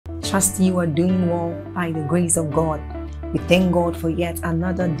trust you are doing well by the grace of God. We thank God for yet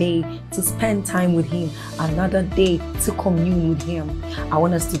another day to spend time with Him, another day to commune with Him. I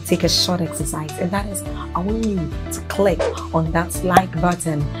want us to take a short exercise, and that is, I want you to click on that like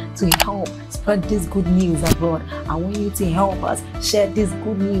button to help spread this good news abroad. I want you to help us share this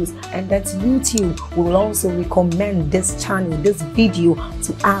good news, and that YouTube will also recommend this channel, this video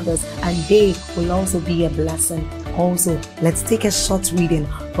to others, and they will also be a blessing. Also, let's take a short reading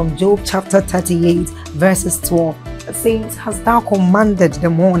from Job chapter 38 verses 12. It says, "Hast thou commanded the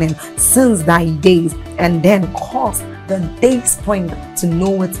morning since thy days, and then caused the day spring to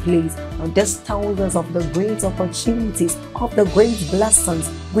know its place?" Now this tells us of the great opportunities, of the great blessings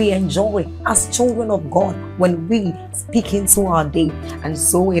we enjoy as children of God when we speak into our day. And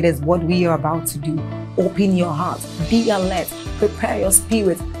so it is what we are about to do. Open your heart, be alert, prepare your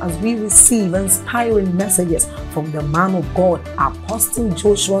spirit as we receive inspiring messages from the man of God, Apostle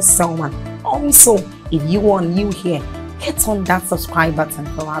Joshua Selman. Also, if you are new here, hit on that subscribe button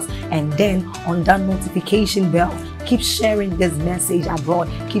for us, and then on that notification bell. Keep sharing this message abroad.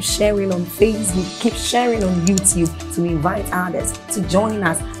 Keep sharing on Facebook. Keep sharing on YouTube to invite others to join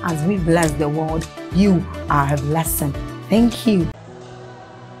us as we bless the world. You are a blessing. Thank you.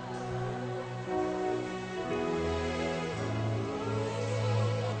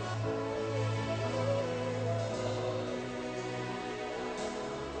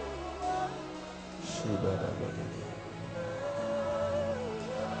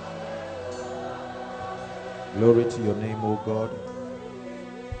 Glory to your name, O God.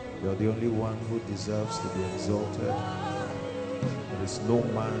 You are the only one who deserves to be exalted. There is no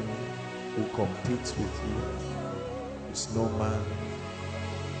man who competes with you. There is no man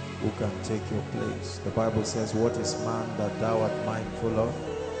who can take your place. The Bible says, "What is man that thou art mindful of?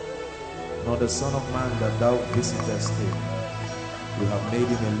 Nor the Son of Man that thou visitest him. You have made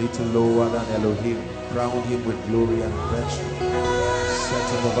him a little lower than Elohim, crowned him with glory and virtue, set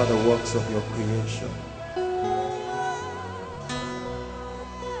him over the works of your creation."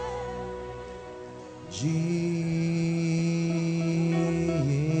 Jesus,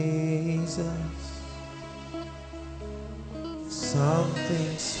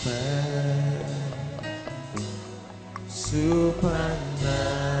 something special, supernatural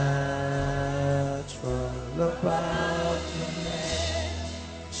about your name.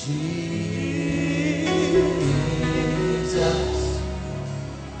 Jesus,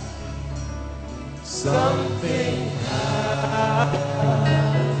 something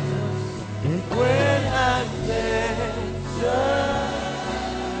happens when I mention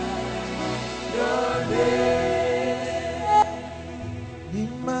your name.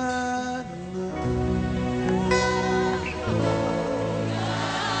 Emmanuel,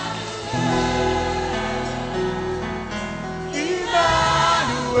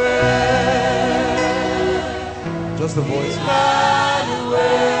 Emmanuel, just the voice. Emmanuel,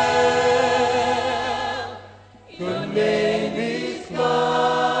 your name is God.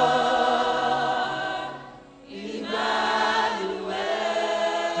 Emmanuel,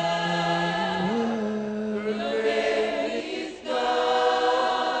 your name is God.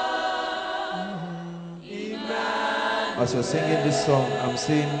 Emmanuel. As you're singing this song, I'm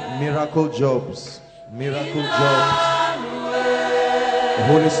seeing miracle jobs. Miracle jobs. The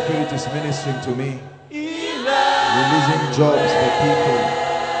Holy Spirit is ministering to me. Releasing jobs for people.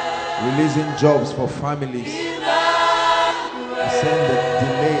 Releasing jobs for families. Saying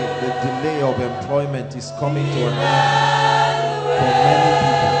the delay of employment is coming to an end for many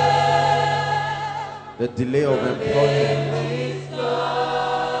people. The delay of employment.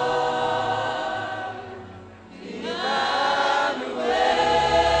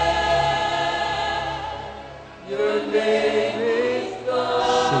 Your name is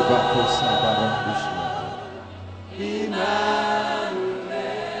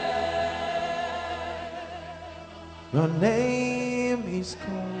Your name is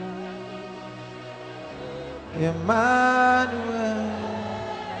called Emmanuel.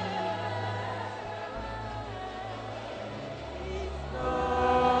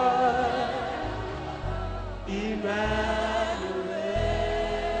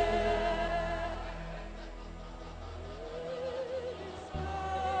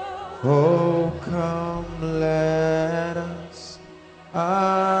 Oh, come, let us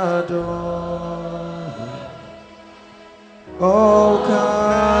adore Him. Oh,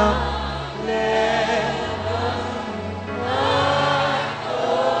 come, let us adore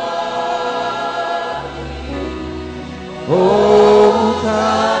Him. Oh,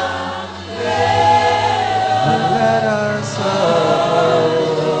 come, let us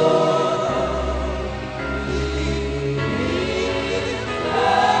adore Him.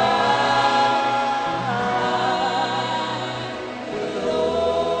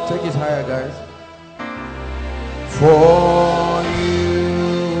 Take it higher, guys. For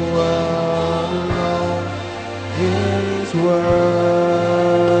you alone is worthy.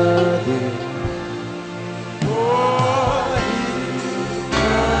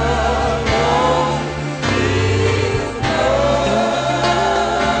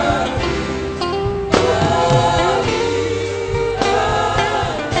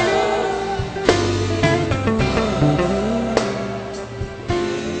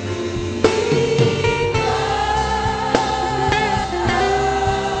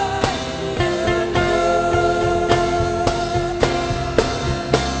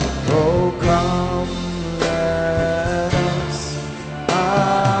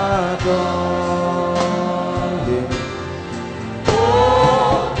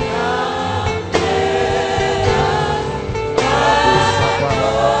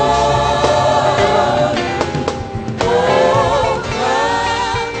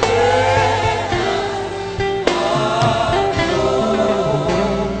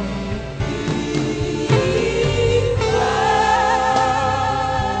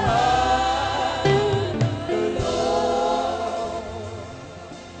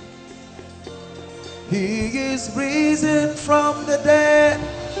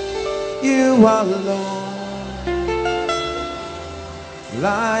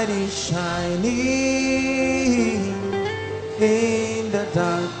 Light is shining in the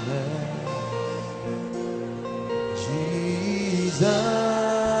darkness. Jesus,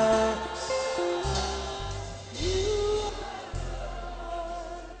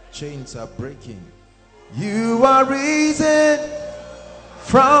 chains are breaking. You are risen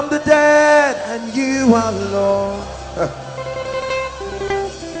from the dead, and you are Lord.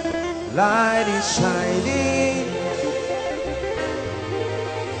 Light is shining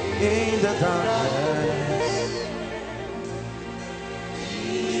in the darkness.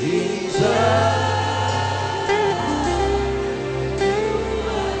 Jesus,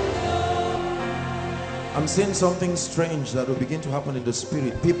 I'm seeing something strange that will begin to happen in the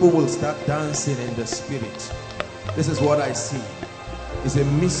spirit. People will start dancing in the spirit. This is what I see. It's a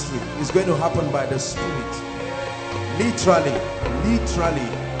mystery. It's going to happen by the spirit. Literally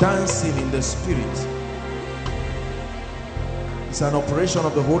dancing in the spirit. It's an operation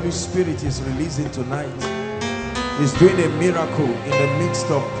of the Holy Spirit is releasing tonight. He's doing a miracle in the midst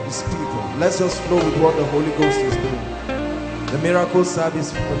of his people. Let's just flow with what the Holy Ghost is doing. The miracle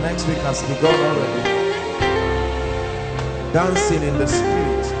service for next week has begun already. Dancing in the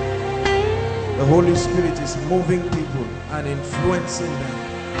spirit. The Holy Spirit is moving people and influencing them.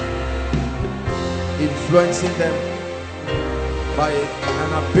 Influencing them by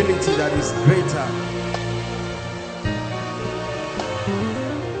an ability that is greater.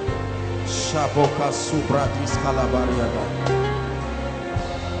 Shaboka Subratis Kalabariada.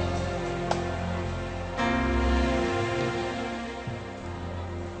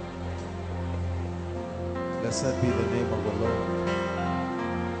 Blessed be the name of the Lord.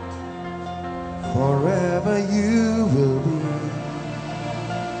 Forever you will be.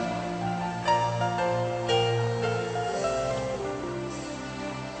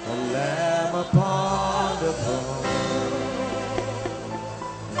 The Lamb upon the throne.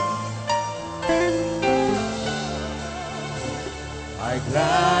 I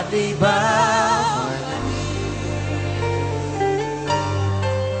gladly bow my knee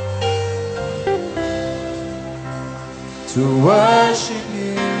to worship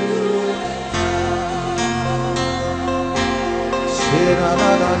you.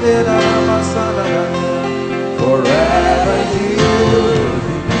 Forever you will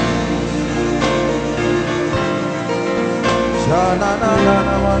be.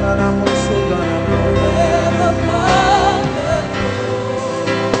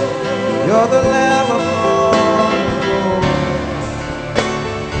 You're the Lamb upon the throne.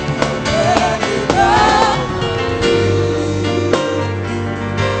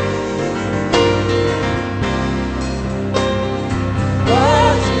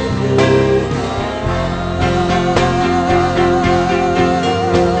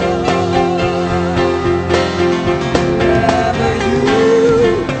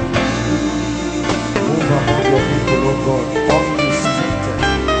 Move among your people, oh God, unrestricted,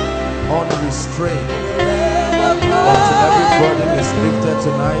 unrestrained, until every burden is lifted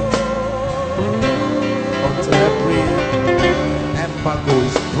tonight, until every embargo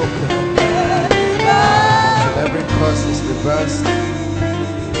is broken, until every curse is reversed.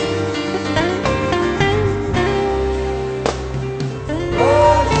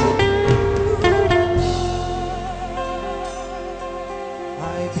 I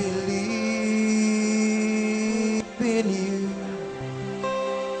believe in you.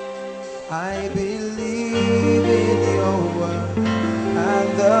 I believe in your word and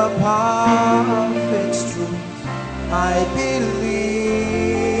the perfect truth. I believe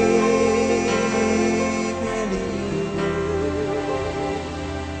in you.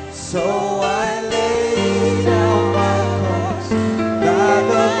 So I lay down my cross, that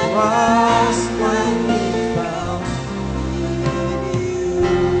the cross might be found in you.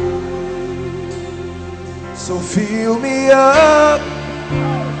 So fill me up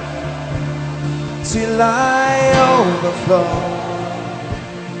till I overflow.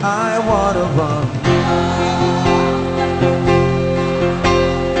 I want to run.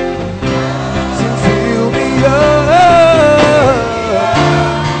 So fill me up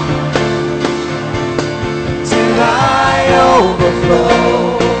till I overflow.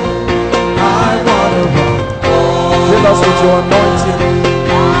 I want to run. Fill us with your anointing.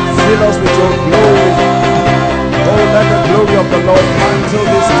 Fill us with your glory. Oh, let the glory of the Lord mantle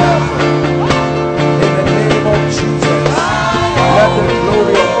this temple. In the name of Jesus, let the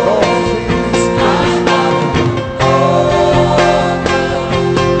glory of God fill this place.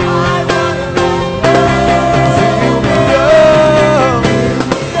 Fill me up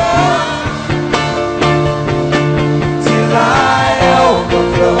till I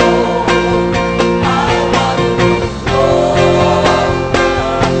overflow. I want to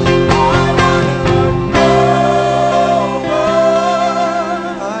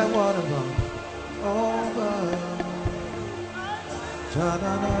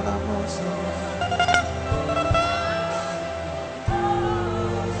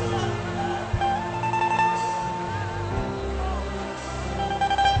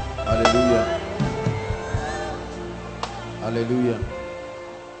Hallelujah. Hallelujah.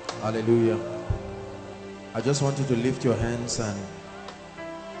 Hallelujah. I just want you to lift your hands and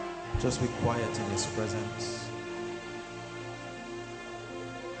just be quiet in His presence.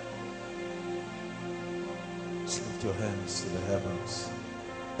 Just lift your hands to the heavens.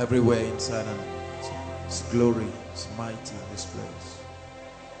 Everywhere inside and His glory is mighty in this place.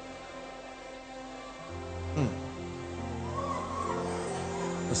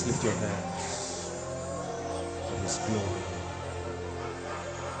 Just lift your hands for His glory.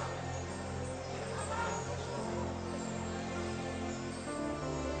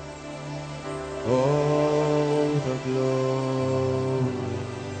 Oh, the glory.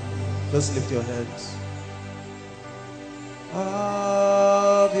 Just lift your hands.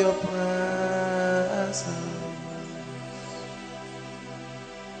 Of your presence,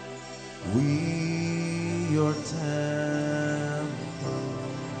 we your temple,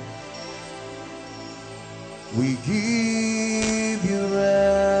 we give you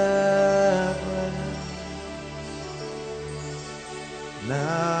reverence.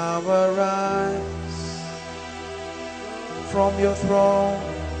 Now arise from your throne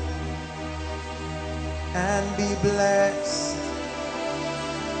and be blessed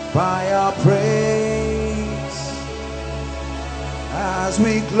by our praise as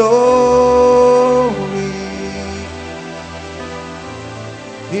we glory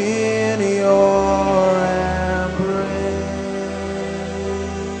in your embrace.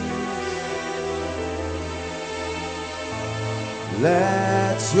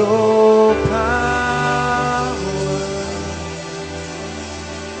 Let your power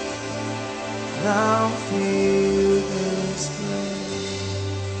now fill this place.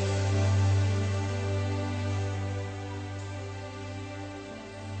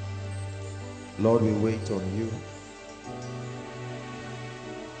 Lord, we wait on you,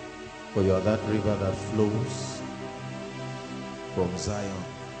 for you are that river that flows from Zion,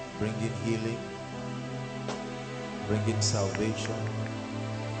 bringing healing, bringing salvation.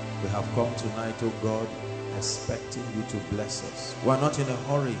 We have come tonight, oh God, expecting you to bless us. We're not in a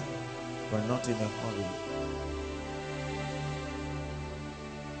hurry. We're not in a hurry.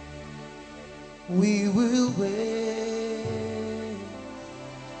 We will wait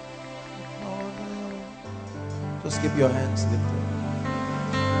on you. Just keep your hands lifted.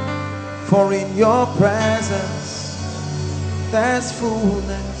 For in your presence there's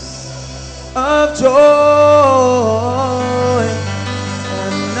fullness of joy,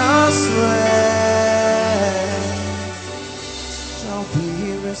 and our strength shall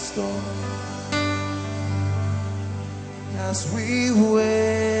be restored as we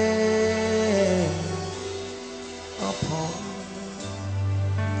wait upon you.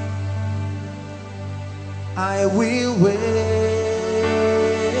 I will wait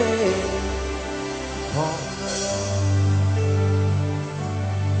upon the Lord.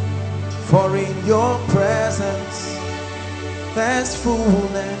 For in your presence there's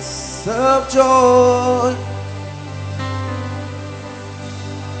fullness of joy,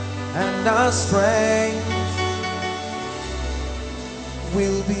 and and our strength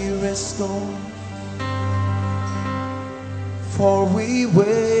will be restored. For we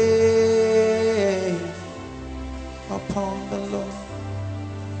wait upon the Lord.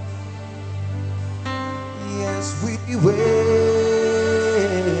 Yes, we wait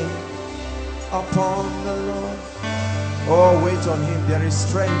upon the Lord. Oh, wait on him. There is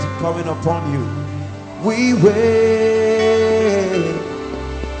strength coming upon you. We wait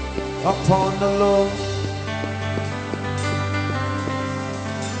upon the Lord.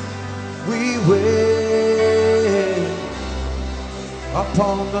 We wait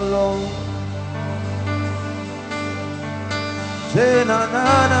upon the Lord. Jena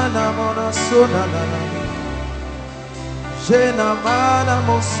na na na mona so na na na. Jena mana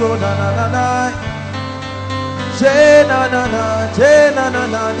mo so na na na na. Jena na na, jena na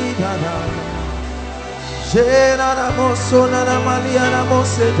na ni na na. Jena na mo so na na malia na mo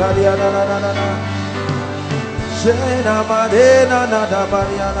se talia na na na na na. Jena mare na na da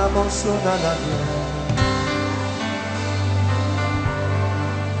malia na mo so na na na.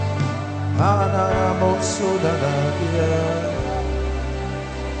 Ana na mo so na na na.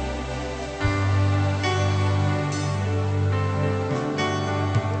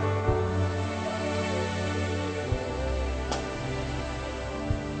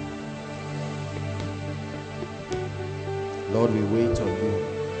 Lord, we wait on you.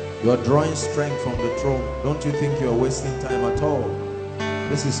 You are drawing strength from the throne. Don't you think you are wasting time at all?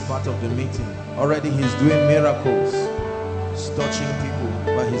 This is part of the meeting. Already he's doing miracles. He's touching people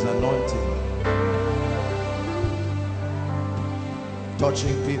by his anointing.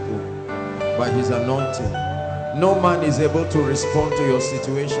 Touching people by his anointing. No man is able to respond to your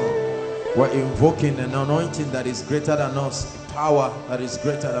situation. We're invoking an anointing that is greater than us. Power that is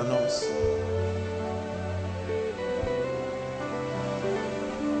greater than us.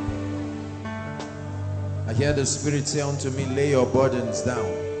 I hear the Spirit say unto me, lay your burdens down.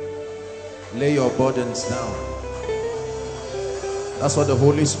 Lay your burdens down. That's what the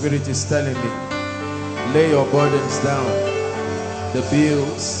Holy Spirit is telling me. Lay your burdens down. The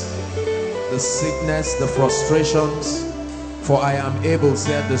bills, the sickness, the frustrations. For I am able,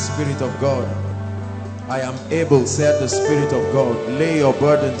 said the Spirit of God. I am able, said the Spirit of God. Lay your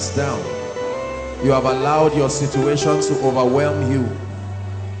burdens down. You have allowed your situations to overwhelm you.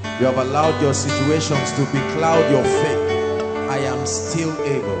 You have allowed your situations to becloud your faith. I am still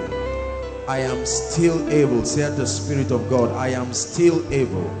able. I am still able, said the Spirit of God. I am still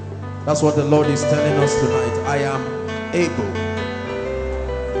able. That's what the Lord is telling us tonight. I am able.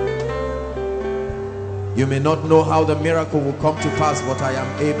 You may not know how the miracle will come to pass, but I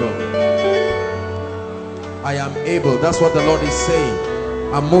am able. I am able. That's what the Lord is saying.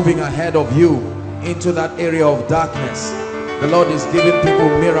 I'm moving ahead of you into that area of darkness. The Lord is giving people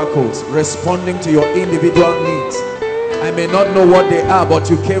miracles, responding to your individual needs. I may not know what they are, but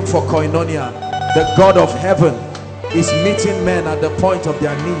you came for koinonia. The God of heaven is meeting men at the point of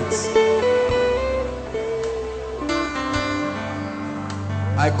their needs.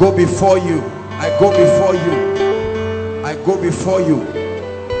 I go before you. I go before you. I go before you.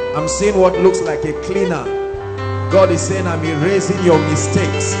 I'm seeing what looks like a cleaner. God is saying, I'm erasing your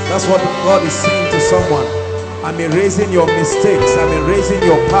mistakes. That's what God is saying to someone. I'm erasing your mistakes. I'm erasing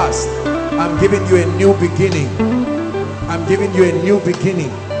your past. I'm giving you a new beginning. I'm giving you a new beginning.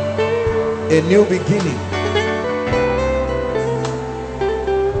 A new beginning.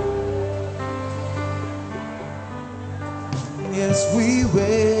 Yes, we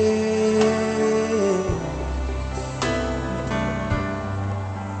will.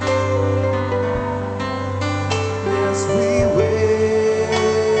 Yes, we will.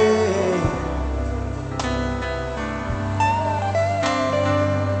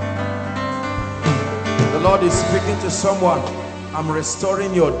 The Lord is speaking to someone. I'm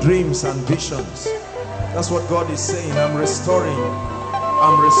restoring your dreams and visions. That's what God is saying. I'm restoring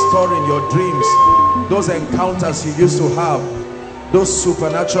your dreams. Those encounters you used to have, those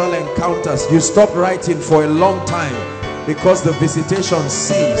supernatural encounters, you stopped writing for a long time because the visitation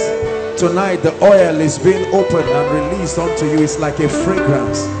ceased. Tonight the oil is being opened and released unto you. It's like a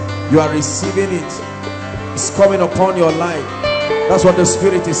fragrance. You are receiving it. It's coming upon your life. That's what the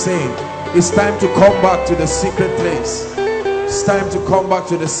Spirit is saying. It's time to come back to the secret place. It's time to come back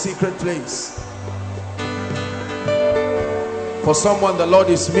to the secret place. For someone, the Lord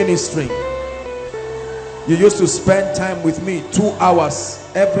is ministering. You used to spend time with me 2 hours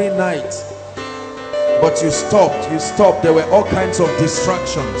every night, but you stopped. There were all kinds of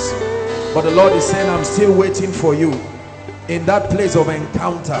distractions, but the Lord is saying, I'm still waiting for you in that place of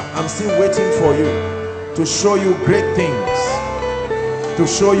encounter. I'm still waiting for you to show you great things. to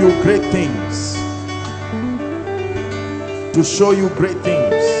show you great things. To show you great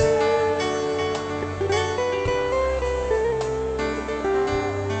things.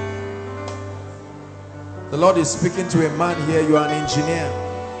 The Lord is speaking to a man here. You are an engineer,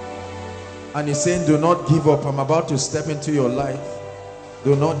 and he's saying, do not give up. I'm about to step into your life.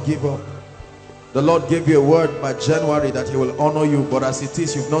 Do not give up. The Lord gave you a word by January that he will honor you, but as it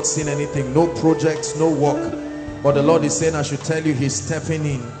is, you've not seen anything. No projects, no work. But the Lord is saying, I should tell you, he's stepping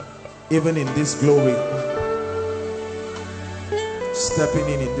in, even in this glory. Stepping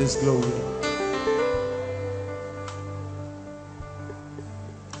in this glory.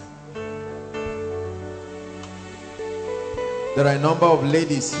 There are a number of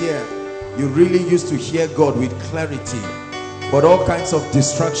ladies here. You really used to hear God with clarity, but all kinds of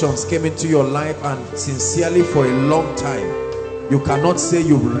distractions came into your life, and sincerely for a long time you cannot say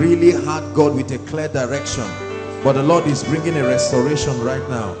you really had God with a clear direction. But the Lord is bringing a restoration right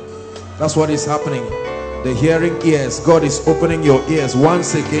now. That's what is happening. The hearing ears, God is opening your ears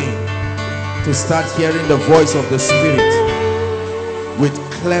once again to start hearing the voice of the Spirit with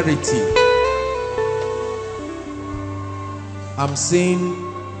clarity. I'm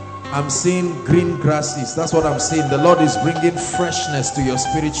seeing green grasses. That's what I'm saying. The Lord is bringing freshness to your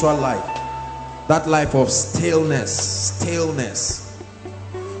spiritual life. That life of staleness,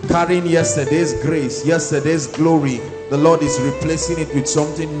 carrying yesterday's grace, yesterday's glory. The Lord is replacing it with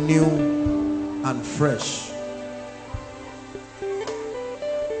something new and fresh.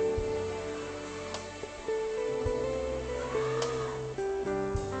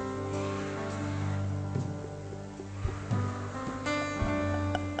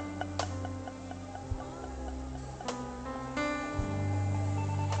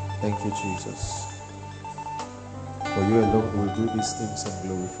 Thank you, Jesus. For you alone will do these things and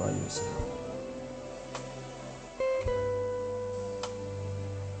glorify yourself.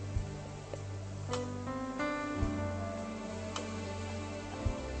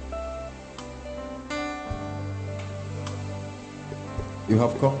 You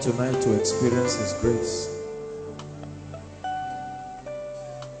have come tonight to experience His grace.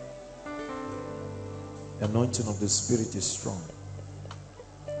 The anointing of the Spirit is strong.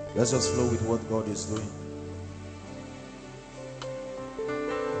 Let's just flow with what God is doing.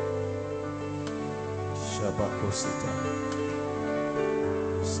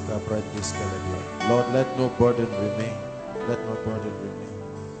 Lord, let no burden remain. Let no burden remain.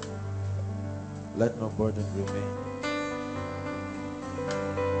 Let no burden remain.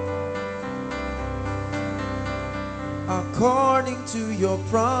 According to your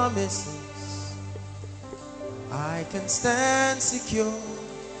promises, I can stand secure.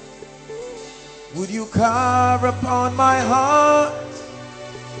 Would you carve upon my heart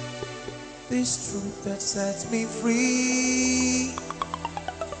this truth that sets me free?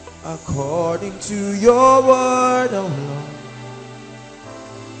 According to your word, oh Lord,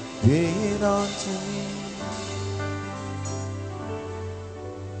 be it unto me.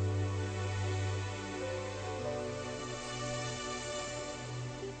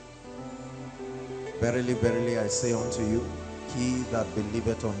 Verily, verily, I say unto you, he that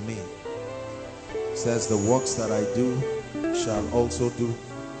believeth on me, says the works that I do shall also do,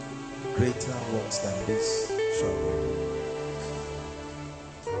 greater works than this shall I do.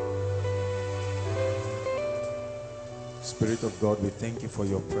 Spirit of God, we thank you for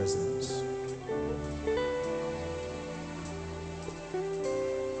your presence.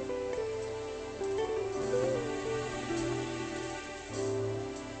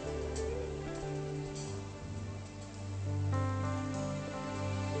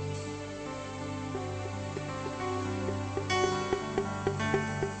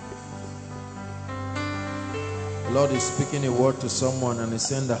 The Lord is speaking a word to someone and is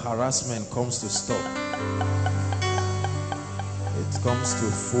saying the harassment comes to stop. It comes to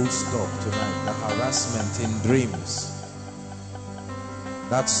full stop tonight. The harassment in dreams,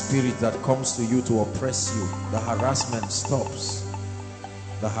 that spirit that comes to you to oppress you, the harassment stops.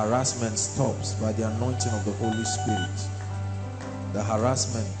 The harassment stops by the anointing of the Holy Spirit. The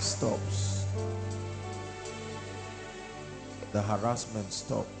harassment stops. The harassment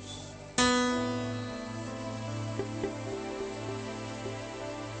stops.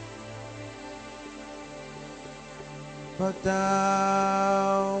 But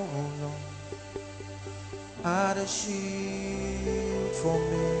thou, oh Lord, art a shield for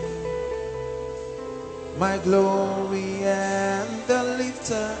me, my glory and the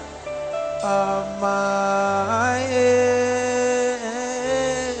lifter of my head.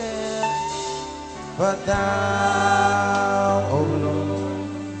 But thou, oh Lord,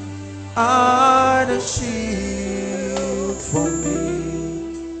 art a shield for me.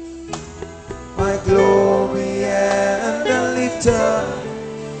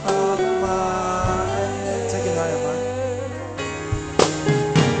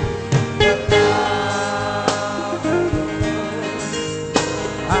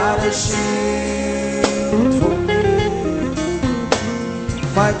 a shield for me,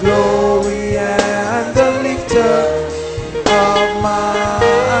 my glory and the lifter of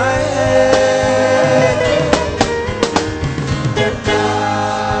my head. And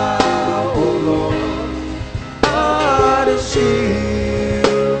now, oh Lord, art a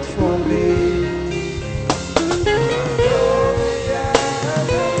shield for me.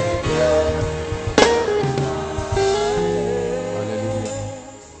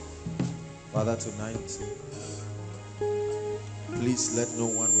 Father, tonight, please let no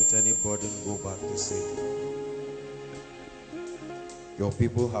one with any burden go back to Satan. Your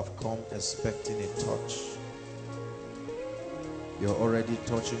people have come expecting a touch. You're already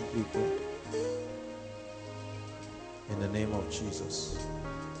touching people. In the name of Jesus.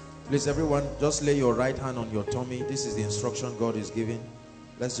 Please, everyone, just lay your right hand on your tummy. This is the instruction God is giving.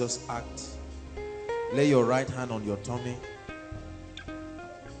 Let's just act. Lay your right hand on your tummy.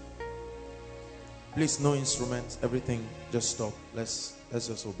 Please, no instruments, everything, just stop. Let's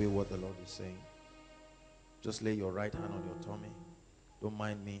just obey what the Lord is saying. Just lay your right hand on your tummy. Don't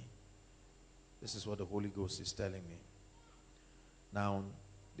mind me. This is what the Holy Ghost is telling me. Now,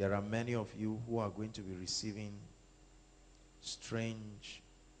 there are many of you who are going to be receiving strange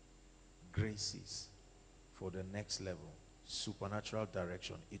graces for the next level. Supernatural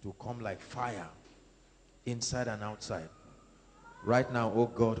direction. It will come like fire, inside and outside. Right now, oh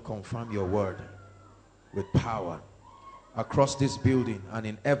God, confirm your word with power across this building and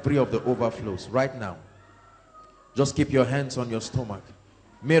in every of the overflows. Right now, just keep your hands on your stomach.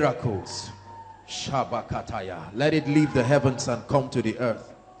 Miracles, Shabakataya, let it leave the heavens and come to the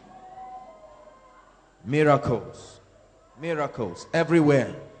earth. Miracles, miracles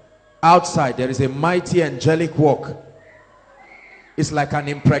everywhere. Outside there is a mighty angelic walk. It's like an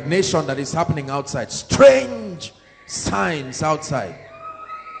impregnation that is happening outside. Strange signs outside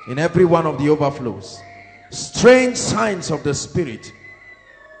in every one of the overflows. Strange signs of the Spirit.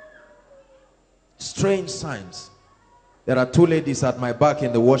 Strange signs. There are two ladies at my back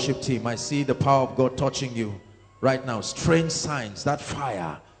in the worship team. I see the power of God touching you right now. Strange signs. That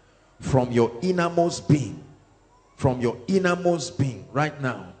fire from your innermost being. From your innermost being right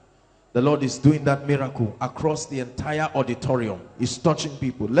now. The Lord is doing that miracle across the entire auditorium. He's touching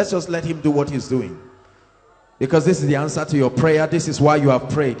people. Let's just let him do what he's doing. Because this is the answer to your prayer. This is why you have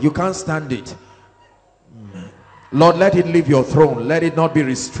prayed. You can't stand it. Lord, let it leave your throne. Let it not be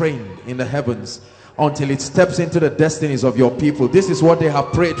restrained in the heavens until it steps into the destinies of your people. This is what they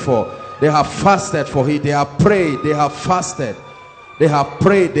have prayed for. They have fasted for it. They have prayed. They have fasted. They have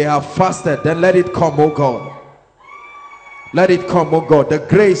prayed. They have fasted. Then let it come, oh God. Let it come, oh God. The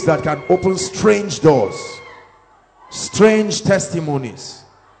grace that can open strange doors. Strange testimonies.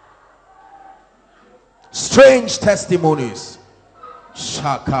 Strange testimonies.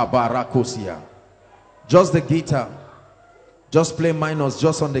 Shaka barakosia. Just the guitar. Just play minors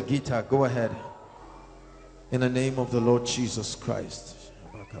just on the guitar. Go ahead. In the name of the Lord Jesus Christ.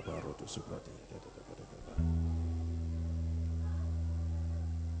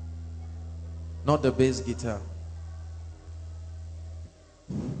 Not the bass guitar.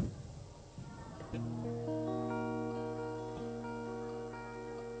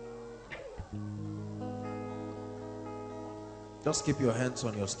 Just keep your hands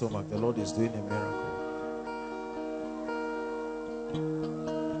on your stomach. The Lord is doing a miracle.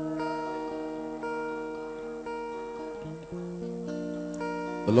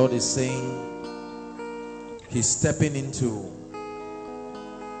 The Lord is saying he's stepping into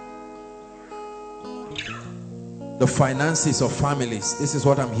the finances of families. This is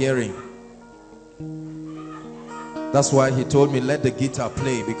what I'm hearing. That's why he told me let the guitar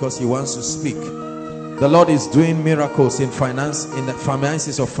play, because he wants to speak. The Lord is doing miracles in the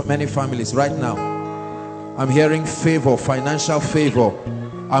finances of many families right now. I'm hearing favor, financial favor.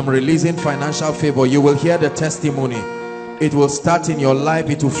 I'm releasing financial favor. You will hear the testimony. It will start in your life.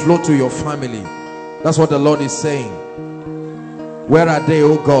 It will flow to your family. That's what the Lord is saying. Where are they,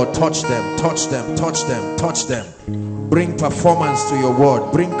 oh God? Touch them, touch them, touch them, touch them. Bring performance to your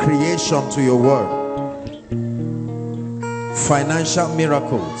word. Bring creation to your word. Financial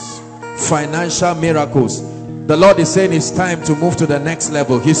miracles. Financial miracles. The Lord is saying it's time to move to the next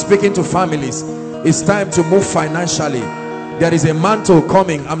level. He's speaking to families. It's time to move financially. There is a mantle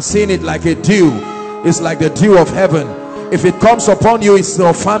coming. I'm seeing it like a dew. It's like the dew of heaven. If it comes upon you, it's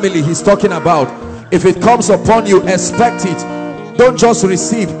your family he's talking about. If it comes upon you, expect it. Don't just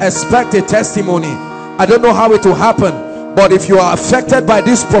receive, expect a testimony. I don't know how it will happen, but if you are affected by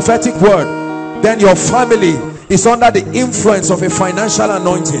this prophetic word, then your family is under the influence of a financial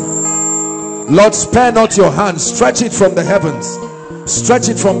anointing. Lord, spare not your hand, stretch it from the heavens. Stretch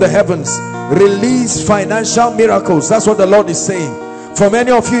it from the heavens. Release financial miracles. That's what the Lord is saying. For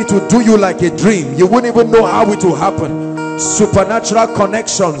many of you, it will do you like a dream. You wouldn't even know how it will happen. Supernatural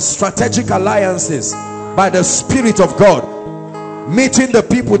connections, strategic alliances by the Spirit of God. Meeting the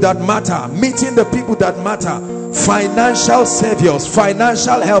people that matter. Meeting the people that matter. Financial saviors,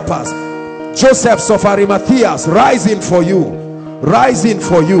 financial helpers. Joseph's of Arimathea, rising for you. Rising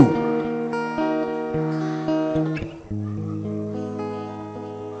for you.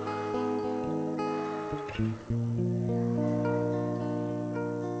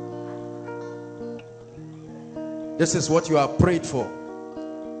 This is what you are prayed for.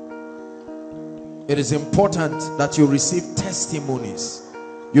 It is important that you receive testimonies.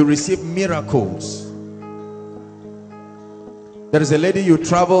 You receive miracles. There is a lady, you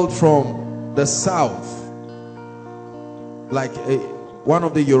traveled from the south, like one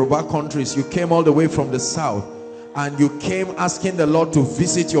of the Yoruba countries. You came all the way from the south and you came asking the Lord to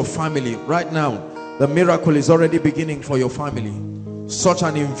visit your family. Right now, the miracle is already beginning for your family. Such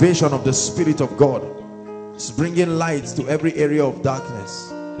an invasion of the Spirit of God. It's bringing light to every area of darkness.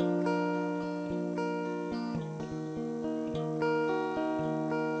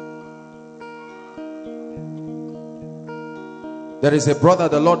 There is a brother,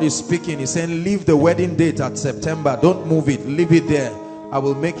 the Lord is speaking. He's saying, leave the wedding date at September. Don't move it. Leave it there. I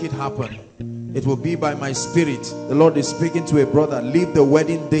will make it happen. It will be by my Spirit. The Lord is speaking to a brother. Leave the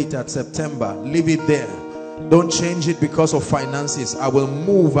wedding date at September. Leave it there. Don't change it because of finances. I will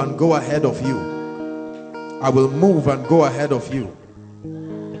move and go ahead of you. I will move and go ahead of you.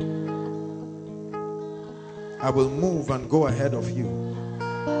 I will move and go ahead of you.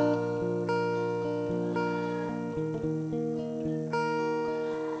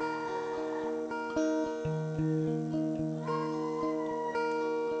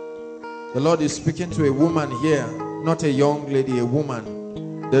 The Lord is speaking to a woman here, not a young lady, a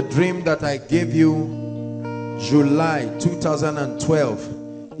woman. The dream that I gave you July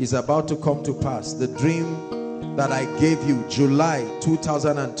 2012 is about to come to pass. The dream that I gave you July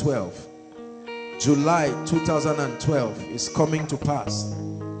 2012, July 2012 is coming to pass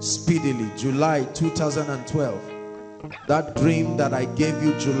speedily. July 2012, that dream that I gave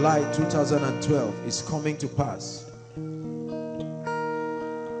you July 2012 is coming to pass.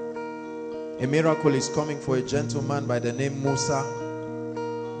 A miracle is coming for a gentleman by the name Musa.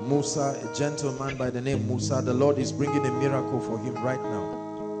 Musa, a gentleman by the name Musa. The Lord is bringing a miracle for him right now.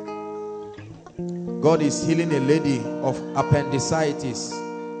 God is healing a lady of appendicitis.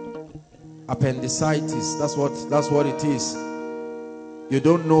 Appendicitis, that's what it is. You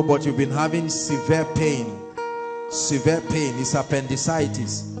don't know, but you've been having severe pain. Severe pain is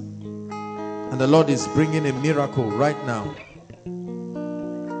appendicitis. And the Lord is bringing a miracle right now.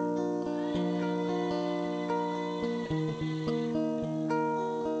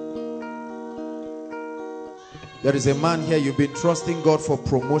 There is a man here, you've been trusting God for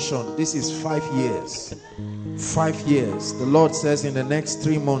promotion. This is 5 years. 5 years. The Lord says in the next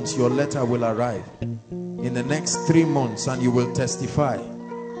 3 months your letter will arrive. In the next 3 months, and you will testify.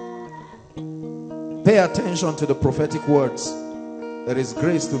 Pay attention to the prophetic words. There is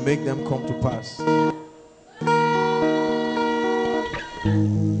grace to make them come to pass.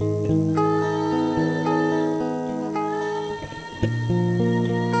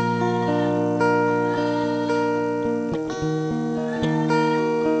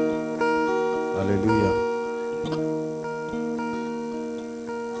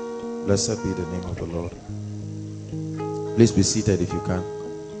 Blessed be the name of the Lord. Please be seated if you can.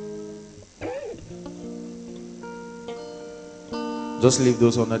 Just leave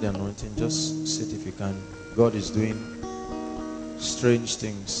those under the anointing. Just sit if you can. God is doing strange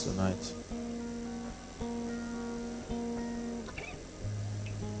things tonight.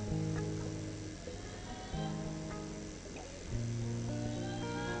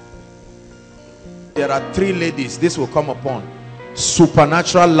 There are 3 ladies this will come upon.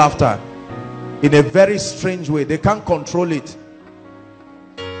 Supernatural laughter in a very strange way. They can't control it.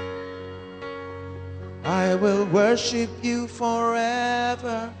 I will worship you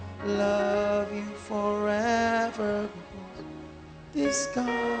forever, love you forever, because this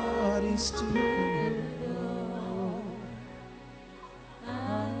God is too good.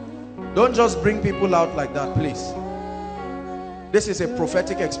 Don't just bring people out like that, please. This is a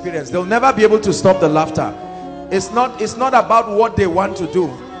prophetic experience. They'll never be able to stop the laughter. It's not about what they want to do.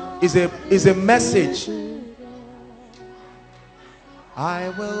 It's a message. I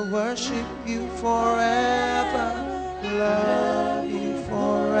will worship you forever, love you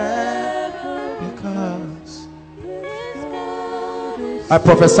forever, because I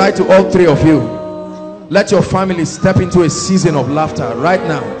prophesy to all 3 of you. Let your family step into a season of laughter right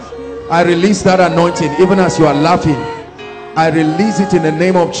now. I release that anointing. Even as you are laughing, I release it in the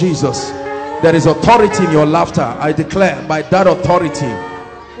name of Jesus. There is authority in your laughter. I declare by that authority,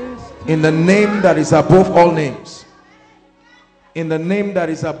 in the name that is above all names, in the name that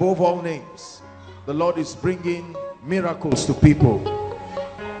is above all names, the Lord is bringing miracles to people.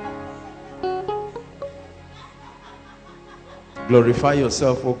 Glorify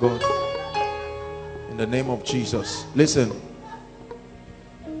yourself, oh God, in the name of Jesus. Listen,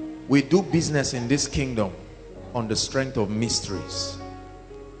 we do business in this kingdom on the strength of mysteries.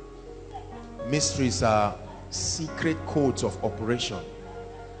 Mysteries are secret codes of operation.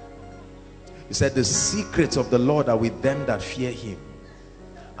 He said the secrets of the Lord are with them that fear him,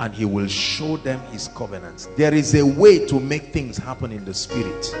 and he will show them his covenants. There is a way to make things happen in the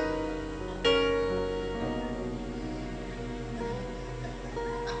spirit.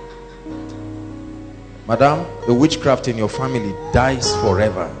 Madam, the witchcraft in your family dies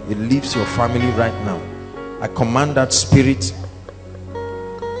forever. It leaves your family right now. I command that spirit,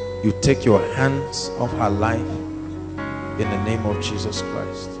 you take your hands off her life in the name of Jesus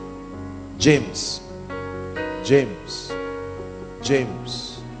Christ. James, James,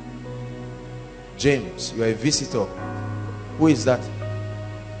 James, James, you are a visitor. Who is that?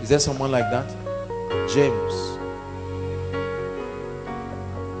 Is there someone like that? James.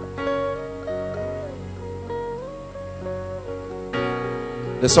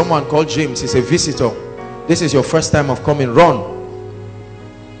 There's someone called James. He's a visitor. This is your first time of coming. Run.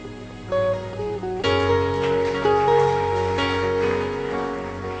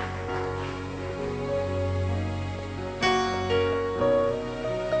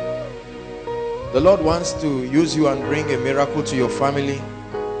 The Lord wants to use you and bring a miracle to your family.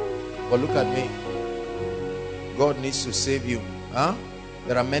 But look at me. God needs to save you. Huh?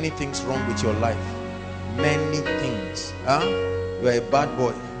 There are many things wrong with your life. Many things. Huh? You are a bad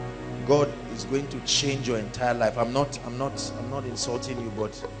boy. God is going to change your entire life. I'm not insulting you,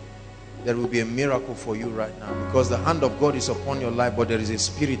 but there will be a miracle for you right now, because the hand of God is upon your life, but there is a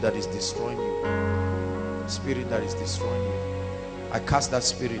spirit that is destroying you. A spirit that is destroying you. I cast that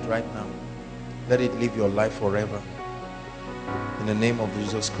spirit right now. Let it live your life forever. In the name of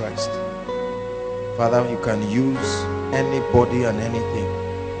Jesus Christ. Father, you can use anybody and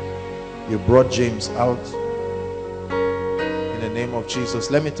anything. You brought James out. In the name of Jesus.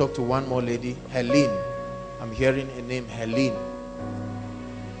 Let me talk to one more lady. Helene. I'm hearing a name, Helene.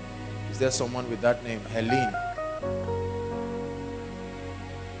 Is there someone with that name? Helene.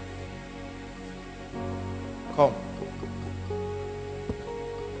 Come.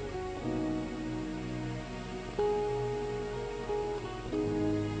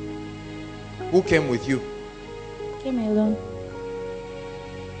 Who came with you? Came alone.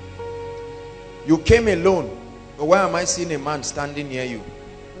 You came alone. But why am I seeing a man standing near you?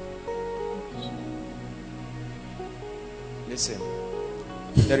 Listen.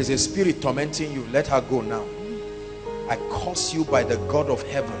 There is a spirit tormenting you. Let her go now. I curse you by the God of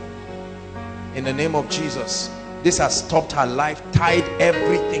heaven. In the name of Jesus. This has stopped her life. Tied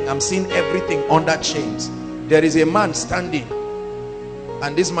everything. I'm seeing everything under chains. There is a man standing.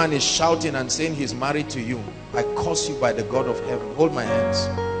 And this man is shouting and saying he's married to you. I curse you by the God of heaven. Hold my hands.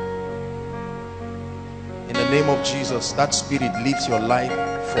 In the name of Jesus, that spirit lives your life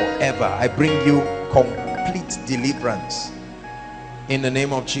forever. I bring you complete deliverance. In the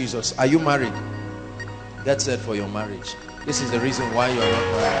name of Jesus. Are you married? That's it for your marriage. This is the reason why you are not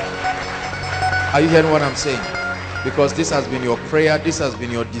married. Are you hearing what I'm saying? Because this has been your prayer. This has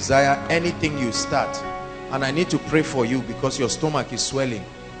been your desire. Anything you start. And I need to pray for you because your stomach is swelling.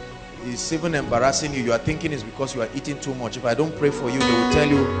 It's even embarrassing you. You are thinking it's because you are eating too much. If I don't pray for you, they will tell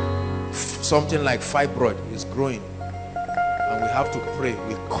you something like fibroid is growing. And we have to pray.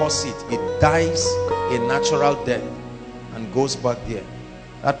 We curse it. It dies a natural death and goes back there.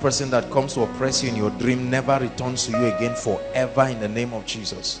 That person that comes to oppress you in your dream never returns to you again forever in the name of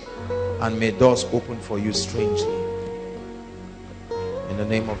Jesus. And may doors open for you strangely. In the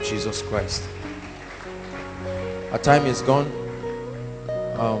name of Jesus Christ. Our time is gone.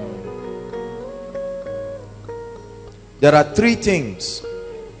 There are three things,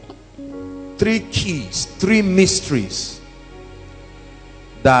 three keys, three mysteries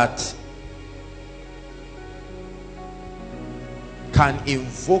that can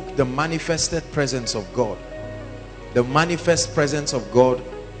invoke the manifested presence of God. The manifest presence of God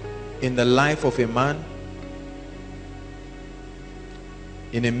in the life of a man,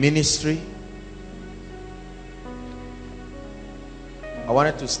 in a ministry. I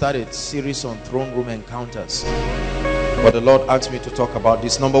wanted to start a series on throne room encounters. But the Lord asked me to talk about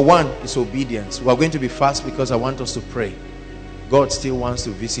this. Number one is obedience. We are going to be fast because I want us to pray. God still wants to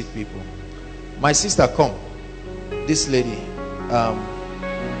visit people. My sister, come. This lady,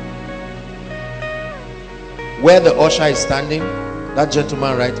 where the usher is standing, that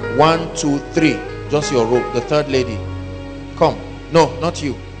gentleman, right? 1, 2, 3. Just your row. The third lady, come. No, not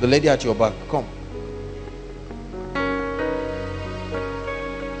you. The lady at your back, come.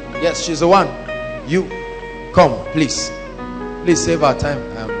 Yes, she's the one. You, come, please. Please save our time.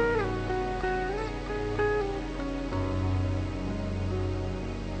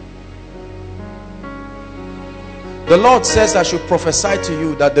 The Lord says I should prophesy to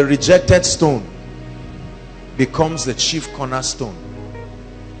you that the rejected stone becomes the chief cornerstone.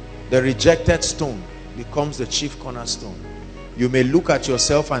 The rejected stone becomes the chief cornerstone. You may look at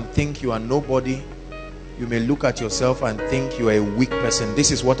yourself and think you are nobody. You may look at yourself and think you are a weak person.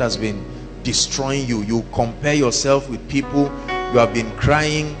 This is what has been destroying you. You compare yourself with people. You have been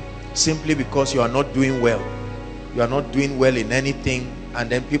crying simply because you are not doing well. You are not doing well in anything, and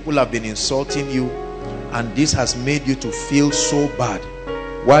then people have been insulting you, and this has made you to feel so bad.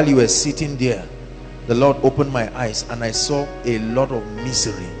 While you were sitting there, the Lord opened my eyes and I saw a lot of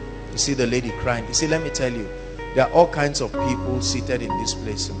misery. You see the lady crying. You see, let me tell you, there are all kinds of people seated in this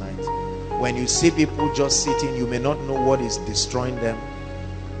place tonight. When you see people just sitting, you may not know what is destroying them,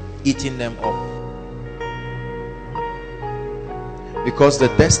 eating them up. Because the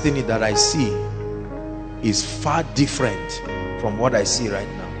destiny that I see is far different from what I see right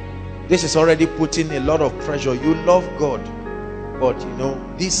now. This is already putting a lot of pressure. You love God, but you know,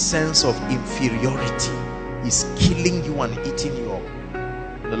 this sense of inferiority is killing you and eating you up.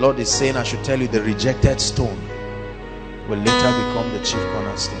 The Lord is saying I should tell you the rejected stone will later become the chief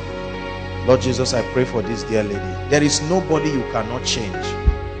cornerstone. Lord Jesus, I pray for this dear lady. There is nobody you cannot change.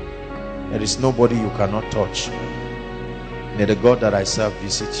 There is nobody you cannot touch. May the God that I serve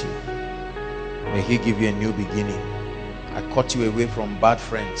visit you. May he give you a new beginning. I cut you away from bad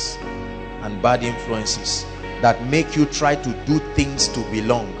friends and bad influences that make you try to do things to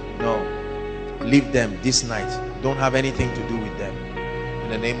belong. No, leave them this night. Don't have anything to do with them. In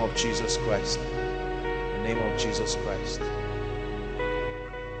the name of Jesus Christ. In the name of Jesus Christ.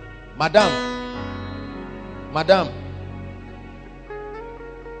 Madam,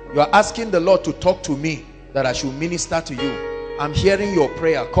 you are asking the Lord to talk to me, that I should minister to you. I'm hearing your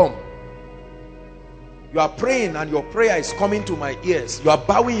prayer. Come. You are praying and your prayer is coming to my ears. You are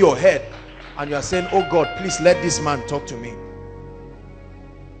bowing your head and you are saying, oh God, please let this man talk to me.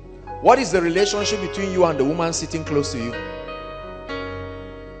 What is the relationship between you and the woman sitting close to you?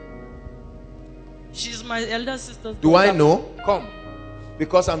 She's my elder sister. Do I know? Come.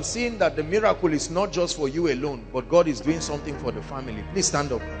 Because I'm seeing that the miracle is not just for you alone, but God is doing something for the family. Please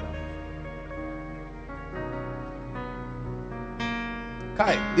stand up.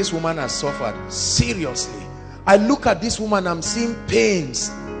 Kai, this woman has suffered seriously. I look at this woman, I'm seeing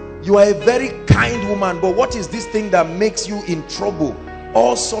pains. You are a very kind woman, but what is this thing that makes you in trouble?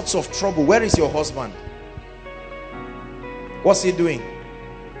 All sorts of trouble. Where is your husband? What's he doing?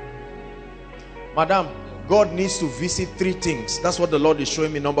 Madam, God needs to visit 3 things. That's what the Lord is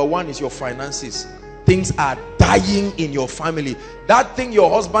showing me. Number 1 is your finances. Things are dying in your family. That thing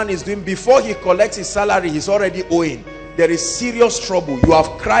your husband is doing, before he collects his salary, he's already owing. There is serious trouble. You have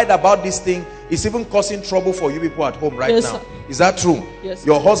cried about this thing. It's even causing trouble for you people at home right now. Is that true? Yes.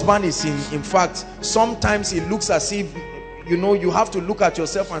 Your husband is in fact, sometimes it looks as if, you know, you have to look at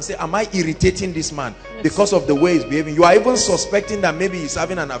yourself and say, am I irritating this man? Yes. Because of the way he's behaving. You are even suspecting that maybe he's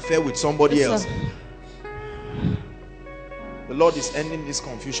having an affair with somebody else. The Lord is ending this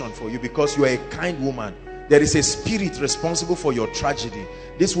confusion for you because you are a kind woman. There is a spirit responsible for your tragedy.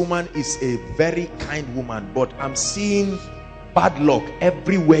 This woman is a very kind woman, but I'm seeing bad luck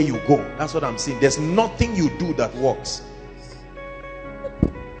everywhere you go. That's what I'm seeing. There's nothing you do that works.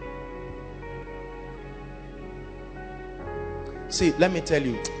 See, let me tell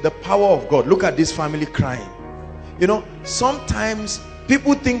you, the power of God. Look at this family crying. You know, sometimes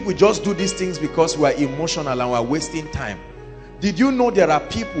people think we just do these things because we are emotional and we are wasting time. Did you know there are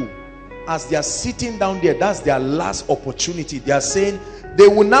people, as they are sitting down there, that's their last opportunity. They are saying they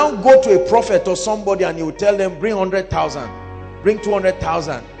will now go to a prophet or somebody and he will tell them, bring 100,000, bring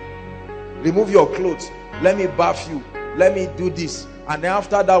 200,000, remove your clothes, let me bath you, let me do this. And then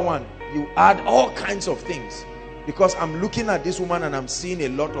after that one, you add all kinds of things. Because I'm looking at this woman and I'm seeing a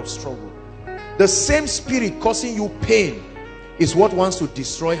lot of struggle. The same spirit causing you pain is what wants to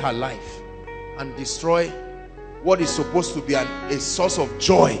destroy her life and destroy what is supposed to be a source of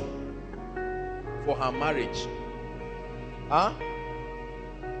joy for her marriage.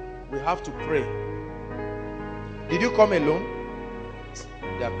 We have to pray. Did you come alone?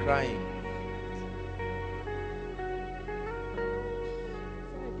 They are crying.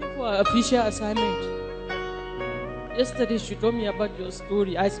 I came for an official assignment. Yesterday she told me about your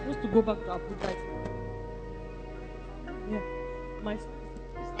story. I supposed to go back to Abuja. Yeah. My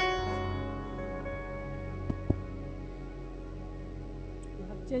we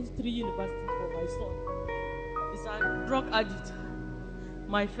have changed 3 universities for my son. He's a drug addict.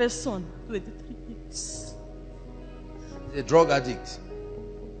 My first son, 23 years. He's a drug addict.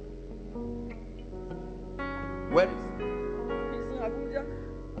 Where is he? He's in Abuja.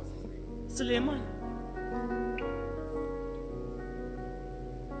 Selman.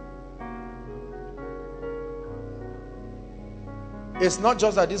 It's not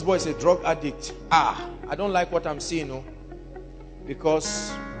just that this boy is a drug addict. I don't like what I'm seeing, no?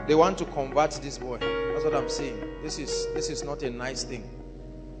 Because they want to convert this boy. That's what I'm saying. This is not a nice thing.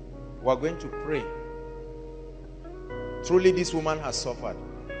 We're going to pray. Truly, this woman has suffered.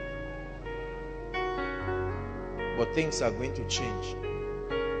 But things are going to change.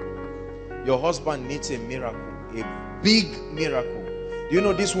 Your husband needs a miracle. A big miracle. Do you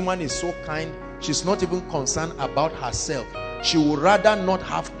know this woman is so kind? She's not even concerned about herself. She would rather not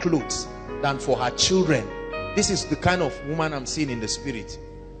have clothes than for her children. This is the kind of woman I'm seeing in the spirit.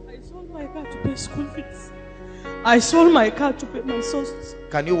 I sold my car to pay school fees. I sold my car to pay my son's.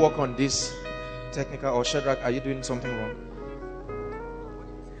 Can you work on this technical? Or Shadrach, are you doing something wrong?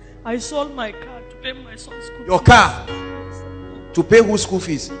 I sold my car to pay my son's school fees. Your car? To pay whose school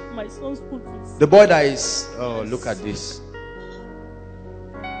fees? My son's school fees. The boy that is... Oh, look at this.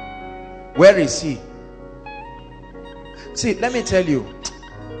 Where is he? See, let me tell you,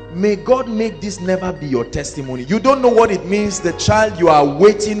 may God make this never be your testimony. You don't know what it means, the child you are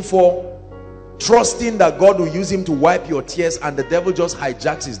waiting for, trusting that God will use him to wipe your tears, and the devil just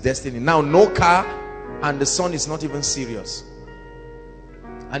hijacks his destiny. Now, no car, and the son is not even serious.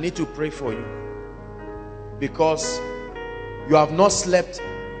 I need to pray for you, because you have not slept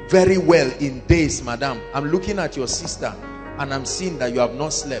very well in days, madam. I'm looking at your sister, and I'm seeing that you have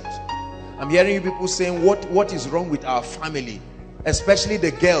not slept. I'm hearing you people saying, what is wrong with our family? Especially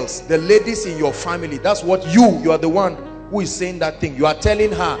the girls, the ladies in your family. That's what you are the one who is saying that thing. You are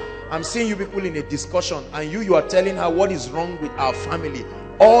telling her, I'm seeing you people in a discussion, and you are telling her what is wrong with our family.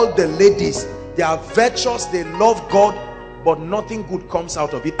 All the ladies, they are virtuous, they love God, but nothing good comes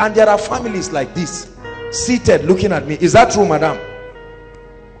out of it. And there are families like this, seated looking at me. Is that true, madam?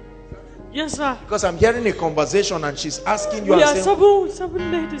 Yes, sir. Because I'm hearing a conversation and she's asking you. We are saying,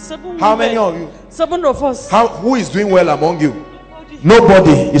 seven ladies, 7 how women. many of you? 7 of us. Who is doing well among you?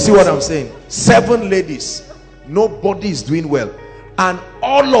 Nobody. You see what I'm saying? 7 ladies. Nobody is doing well. And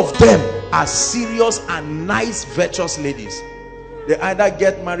all of them are serious and nice, virtuous ladies. They either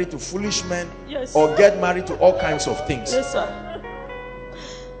get married to foolish men, yes, or get married to all kinds of things. Yes, sir.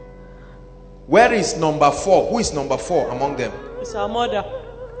 Where is number 4? Who is number 4 among them? It's our mother.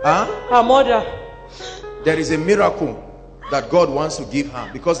 Huh? Her mother. There is a miracle that God wants to give her,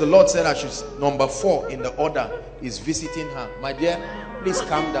 because the Lord said that she's number 4 in the order is visiting her. My dear, please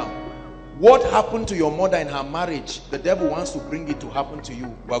calm down. What happened to your mother in her marriage? The devil wants to bring it to happen to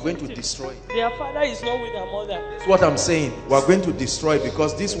you. We are going to destroy it. Their father is not with her mother. That's what I'm saying. We are going to destroy it,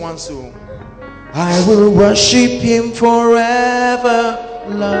 because this wants to... I will worship him forever,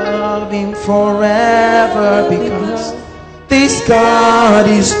 love him forever, because this God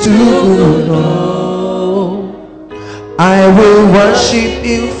is too good. Oh, I will worship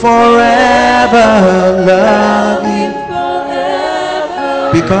him forever, love him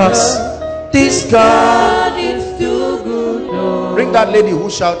forever, because this God is too good. Oh. Bring that lady who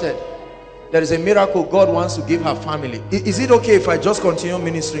shouted. There is a miracle God wants to give her family. Is it okay if I just continue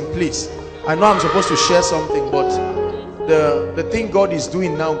ministering, please? I know I'm supposed to share something, but the thing God is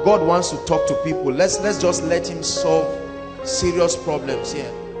doing now, God wants to talk to people. Let's just let him solve serious problems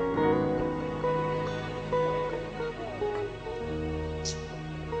here.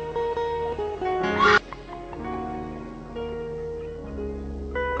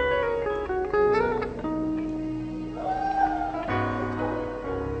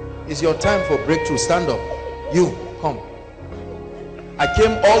 It's your time for breakthrough. Stand up. You, come. I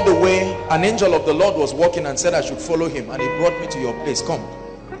came all the way. An angel of the Lord was walking and said I should follow him, and he brought me to your place. Come.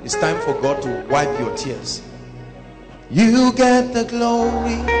 It's time for God to wipe your tears. You get the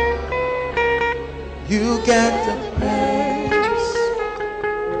glory, you get the praise,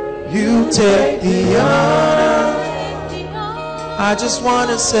 you take the honor. I just want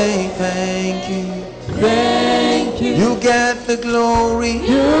to say thank you. Thank you. You get the glory,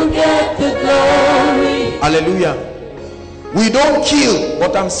 you get the glory. Hallelujah. We don't kill,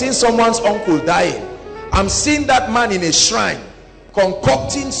 but I'm seeing someone's uncle dying, I'm seeing that man in a shrine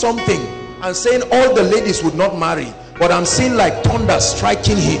concocting something and saying all the ladies would not marry, but I'm seeing like thunder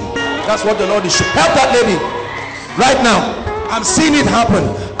striking him. That's what the Lord is showing. Help that lady right now. I'm seeing it happen.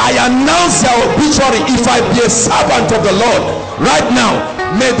 I announce your obituary. If I be a servant of the Lord right now,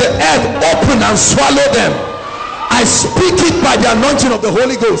 may the earth open and swallow them. I speak it by the anointing of the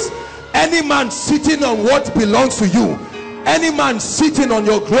Holy Ghost. Any man sitting on what belongs to you, any man sitting on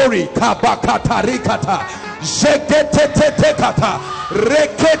your glory, man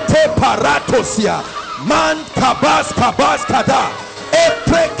kabas kada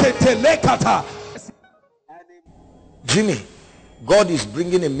Jimmy, God is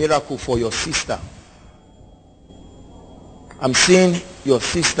bringing a miracle for your sister. I'm seeing your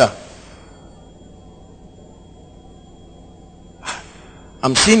sister.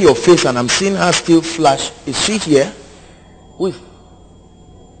 I'm seeing your face and I'm seeing her still flash. Is she here? Who is?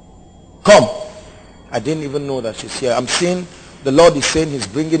 Come. I didn't even know that she's here. I'm seeing the Lord is saying he's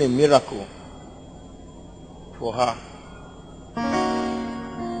bringing a miracle for her.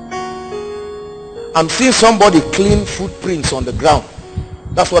 I'm seeing somebody clean footprints on the ground.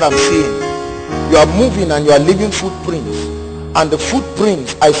 That's what I'm seeing. You are moving and you are leaving footprints. And the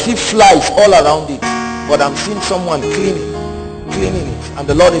footprints, I see flies all around it. But I'm seeing someone cleaning it. And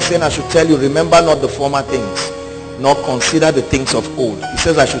the Lord is saying I should tell you, remember not the former things, nor consider the things of old. He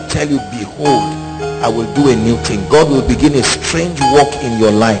says I should tell you, behold, I will do a new thing. God will begin a strange work in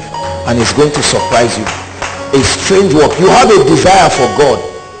your life, and it's going to surprise you. A strange work. You have a desire for God.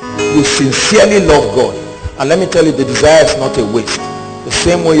 You sincerely love God. And let me tell you, the desire is not a waste. The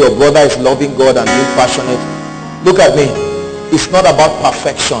same way your brother is loving God and being passionate. Look at me. It's not about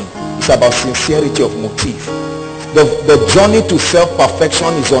perfection. It's about sincerity of motive. The journey to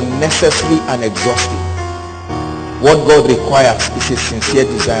self-perfection is unnecessary and exhausting. What God requires is a sincere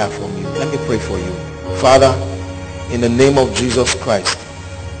desire from you. Let me pray for you. Father, in the name of Jesus Christ,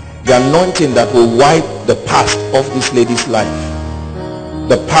 the anointing that will wipe the past of this lady's life,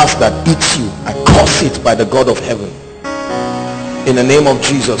 the past that eats you, I curse it by the God of heaven. In the name of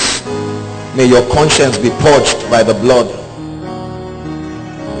Jesus, may your conscience be purged by the blood.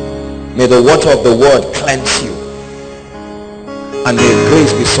 May the water of the word cleanse you, and may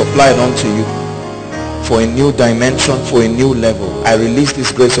grace be supplied unto you for a new dimension, for a new level. I release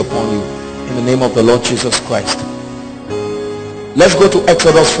this grace upon you in the name of the Lord Jesus Christ. Let's go to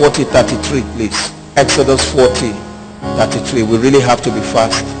Exodus 40:33, please. Exodus 40:33. We really have to be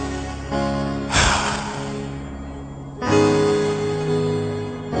fast.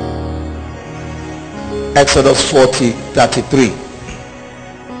 Exodus 40:33.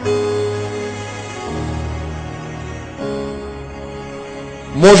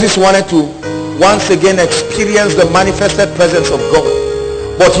 Moses wanted to once again experience the manifested presence of God,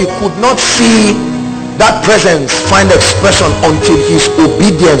 but he could not see that presence find expression until his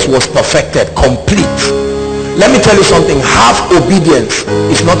obedience was perfected, complete. Let me tell you something. Half obedience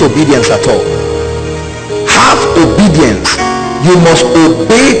is not obedience at all. Half obedience, you must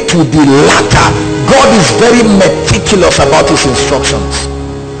obey to the latter. God is very meticulous about his instructions.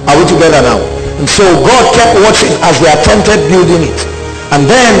 Are we together now? And so God kept watching as they attempted building it. And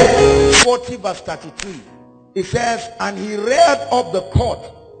then 40 verse 33, it says, and he reared up the court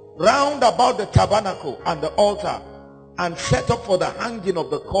round about the tabernacle and the altar, and set up for the hanging of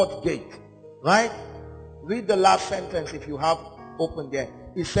the court gate. Right? Read the last sentence if you have open there.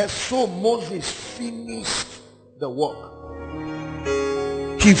 It says, so Moses finished the work.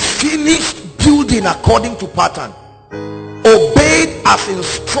 He finished building according to pattern, obeyed as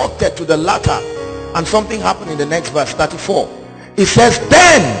instructed to the latter. And something happened in the next verse, 34. It says,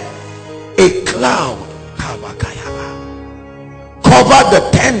 then a cloud covered the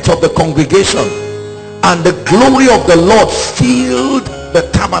tent of the congregation, and the glory of the Lord filled the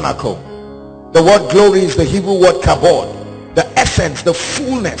tabernacle. The word glory is the Hebrew word kabod, the essence, the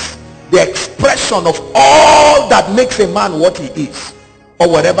fullness, the expression of all that makes a man what he is, or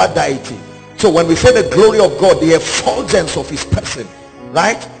whatever deity. So when we say the glory of God, the effulgence of his person,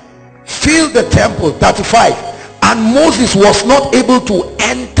 right, filled the temple. 35. And Moses was not able to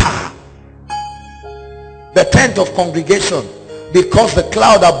enter the tent of congregation because the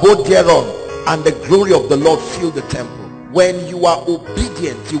cloud abode thereon, and the glory of the Lord filled the temple. When you are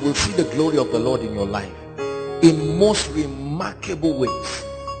obedient, you will see the glory of the Lord in your life in most remarkable ways.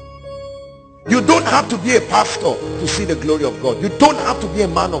 You don't have to be a pastor to see the glory of God. You don't have to be a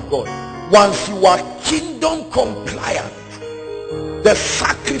man of God. Once you are kingdom compliant, the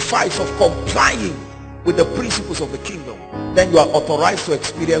sacrifice of complying with the principles of the kingdom, then you are authorized to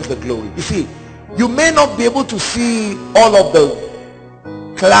experience the glory. You see, you may not be able to see all of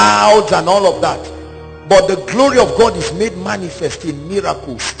the clouds and all of that, But the glory of God is made manifest in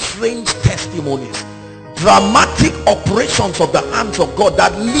miracles, strange testimonies, dramatic operations of the hands of God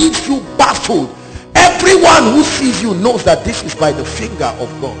that leaves you baffled. Everyone who sees you knows that this is by the finger of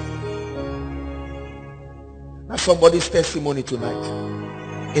God. That's somebody's testimony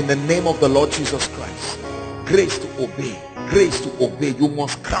tonight. In the name of the Lord Jesus Christ, grace to obey. Grace to obey. You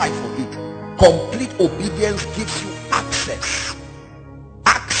must cry for it. Complete obedience gives you access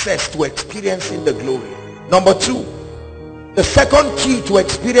to experiencing the glory. Number 2, the second key to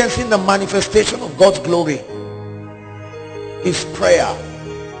experiencing the manifestation of God's glory is prayer.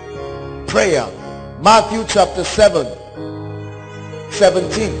 Prayer. Matthew chapter 17.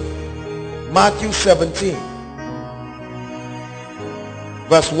 Matthew 17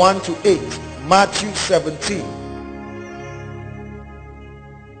 verse 1 to 8. Matthew 17.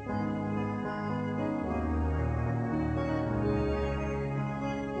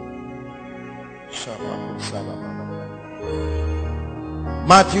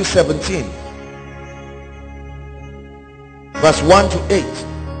 Matthew 17 verse 1 to 8.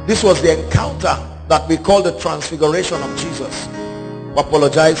 This was the encounter that we call the transfiguration of Jesus. We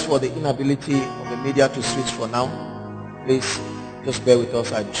apologize for the inability of the media to switch for now. Please just bear with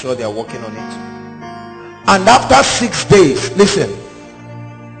us. I'm sure they are working on it. And after 6 days, listen,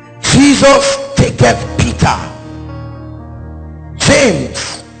 Jesus taketh Peter,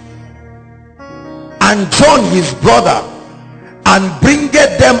 James, and John his brother, and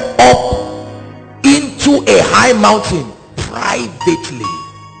bringeth them up into a high mountain privately.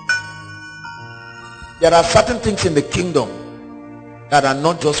 There are certain things in the kingdom that are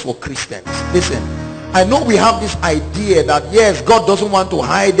not just for Christians. Listen, I know we have this idea that yes, God doesn't want to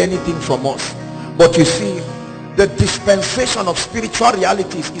hide anything from us, but you see, the dispensation of spiritual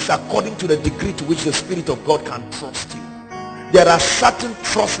realities is according to the degree to which the Spirit of God can trust you. There are certain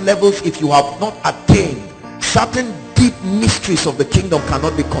trust levels, if you have not attained, certain deep mysteries of the kingdom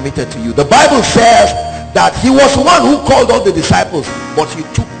cannot be committed to you. The Bible says that he was one who called all the disciples, but he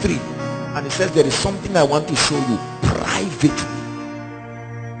took 3. And he says, there is something I want to show you privately.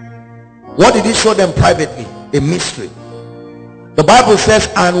 What did he show them privately? A mystery. The Bible says,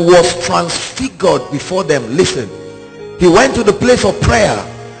 and was transfigured before them. Listen, he went to the place of prayer,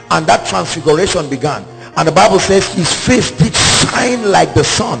 and that transfiguration began. And the Bible says his face did shine like the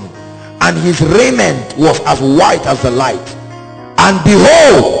sun, and his raiment was as white as the light. And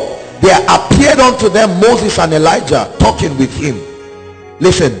behold, there appeared unto them Moses and Elijah talking with him.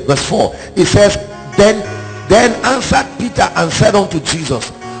 Listen, verse 4. It says, then answered Peter and said unto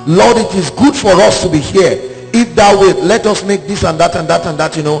Jesus, Lord, it is good for us to be here. If thou wilt, let us make this and that and that and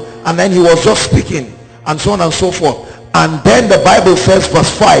that, you know. And then he was just speaking, and so on and so forth. And then the Bible says, verse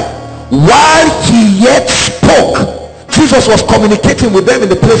 5, while he yet spoke, Jesus was communicating with them in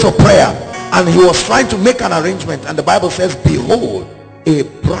the place of prayer, and he was trying to make an arrangement. And the Bible says, behold, a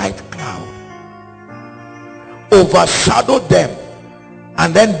bright cloud overshadowed them.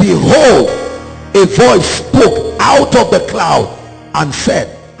 And then behold, a voice spoke out of the cloud and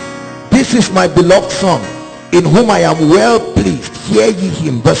said, this is my beloved son, in whom I am well pleased. Hear ye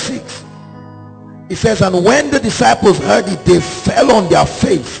him. Verse 6. It says, and when the disciples heard it, they fell on their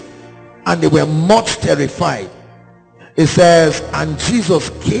face, and they were much terrified. It says, and Jesus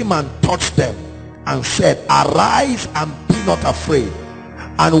came and touched them and said, arise and be not afraid.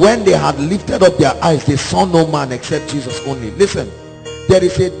 And when they had lifted up their eyes, they saw no man except Jesus only. Listen, there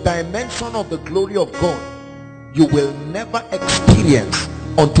is a dimension of the glory of God you will never experience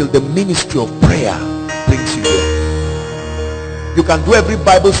until the ministry of prayer brings you there. You can do every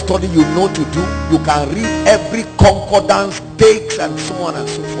Bible study you know to do. You can read every concordance, takes, and so on and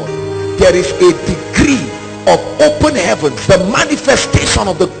so forth. There is a degree of open heavens, the manifestation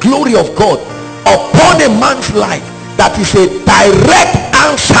of the glory of God upon a man's life, that is a direct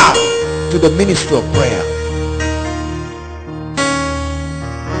answer to the ministry of prayer.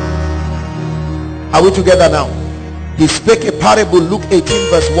 Are we together now? He spake a parable, Luke 18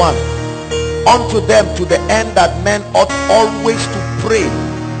 verse 1, unto them to the end that men ought always to pray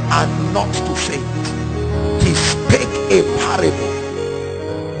and not to faint. He spake a parable.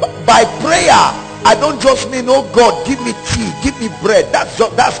 By prayer, I don't just mean, oh God, give me tea, give me bread. That's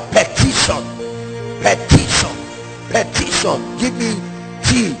petition. Petition. Give me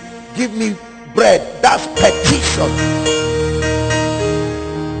tea, give me bread. That's petition.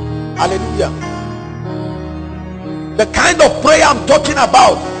 Hallelujah. The kind of prayer I'm talking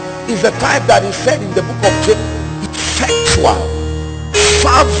about is the type that is said in the book of James, effectual,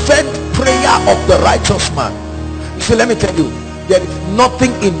 fervent prayer of the righteous man. You see, let me tell you, there is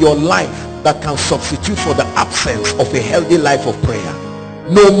nothing in your life that can substitute for the absence of a healthy life of prayer.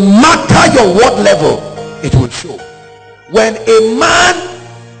 No matter your word level, it will show. When a man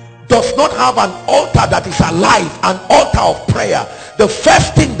does not have an altar that is alive, an altar of prayer, the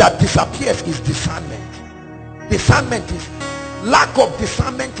first thing that disappears is discernment. Discernment is, lack of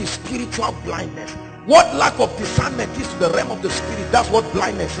discernment is spiritual blindness. What lack of discernment is to the realm of the spirit, that's what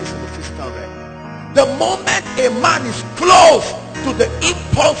blindness is in the physical realm. The moment a man is close to the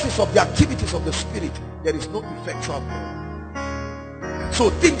impulses of the activities of the spirit, there is no effectual prayer. So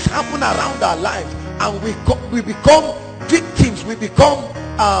things happen around our lives, and we become victims. We become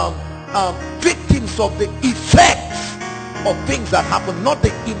victims of the effects of things that happen, not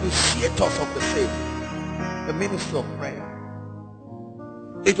the initiators of the same. The ministry of prayer.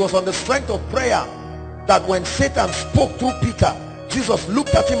 It was on the strength of prayer that when Satan spoke to Peter, Jesus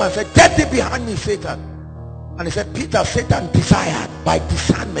looked at him and said, "Get thee behind me, Satan." And he said, "Peter, Satan desired by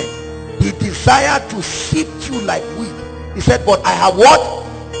discernment. He desired to sift you like wheat." He said, "But I have what?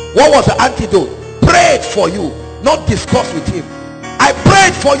 What was the antidote? Prayed for you, not discussed with him. I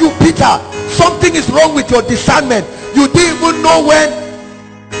prayed for you, Peter. Something is wrong with your discernment. You didn't even know when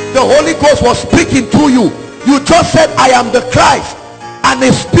the Holy Ghost was speaking to you. You just said, 'I am the Christ,' and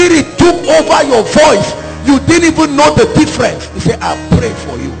the Spirit took over your voice. You didn't even know the difference." He said, "I prayed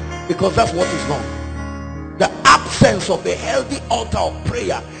for you," because that's what is wrong. The absence of a healthy altar of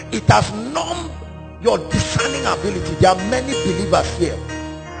prayer, it has numbed your discerning ability. There are many believers here,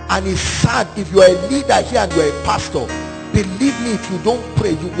 and it's sad. If you are a leader here and you are a pastor, believe me, if you don't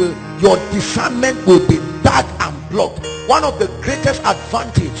pray, your discernment will be dark and blocked. One of the greatest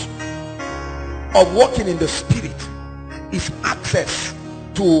advantage of walking in the spirit is access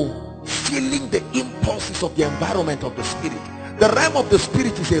to feeling the impulses of the environment of the spirit. The realm of the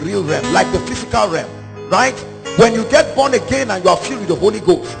spirit is a real realm, like the physical realm, right? When you get born again and you are filled with the Holy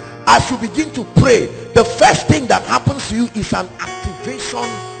Ghost, as you begin to pray, the first thing that happens to you is an activation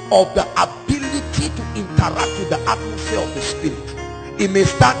of the ability to interact with the atmosphere of the spirit. It may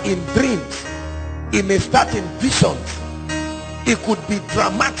start in dreams, it may start in visions, it could be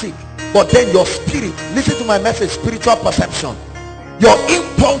dramatic, but then your spirit, listen to my message, spiritual perception, your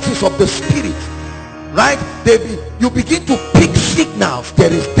impulses of the spirit, right? You begin to pick signals.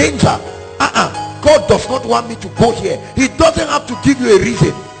 There is danger. God does not want me to go here. He doesn't have to give you a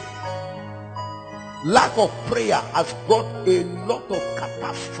reason. Lack of prayer has brought a lot of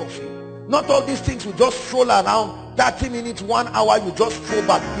catastrophe. Not all these things you just stroll around 30 minutes, 1 hour, you just throw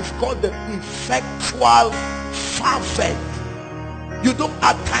back. It's called the effectual fervent. You don't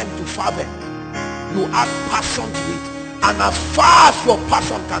add time to fervent, you add passion to it, and as far as your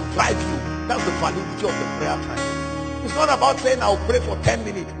passion can drive you, that's the validity of the prayer time. It's not about saying I'll pray for 10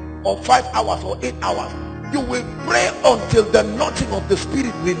 minutes or 5 hours or 8 hours. You will pray until the nudging of the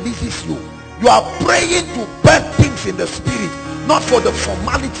spirit releases you. You are praying to burn things in the spirit, not for the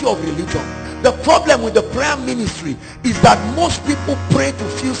formality of religion. The problem with the prayer ministry is that most people pray to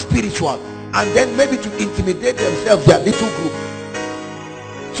feel spiritual, and then maybe to intimidate themselves, their little group.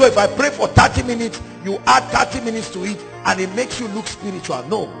 So if I pray for 30 minutes, you add 30 minutes to it, and it makes you look spiritual.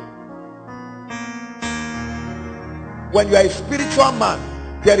 No. When you are a spiritual man,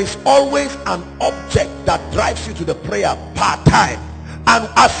 there is always an object that drives you to the prayer part time. And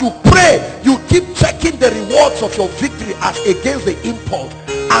as you pray, you keep checking the rewards of your victory as against the impulse,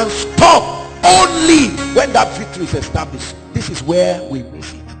 and stop only when that victory is established. This is where we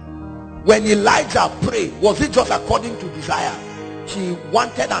miss it. When Elijah prayed, was it just according to desire? He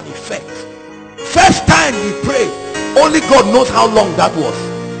wanted an effect. First time he prayed, only God knows how long that was.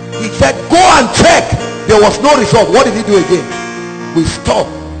 He said, "Go and check." There was no result. What did he do again? We stop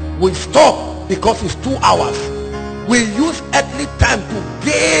because it's 2 hours. We use earthly time to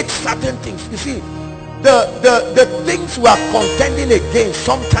gauge certain things. You see, the things we are contending against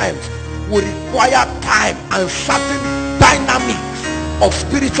sometimes will require time and certain dynamics of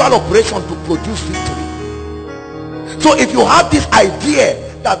spiritual operation to produce victory. So if you have this idea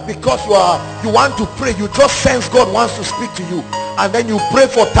that because you want to pray, you just sense God wants to speak to you, and then you pray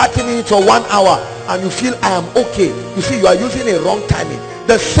for 30 minutes or 1 hour and you feel I am okay, you see, you are using a wrong timing.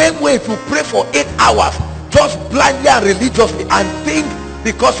 The same way, if you pray for 8 hours just blindly and religiously and think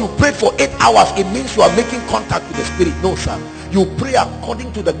because you prayed for 8 hours it means you are making contact with the spirit. No, sir. You pray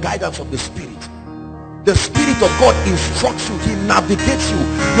according to the guidance of the spirit. The Spirit of God instructs you, he navigates you.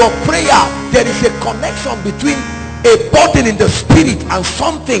 Your prayer, there is a connection between a burden in the spirit and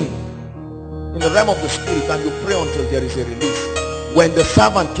something in the realm of the spirit, and you pray until there is a release. When the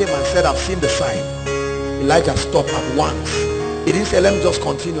servant came and said, "I've seen the sign," Elijah stopped at once. He didn't say, "Let me just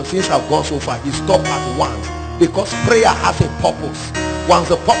continue since I've gone so far." He stopped at once, because prayer has a purpose. Once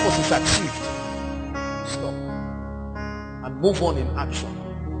the purpose is achieved, stop and move on in action.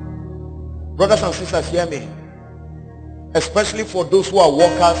 Brothers and sisters, hear me. Especially for those who are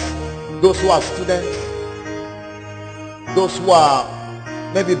workers, those who are students, those who are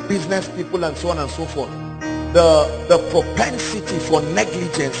maybe business people and so on and so forth. The propensity for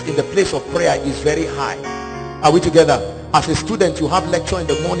negligence in the place of prayer is very high. Are we together? As a student, you have lecture in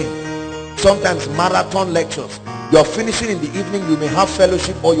the morning, sometimes marathon lectures. You are finishing in the evening, you may have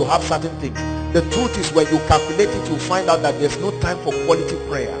fellowship or you have certain things. The truth is, when you calculate it, you find out that there's no time for quality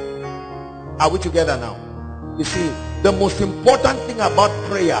prayer. Are we together now? You see, the most important thing about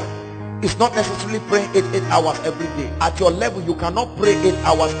prayer is not necessarily praying 8 hours every day. At your level, you cannot pray 8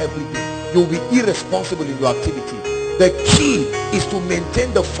 hours every day. You'll be irresponsible in your activity. The key is to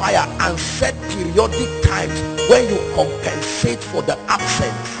maintain the fire and set periodic times when you compensate for the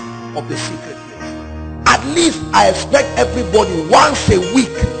absence of the secret place. At least I expect everybody once a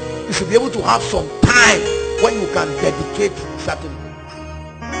week you should be able to have some time when you can dedicate certain things.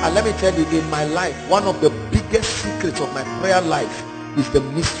 And let me tell you, in my life, one of the biggest secrets of my prayer life is the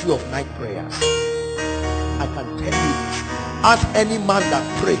mystery of night prayers. I can tell you this. Ask any man that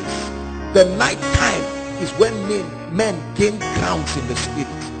prays. The night time is when men gain grounds in the spirit.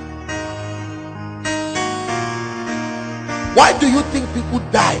 Why do you think people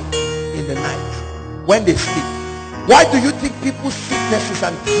die in the night when they sleep? Why do you think people's sicknesses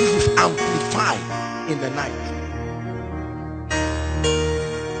and diseases amplify in the night?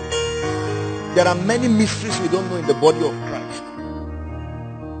 There are many mysteries we don't know in the body of Christ.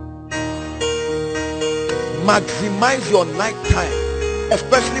 Maximize your night time,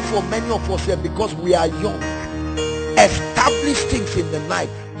 especially for many of us here, because we are young. Establish things in the night.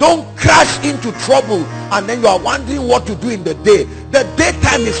 Don't crash into trouble and then you are wondering what to do in the day. The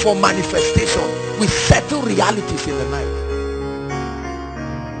daytime is for manifestation. We settle realities in the night.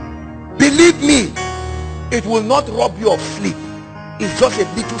 Believe me, it will not rob you of sleep. It's just a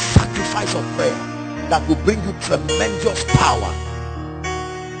little sacrifice of prayer that will bring you tremendous power.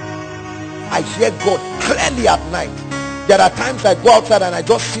 I hear God clearly at night. There are times I go outside and I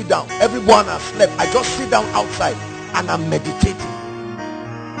just sit down. Everyone has slept. I just sit down outside and I'm meditating.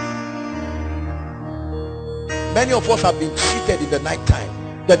 Many of us have been cheated in the night time.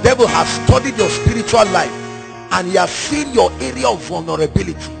 The devil has studied your spiritual life and he has seen your area of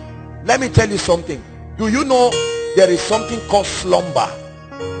vulnerability. Let me tell you something. Do you know there is something called slumber?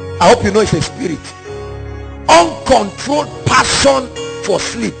 I hope you know it's a spirit. Uncontrolled passion for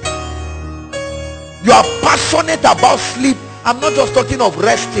sleep. You are passionate about sleep. I'm not just talking of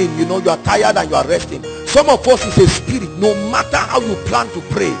resting. You know, you are tired and you are resting. Some of us is a spirit. No matter how you plan to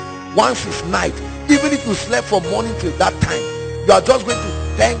pray, once it's night, even if you slept from morning till that time, you are just going to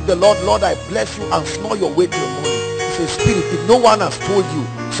thank the Lord. Lord, I bless you, and snore your way till morning. It's a spirit. If no one has told you,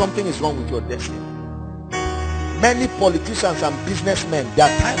 something is wrong with your destiny. Many politicians and businessmen, their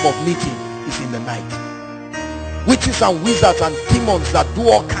time of meeting is in the night. Witches and wizards and demons that do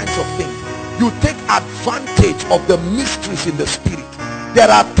all kinds of things. You take advantage of the mysteries in the spirit. There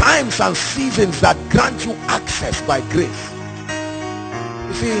are times and seasons that grant you access by grace.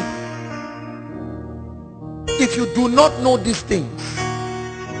 You see, if you do not know these things,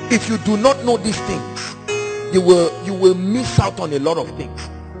 you will miss out on a lot of things.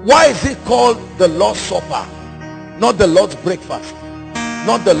 Why is it called the Lord's Supper, not the Lord's breakfast,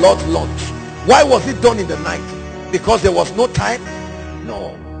 not the Lord's lunch? Why was it done in the night? Because there was no time?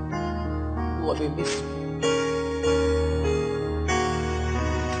 No. It was a mystery.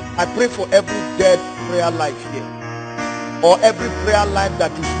 I pray for every dead prayer life here, or every prayer life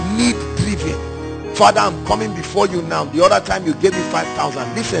that is need driven. Father, I'm coming before you now. The other time you gave me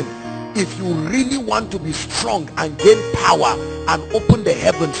 5,000. Listen, if you really want to be strong and gain power and open the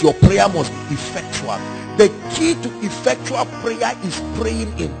heavens, your prayer must be effectual. The key to effectual prayer is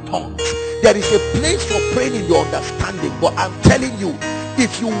praying in tongues. There is a place for praying in your understanding, but I'm telling you,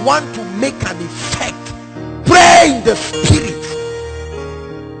 if you want to make an effect, pray in the spirit.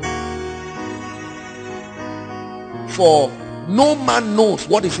 For no man knows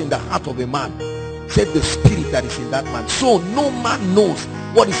what is in the heart of a man, except the spirit that is in that man. So no man knows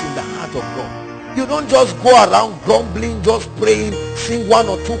what is in the heart of God. You don't just go around grumbling, just praying, sing 1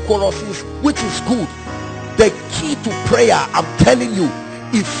 or 2 choruses, which is good. The key to prayer, I'm telling you,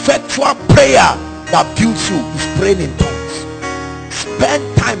 effectual prayer that builds you is praying in tongues.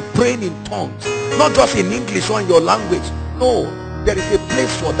 Spend time praying in tongues, not just in English or in your language. No, there is a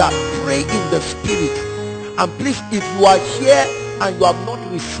place for that. Pray in the spirit. And please, if you are here and you have not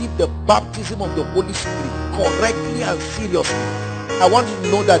received the baptism of the Holy Spirit correctly and seriously, I want you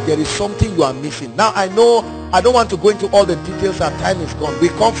to know that there is something you are missing. Now, I know I don't want to go into all the details. Our time is gone. We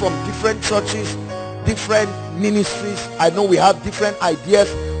come from different churches, different ministries. I know we have different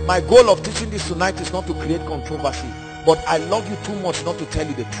ideas. My goal of teaching this tonight is not to create controversy, but I love you too much not to tell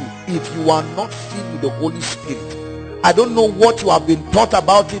you the truth. If you are not filled with the Holy Spirit, I don't know what you have been taught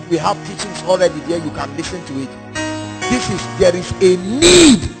about it. We have teachings already there. You can listen to it. There is a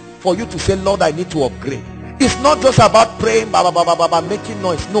need for you to say, Lord, I need to upgrade. It's not just about praying, making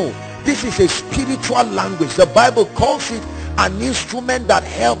noise. No, this is a spiritual language. The Bible calls it an instrument that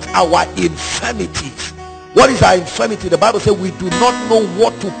helps our infirmities. What is our infirmity? The Bible says we do not know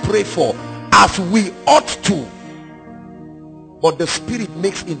what to pray for as we ought to, but the Spirit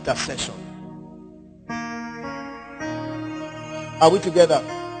makes intercession. Are we together?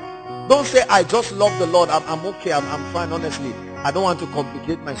 Don't say, I just love the Lord, I'm okay, I'm fine. Honestly, I don't want to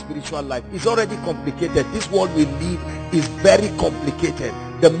complicate my spiritual life. It's already complicated. This world we live is very complicated.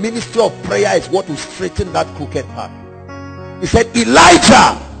 The ministry of prayer is what will straighten that crooked path. He said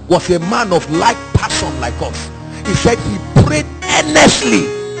Elijah was a man of like passion like us. He said he prayed earnestly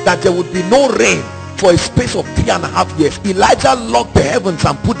that there would be no rain for a space of 3.5 years. Elijah locked the heavens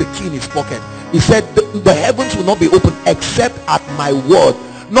and put the key in his pocket. He said the heavens will not be open except at my word,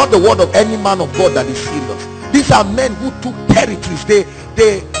 not the word of any man of God that is serious. These are men who took territories. They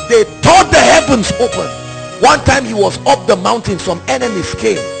tore the heavens open. One time he was up the mountain, some enemies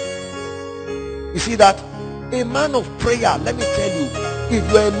came. You see that? A man of prayer, let me tell you, if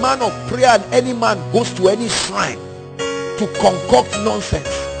you're a man of prayer and any man goes to any shrine to concoct nonsense,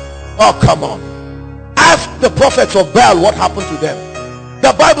 oh come on, ask the prophets of Baal what happened to them.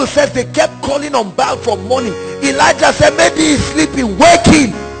 The Bible says they kept calling on Baal from morning. Elijah said, maybe he's sleeping, wake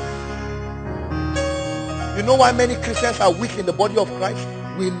him. You know why many Christians are weak in the body of Christ?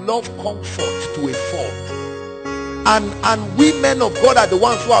 We love comfort to a fault. And we men of God are the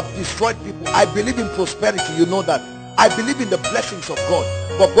ones who have destroyed people. I believe in prosperity, you know that. I believe in the blessings of God.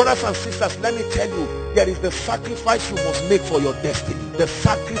 But brothers and sisters, let me tell you, there is the sacrifice you must make for your destiny. The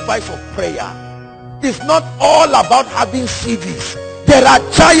sacrifice of prayer. It's not all about having CVs. There are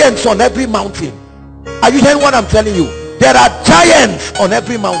giants on every mountain. Are you hearing what I'm telling you? There are giants on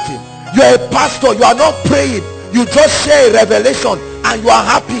every mountain. You are a pastor, you are not praying. You just share a revelation and you are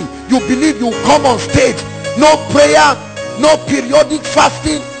happy. You believe you come on stage. No prayer, no periodic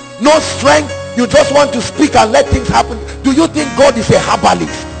fasting, no strength. You just want to speak and let things happen. Do you think God is a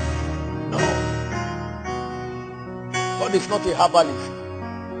herbalist? No. God is not a herbalist.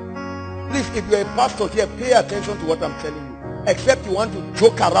 Please, if you're a pastor here, pay attention to what I'm telling you. Except you want to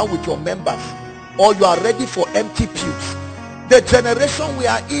joke around with your members, or you are ready for empty pews. The generation we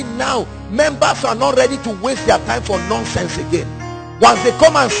are in now, members are not ready to waste their time for nonsense again. Once they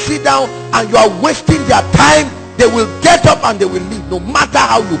come and sit down and you are wasting their time, they will get up and they will leave, no matter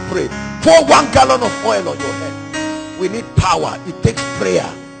how you pray. Pour 1 gallon of oil on your head. We need power. It takes prayer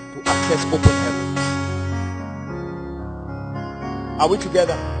to access open heavens. Are we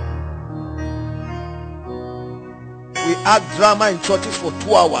together? We act drama in churches for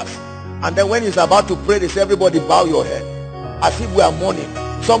 2 hours, and then when it's about to pray, they say, everybody bow your head, as if we are mourning.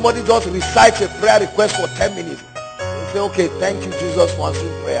 Somebody just recites a prayer request for 10 minutes. Say, okay, thank you Jesus for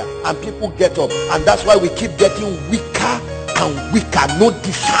answering prayer, and people get up. And that's why we keep getting weaker and weaker. No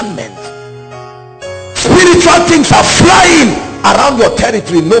discernment. Spiritual things are flying around your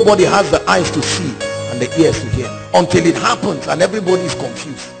territory. Nobody has the eyes to see and the ears to hear until it happens and everybody is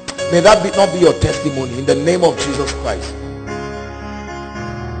confused. May that not be your testimony in the name of Jesus Christ.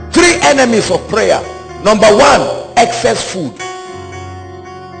 3 enemies of prayer. Number 1, excess food.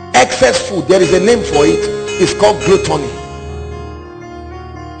 Excess food, there is a name for it. It's called gluttony.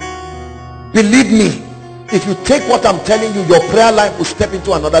 Believe me, if you take what I'm telling you, your prayer life will step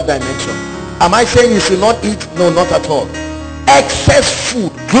into another dimension. Am I saying you should not eat? No, not at all. Excess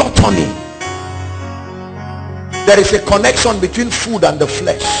food, gluttony. There is a connection between food and the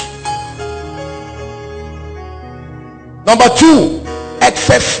flesh. Number 2,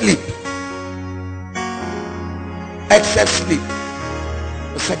 excess sleep. Excess sleep.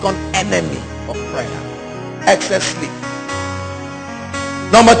 The second enemy of prayer. Excess sleep.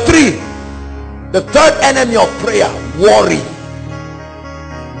 Number 3, the third enemy of prayer, worry.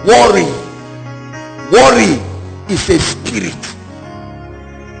 Worry. Worry is a spirit.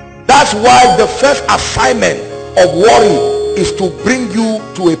 That's why the first assignment of worry is to bring you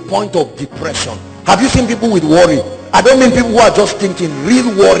to a point of depression. Have you seen people with worry? I don't mean people who are just thinking, real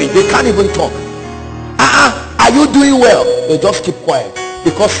worry. They can't even talk. Are you doing well? They just keep quiet.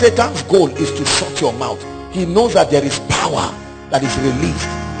 Because Satan's goal is to shut your mouth. He knows that there is power that is released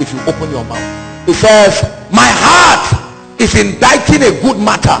if you open your mouth. He says, my heart is inditing a good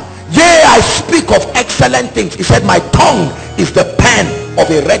matter. Yea, I speak of excellent things. He said, my tongue is the pen of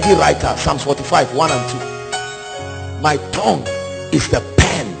a ready writer. Psalms 45, 1 and 2. My tongue is the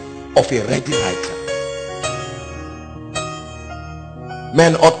pen of a ready writer.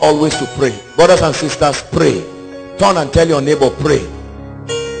 Men ought always to pray. Brothers and sisters, pray. Turn and tell your neighbor, pray.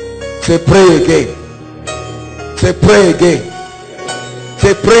 Say, pray again. Say, pray again.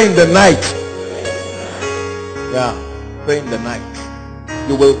 Say, pray in the night. Yeah, pray in the night.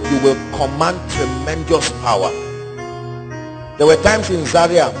 You will command tremendous power. There were times in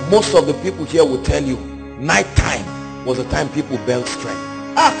Zaria, most of the people here will tell you, night time was the time people built strength.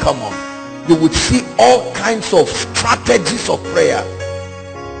 Ah, come on. You would see all kinds of strategies of prayer.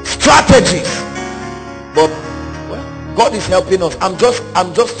 Strategies. But well, God is helping us. I'm just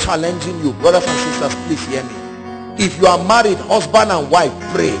challenging you, brothers and sisters. Please hear me. If you are married, husband and wife,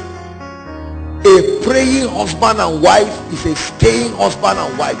 pray. A praying husband and wife is a staying husband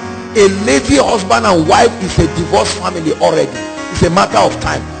and wife. A lazy husband and wife is a divorced family already. It's a matter of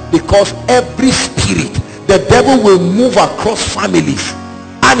time, because every spirit, the devil will move across families,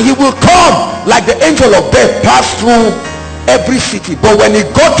 and he will come like the angel of death, pass through every city. But when he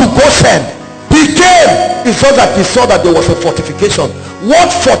got to Goshen, he came. It's so that he saw that there was a fortification.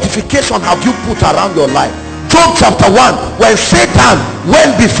 What fortification have you put around your life? Job chapter 1, when Satan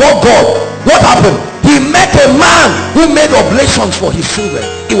went before God, what happened? He met a man who made oblations for his children.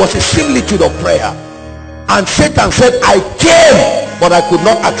 It was a similitude of prayer. And Satan said, I came, but I could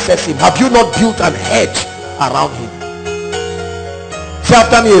not access him. Have you not built an hedge around him? Say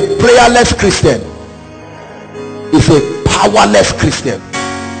after me, a prayerless Christian is a powerless Christian.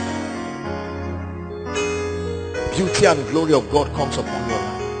 Beauty and glory of God comes upon your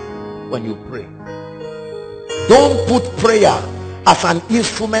life when you pray. Don't put prayer as an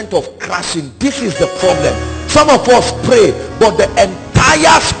instrument of crashing. This is the problem. Some of us pray, but the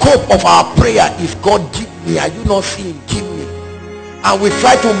entire scope of our prayer is, God, give me. Are you not seeing? Give me. And we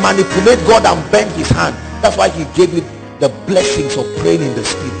try to manipulate God and bend his hand. That's why he gave you the blessings of praying in the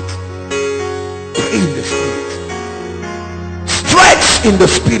spirit. Pray in the spirit. Stretch in the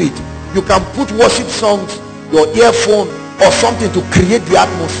spirit. You can put worship songs, your earphone, or something to create the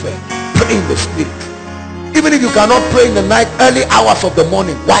atmosphere. Pray in the spirit. Even if you cannot pray in the night, early hours of the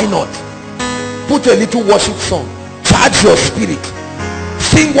morning, why not? Put a little worship song. Charge your spirit.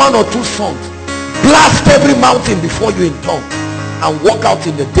 Sing one or two songs. Blast every mountain before you in tongues. And walk out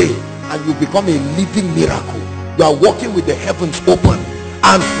in the day, and you become a living miracle. You are walking with the heavens open.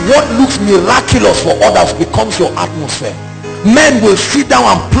 And what looks miraculous for others becomes your atmosphere. Men will sit down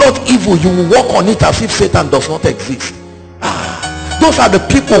and plot evil. You will walk on it as if Satan does not exist. Those are the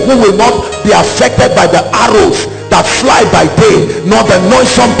people who will not be affected by the arrows that fly by day, nor the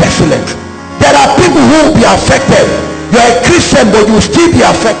noisome pestilence. There are people who will be affected. You are a Christian, but you will still be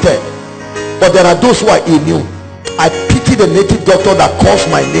affected. But there are those who are immune. I pity the native doctor that calls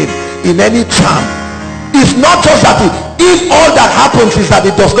my name in any charm. It's not just that if all that happens is that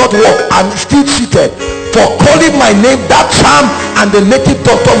it does not work, I'm still cheated. For calling my name, that charm and the native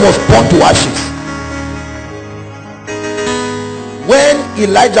doctor must burn to ashes. When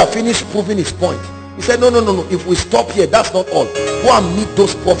Elijah finished proving his point, he said, no, if we stop here, that's not all. Go and meet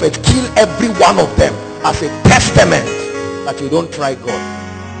those prophets, kill every one of them as a testament that you don't try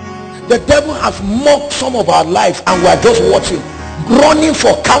God. The devil has mocked some of our lives, and we are just watching, running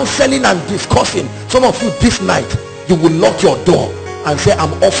for counseling and discussing. Some of you this night, you will lock your door and say,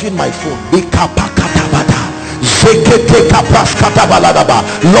 I'm offering my phone. Lord,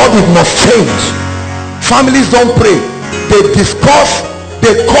 it must change. Families don't pray. They discuss,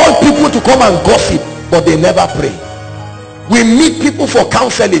 they call people to come and gossip, but they never pray. We meet people for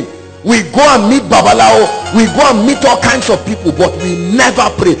counseling. We go and meet Babalao. We go and meet all kinds of people, but we never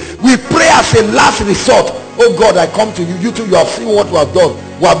pray. We pray as a last resort. Oh God, I come to you. You too, you have seen what we have done.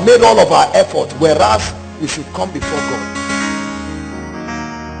 We have made all of our effort, whereas we should come before God.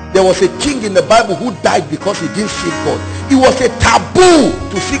 There was a king in the Bible who died because he didn't seek God. It was a taboo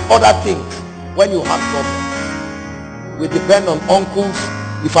to seek other things when you have problems. We depend on uncles.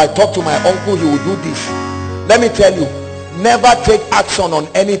 If I talk to my uncle, he will do this. Let me tell you, never take action on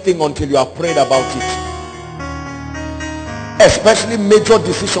anything until you have prayed about it. Especially major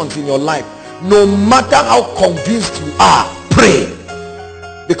decisions in your life. No matter how convinced you are, pray.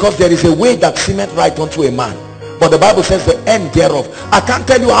 Because there is a way that seemeth right unto a man, but the Bible says the end thereof. I can't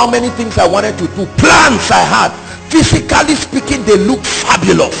tell you how many things I wanted to do, plans I had. Physically speaking, they look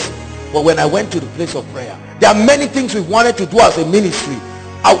fabulous. But when I went to the place of prayer, there are many things we wanted to do as a ministry.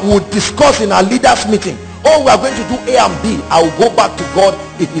 I would discuss in our leaders meeting. Oh, we are going to do A and B. I will go back to God.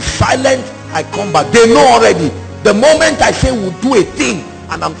 If it's silent, I come back. They know already. The moment I say we'll do a thing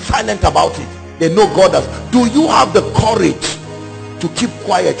and I'm silent about it, they know God has. Do you have the courage to keep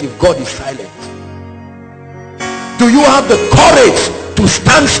quiet if God is silent? Do you have the courage to to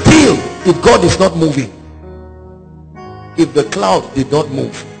stand still if God is not moving. If the cloud did not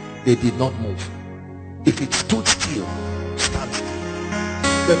move, they did not move. If it stood still, stand still.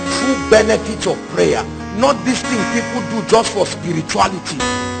 The true benefits of prayer, not this thing people do just for spirituality,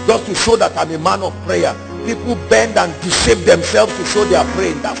 just to show that I'm a man of prayer. People bend and deceive themselves to show they are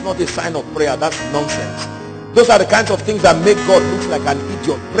praying. That's not a sign of prayer. That's nonsense. Those are the kinds of things that make God look like an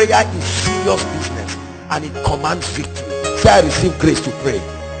idiot. Prayer is serious business, and it commands victory. Say, I receive grace to pray.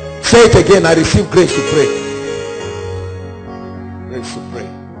 Say it again, I receive grace to pray. Grace to pray.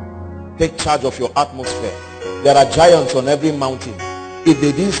 Take charge of your atmosphere. There are giants on every mountain. If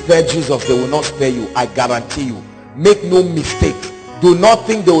they didn't spare Jesus, they will not spare you. I guarantee you. Make no mistake. Do not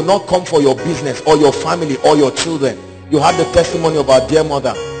think they will not come for your business or your family or your children. You have the testimony of our dear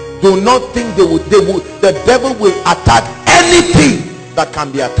mother. Do not think the devil will attack anything that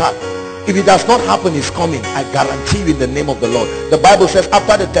can be attacked. If it does not happen, it's coming. I guarantee you in the name of the Lord. The Bible says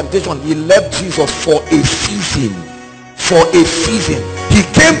after the temptation, he left Jesus for a season. For a season. He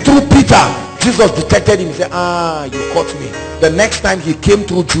came through Peter. Jesus detected him. He said, you caught me. The next time he came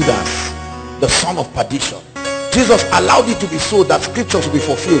through Judas, the son of perdition. Jesus allowed it to be so that scriptures will be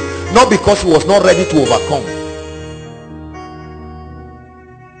fulfilled, not because he was not ready to overcome.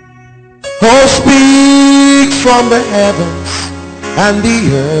 Oh, speak from the heavens and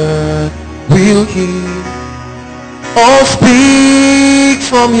the earth will hear. Oh, speak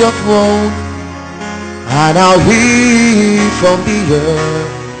from your throne and I'll hear from the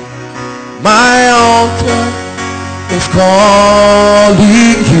earth. My altar is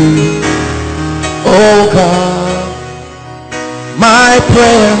calling you, oh God. My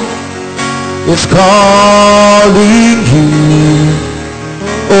prayer is calling you,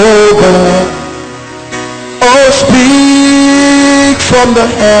 oh God. Oh, speak from the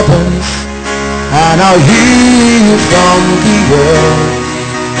heavens and I'll hear from the earth.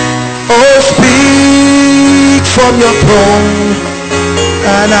 Oh, speak from your throne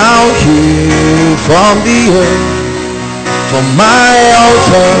and I'll hear from the earth. For my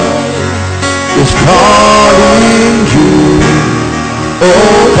altar is calling you,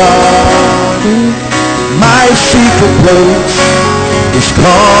 oh God. My secret place is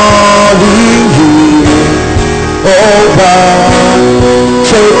calling you, oh God.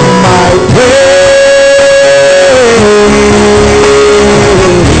 Take my praise,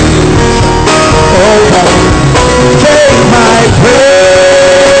 oh God. Take my praise.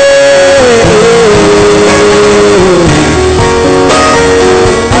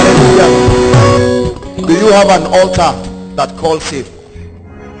 Do you have an altar that calls him?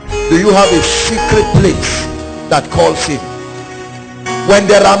 Do you have a secret place that calls him? When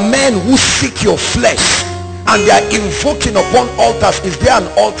there are men who seek your flesh and they are invoking upon altars, is there an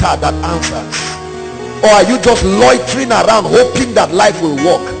altar that answers? Or are you just loitering around hoping that life will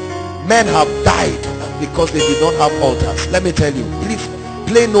work? Men have died because they did not have altars. Let me tell you, please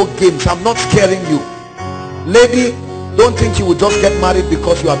play no games. I'm not scaring you. Lady, don't think you will just get married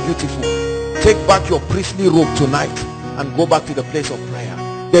because you are beautiful. Take back your priestly robe tonight and go back to the place of prayer.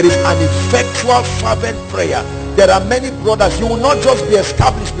 There is an effectual fervent prayer. There are many brothers. You will not just be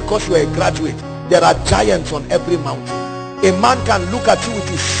established because you are a graduate. There are giants on every mountain. A man can look at you with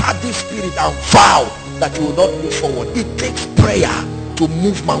his sadist spirit and vow that you will not move forward. It takes prayer to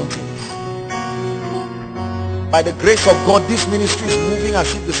move mountains. By the grace of God, this ministry is moving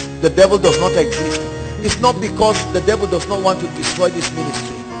as if the devil does not exist. It's not because the devil does not want to destroy this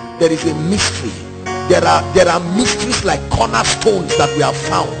ministry. There is a mystery. There are mysteries like cornerstones that we have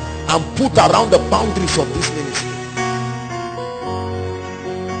found and put around the boundaries of this ministry.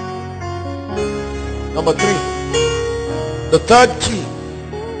 Number 3, the third key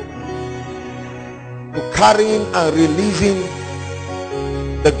to carrying and releasing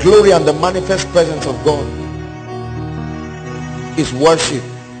the glory and the manifest presence of God is worship.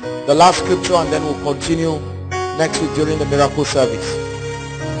 The last scripture, and then we'll continue next week during the miracle service.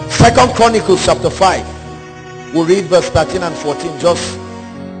 2 Chronicles chapter 5. We'll read verse 13 and 14, just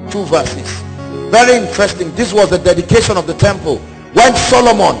 2 verses. Very interesting. This was the dedication of the temple. When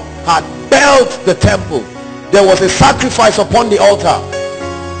Solomon had built the temple, there was a sacrifice upon the altar,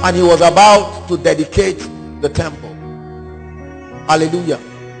 and he was about to dedicate the temple. Hallelujah.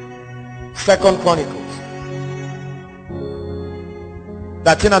 2 Chronicles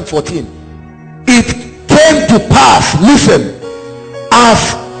 13 and 14. It came to pass, listen,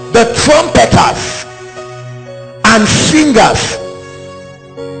 as the trumpeters and singers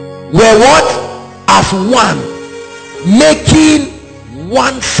were what? As one, making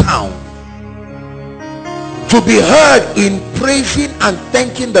one sound, to be heard in praising and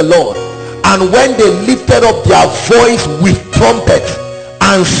thanking the Lord. And when they lifted up their voice with trumpets,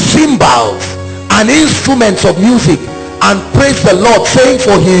 and cymbals and instruments of music, and praise the Lord, saying,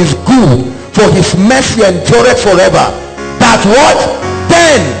 for he is good, for his mercy endureth forever. That what?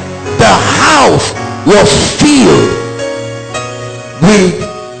 Then the house was filled with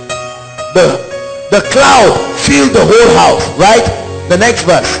the cloud filled the whole house. Right? The next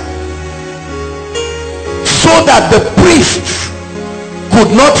verse. So that the priests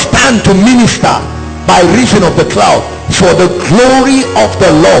could not stand to minister by reason of the cloud, for the glory of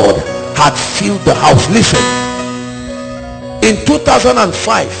the Lord had filled the house. Listen, in 2005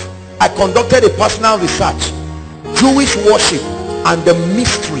 I conducted a personal research, Jewish worship and the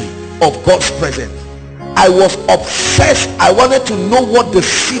mystery of God's presence. I was obsessed. I wanted to know what the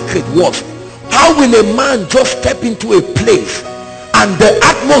secret was. How will a man just step into a place and the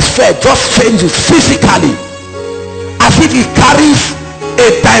atmosphere just changes physically, as if he carries a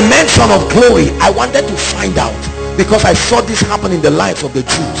dimension of glory? I wanted to find out, because I saw this happen in the lives of the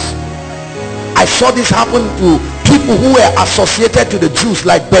Jews. I saw this happen to people who were associated to the Jews,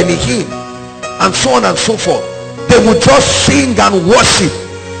 like Benny Hinn and so on and so forth. They would just sing and worship,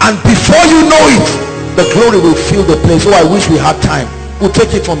 and before you know it, the glory will fill the place. Oh, I wish we had time. We'll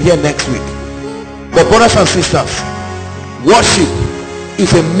take it from here next week. But brothers and sisters, worship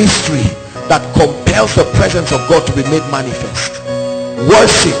is a mystery that compels the presence of God to be made manifest.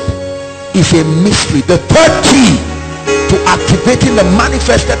 Worship is a mystery. The third key to activating the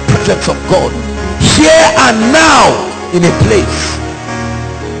manifested presence of God here and now in a place.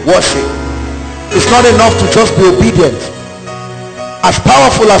 Worship. It's not enough to just be obedient. As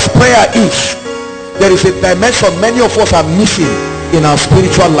powerful as prayer is, there is a dimension many of us are missing in our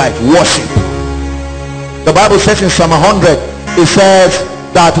spiritual life. Worship. The Bible says in Psalm 100, it says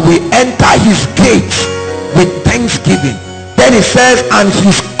that we enter his gates with thanksgiving. Then it says, and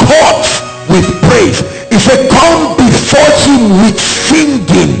his courts with praise. It said, come before him with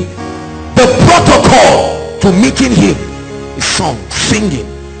singing. The protocol to meeting him is song, singing.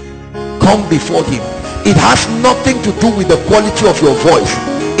 Come before him. It has nothing to do with the quality of your voice.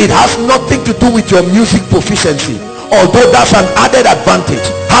 It has nothing to do with your music proficiency, although that's an added advantage.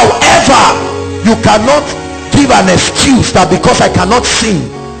 However, you cannot give an excuse that because I cannot sing,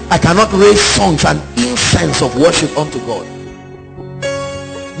 I cannot raise songs and incense of worship unto God.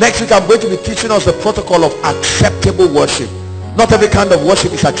 Next week I'm going to be teaching us the protocol of acceptable worship. Not every kind of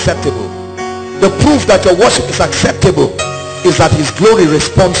worship is acceptable. The proof that your worship is acceptable is that his glory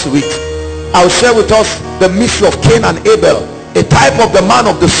responds to it. I'll share with us the mystery of Cain and Abel, a type of the man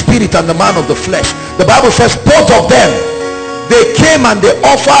of the spirit and the man of the flesh. The Bible says both of them, they came and they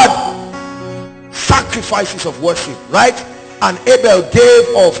offered sacrifices of worship, right? And Abel gave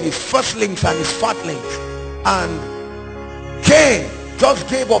of his firstlings and his fatlings, and Cain just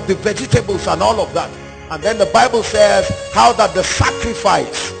gave of the vegetables and all of that. And then the Bible says how that the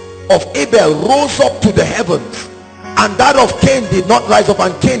sacrifice of Abel rose up to the heavens, and that of Cain did not rise up,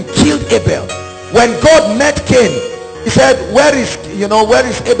 and Cain killed Abel. When God met Cain, he said, where is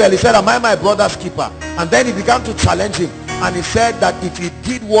Abel? He said, am I my brother's keeper? And then he began to challenge him, and he said that if he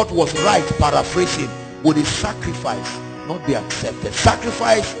did what was right, paraphrasing, would his sacrifice not be accepted?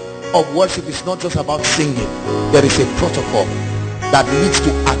 Sacrifice of worship is not just about singing. There is a protocol that leads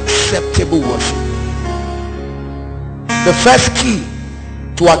to acceptable worship. The first key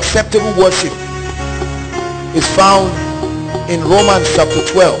to acceptable worship is found in Romans chapter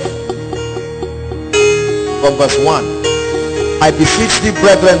 12 from verse 1. I beseech thee,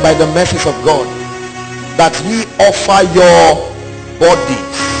 brethren, by the mercies of God, that ye offer your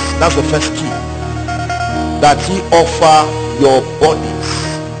bodies. That's the first key. That ye offer your bodies,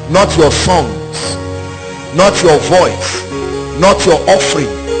 not your songs, not your voice, not your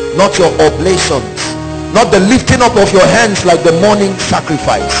offering, not your oblations, not the lifting up of your hands like the morning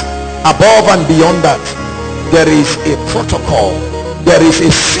sacrifice. Above and beyond that, there is a protocol, there is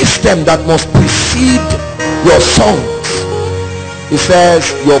a system that must precede your songs. It says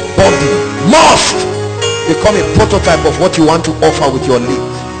your body must become a prototype of what you want to offer with your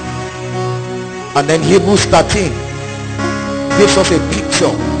lips. And then Hebrews 13 gives us a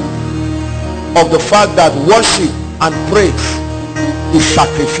picture of the fact that worship and praise is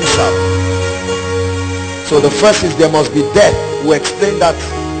sacrificial. So the first is there must be death. We explain that.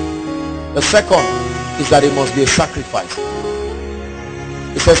 The second is that it must be a sacrifice.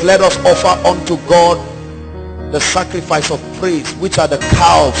 It says, let us offer unto God the sacrifice of praise, which are the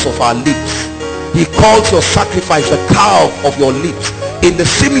calves of our lips. He calls your sacrifice the calf of your lips, in the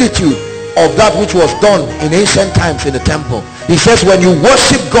similitude of that which was done in ancient times in the temple. He says when you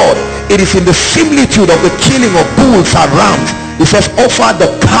worship God, it is in the similitude of the killing of bulls and rams. He says offer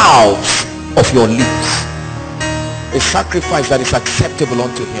the calves of your lips. a sacrifice that is acceptable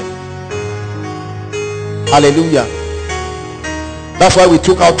unto him. Hallelujah. That's why we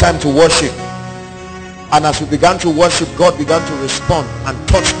took our time to worship. And as we began to worship, God began to respond and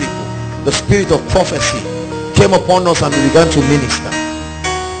touch people. The spirit of prophecy came upon us and we began to minister.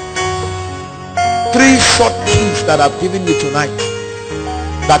 3 short keys that I've given you tonight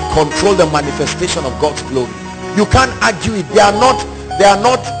that control the manifestation of God's glory. You can't argue it. They are not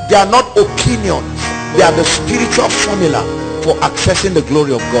opinions. They are the spiritual formula for accessing the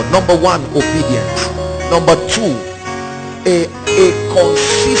glory of God. Number 1, obedience. Number 2, a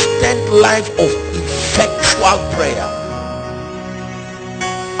consistent life of effectual prayer.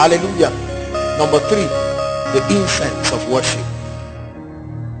 Hallelujah. Number 3, the incense of worship.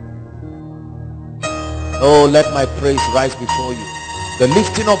 Oh, let my praise rise before you. The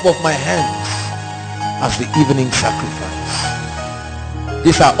lifting up of my hands as the evening sacrifice.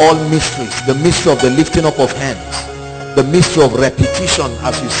 These are all mysteries. The mystery of the lifting up of hands, the mystery of repetition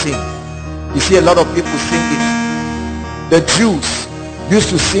as you sing. You see a lot of people sing it. The Jews used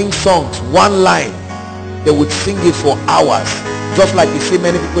to sing songs, one line. They would sing it for hours, just like you see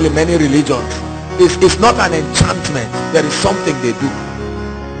many people in many religions. It's not an enchantment. There is something they do.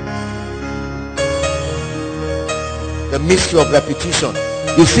 The mystery of repetition.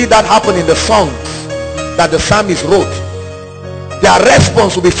 You see that happen in the songs that the psalmist wrote. Their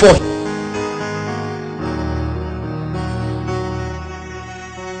response will be for him.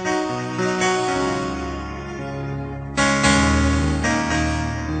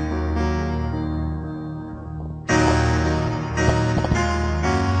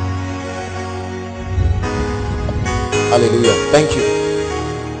 Hallelujah. Thank you.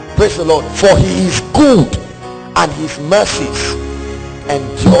 Praise the Lord. For he is good and his mercies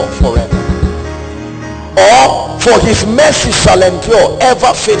endure forever. Or for his mercy shall endure,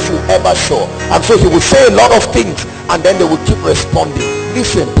 ever faithful, ever sure. And so he will say a lot of things and then they will keep responding.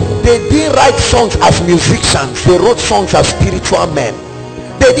 Listen, they didn't write songs as musicians. They wrote songs as spiritual men.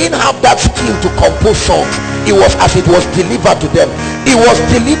 They didn't have that skill to compose songs. It was as it was delivered to them. It was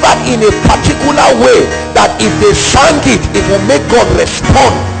delivered in a particular way that if they sang it, it will make God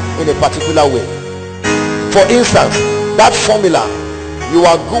respond in a particular way. For instance, that formula, you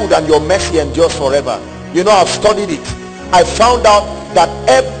are good and your mercy endures forever. You know, I've studied it. I found out that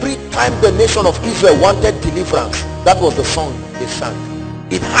every time the nation of Israel wanted deliverance, that was the song they sang.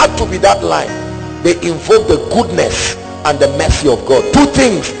 It had to be that line. They invoked the goodness and the mercy of God. 2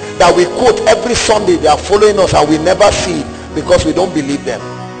 things that we quote every Sunday. They are following us and we never see it because we don't believe them.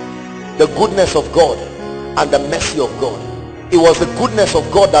 The goodness of God and the mercy of God. It was the goodness of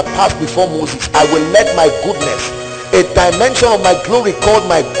God that passed before Moses. I will let my goodness, a dimension of my glory called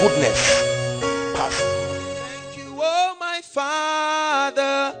my goodness, pass. Thank you, oh my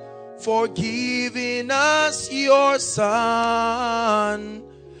Father, for giving us your Son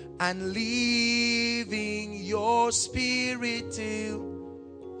and leaving your Spirit till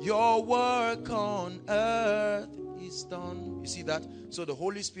your work on earth is done. You see that? So the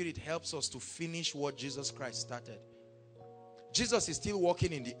Holy Spirit helps us to finish what Jesus Christ started. Jesus is still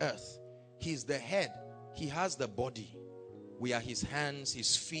walking in the earth. He's the head. He has the body. We are his hands,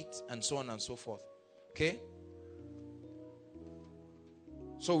 his feet, and so on and so forth. Okay?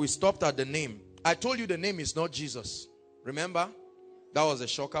 So we stopped at the name. I told you the name is not Jesus. Remember? That was a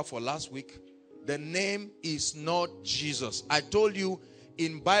shocker for last week. The name is not Jesus. I told you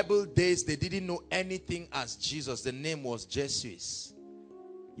in Bible days they didn't know anything as Jesus. The name was Jesus.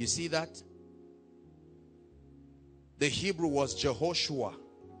 You see that? The Hebrew was Jehoshua.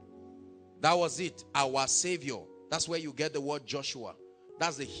 That was it. Our Savior. That's where you get the word Joshua.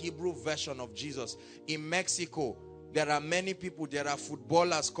 That's the Hebrew version of Jesus. In Mexico, there are many people. There are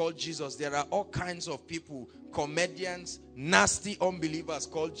footballers called Jesus. There are all kinds of people, comedians, nasty unbelievers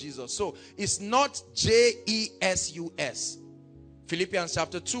called Jesus. So it's not J-E-S-U-S. Philippians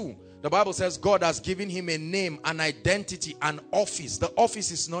chapter 2. The Bible says God has given him a name, an identity, an office. The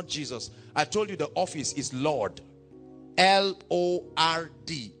office is not Jesus. I told you the office is Lord.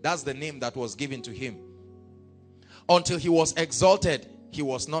 L-O-R-D. That's the name that was given to him. Until he was exalted, he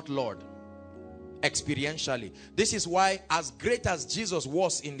was not Lord. Experientially. This is why, as great as Jesus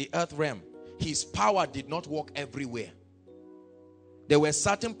was in the earth realm, his power did not work everywhere. There were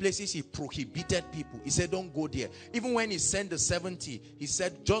certain places he prohibited people. He said, don't go there. Even when he sent the 70, he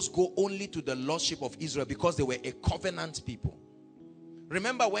said, just go only to the lordship of Israel, because they were a covenant people.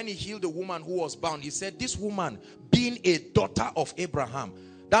 Remember when he healed the woman who was bound, he said, this woman being a daughter of Abraham,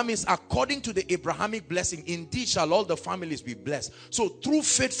 that means according to the Abrahamic blessing, indeed shall all the families be blessed. So through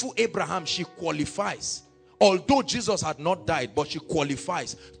faithful Abraham, she qualifies. although Jesus had not died, but she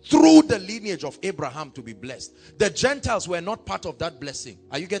qualifies through the lineage of Abraham to be blessed. The Gentiles were not part of that blessing.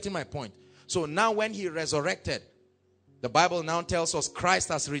 Are you getting my point? So now when he resurrected, the Bible now tells us Christ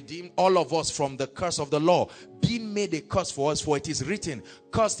has redeemed all of us from the curse of the law, being made a curse for us, for it is written,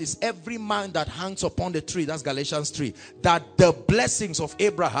 cursed is every man that hangs upon the tree. That's Galatians 3. That the blessings of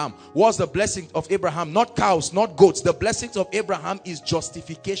Abraham was the blessing of Abraham, not cows, not goats. The blessings of Abraham is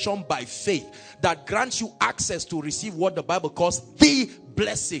justification by faith that grants you access to receive what the Bible calls the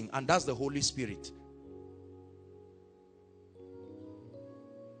blessing, and that's the Holy Spirit.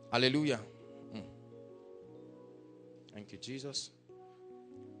 Hallelujah. Thank you, Jesus.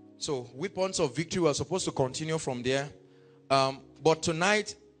 So, weapons of victory, we're supposed to continue from there. But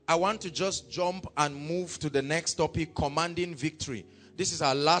tonight, I want to just jump and move to the next topic, commanding victory. This is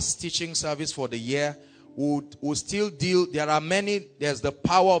our last teaching service for the year. We'll still deal, there are many. There's the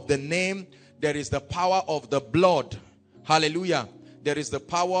power of the name. There is the power of the blood. Hallelujah. There is the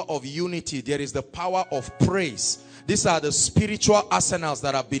power of unity. There is the power of praise. These are the spiritual arsenals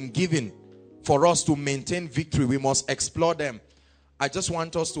that have been given for us to maintain victory. We must explore them. I just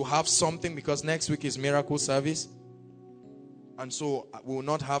want us to have something, because next week is miracle service. And so we will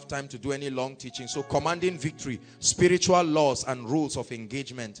not have time to do any long teaching. So commanding victory, spiritual laws and rules of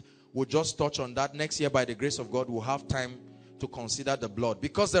engagement. We'll just touch on that. Next year, by the grace of God, we'll have time to consider the blood,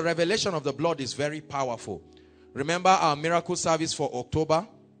 because the revelation of the blood is very powerful. Remember our miracle service for October?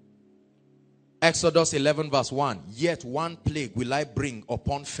 Exodus 11 verse 1. Yet one plague will I bring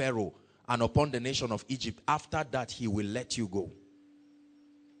upon Pharaoh and upon the nation of Egypt. After that, he will let you go.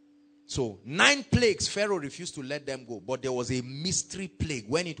 So 9 plagues, Pharaoh refused to let them go. But there was a mystery plague.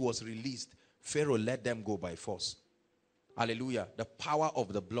 When it was released, Pharaoh let them go by force. Hallelujah. The power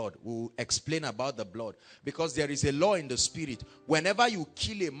of the blood. We'll explain about the blood. Because there is a law in the spirit. Whenever you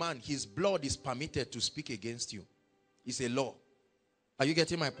kill a man, his blood is permitted to speak against you. It's a law. Are you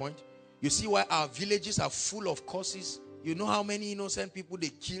getting my point? You see why our villages are full of curses? You know how many innocent people they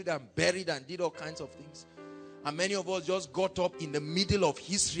killed and buried and did all kinds of things? And many of us just got up in the middle of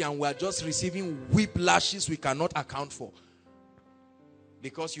history and we are just receiving whiplashes we cannot account for.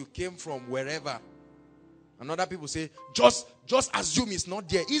 Because you came from wherever. And other people say, just assume it's not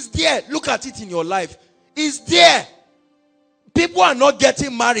there. It's there. Look at it in your life. It's there. People are not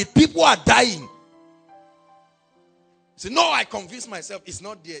getting married. People are dying. Say, no, I convinced myself it's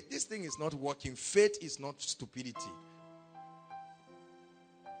not there. This thing is not working. Faith is not stupidity.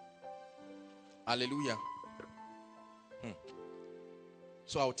 Hallelujah.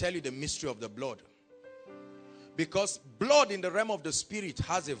 So I'll tell you the mystery of the blood. Because blood in the realm of the spirit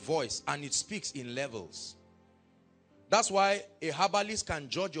has a voice and it speaks in levels. That's why a herbalist can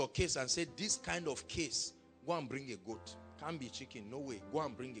judge your case and say, this kind of case, go and bring a goat. Can't be chicken, no way. Go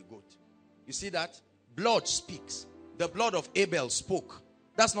and bring a goat. You see that? Blood speaks. The blood of Abel spoke.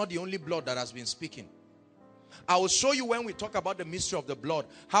 That's not the only blood that has been speaking. I will show you when we talk about the mystery of the blood,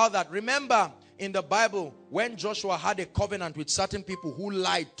 how that, remember in the Bible, when Joshua had a covenant with certain people who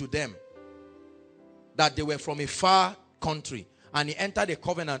lied to them, that they were from a far country, and he entered a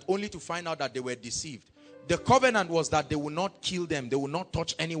covenant only to find out that they were deceived. The covenant was that they will not kill them, they will not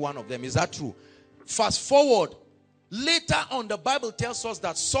touch any one of them. Is that true? Fast forward, later on the Bible tells us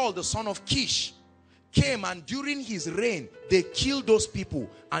that Saul, the son of Kish, came, and during his reign they killed those people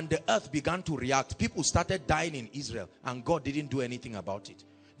and the earth began to react. People started dying in Israel and God didn't do anything about it.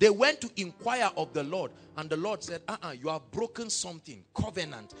 They went to inquire of the Lord and the Lord said, you have broken something.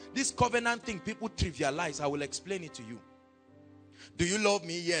 Covenant. This covenant thing people trivialize. I will explain it to you. Do you love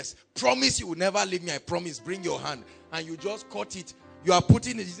me? Yes. Promise you will never leave me. I promise. Bring your hand. And you just cut it. You are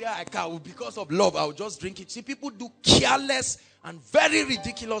putting it. You say, I can't. Because of love, I will just drink it. See, people do careless and very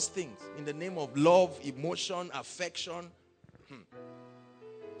ridiculous things in the name of love, emotion, affection.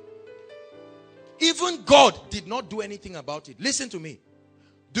 Even God did not do anything about it. Listen to me.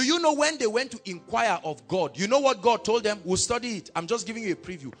 Do you know when they went to inquire of God, you know what God told them? We'll study it. I'm just giving you a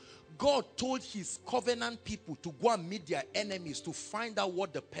preview. God told his covenant people to go and meet their enemies to find out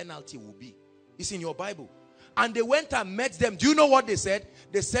what the penalty will be. It's in your Bible. And they went and met them. Do you know what they said?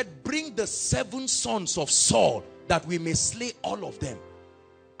 They said, bring the 7 sons of Saul that we may slay all of them.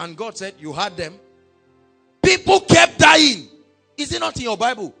 And God said, you heard them. People kept dying. Is it not in your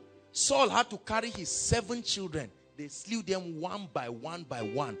Bible? Saul had to carry his 7 children. They slew them one by one by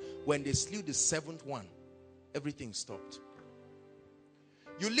one. When they slew the 7th one, everything stopped.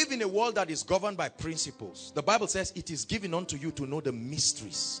 You live in a world that is governed by principles. The Bible says it is given unto you to know the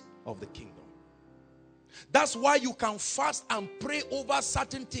mysteries of the kingdom. That's why you can fast and pray over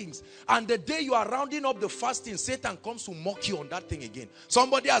certain things. And the day you are rounding up the fasting, Satan comes to mock you on that thing again.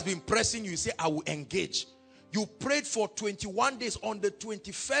 Somebody has been pressing you, you say, I will engage. You prayed for 21 days. On the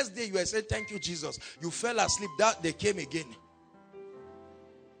 21st day, you were saying, thank you, Jesus. You fell asleep. That they came again.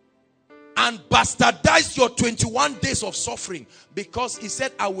 And bastardized your 21 days of suffering. Because he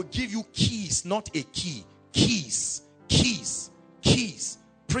said, I will give you keys, not a key. Keys, keys, keys,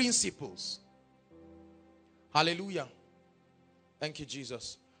 principles. Hallelujah. Thank you,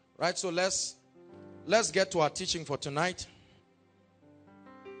 Jesus. Right, so let's get to our teaching for tonight.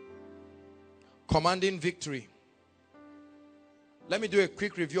 Commanding victory. Let me do a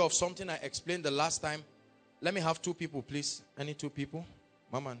quick review of something I explained the last time. Let me have two people, please. Any two people?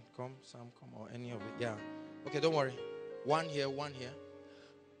 Mama, come. Sam, come. Or any of it. Yeah. Okay, don't worry. One here, one here.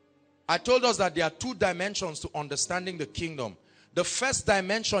 I told us that there are two dimensions to understanding the kingdom. The first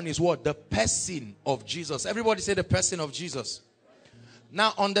dimension is what? The person of Jesus. Everybody say the person of Jesus.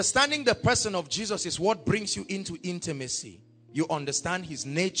 Now, understanding the person of Jesus is what brings you into intimacy. You understand his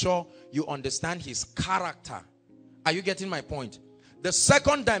nature. You understand his character. Are you getting my point? The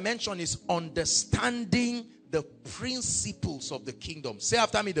second dimension is understanding the principles of the kingdom. Say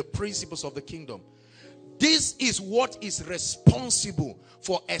after me, the principles of the kingdom. This is what is responsible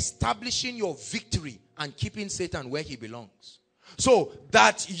for establishing your victory and keeping Satan where he belongs. So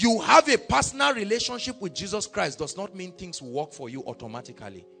that you have a personal relationship with Jesus Christ does not mean things will work for you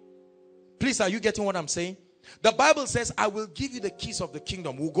automatically. Please, are you getting what I'm saying? The Bible says, I will give you the keys of the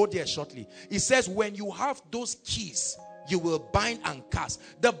kingdom. We'll go there shortly. It says, when you have those keys, you will bind and cast.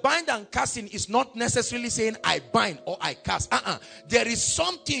 The bind and casting is not necessarily saying I bind or I cast. There is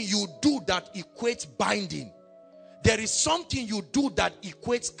something you do that equates binding. There is something you do that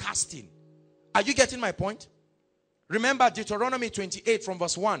equates casting. Are you getting my point? Remember Deuteronomy 28 from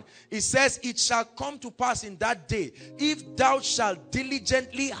verse 1. It says, it shall come to pass in that day, if thou shalt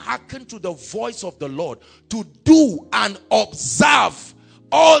diligently hearken to the voice of the Lord, to do and observe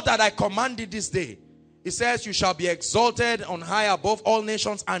all that I commanded this day. It says, you shall be exalted on high above all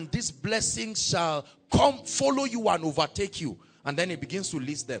nations, and this blessing shall come, follow you and overtake you. And then it begins to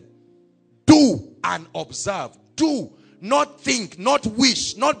list them. Do and observe. Do. Not think, not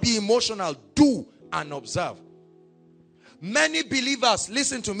wish, not be emotional. Do and observe. Many believers,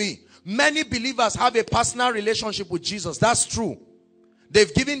 listen to me, many believers have a personal relationship with Jesus. That's true.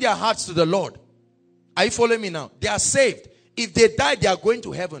 They've given their hearts to the Lord. Are you following me now? They are saved. If they die, they are going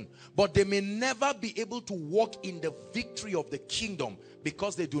to heaven. But they may never be able to walk in the victory of the kingdom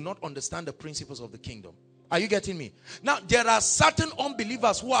because they do not understand the principles of the kingdom. Are you getting me? Now, there are certain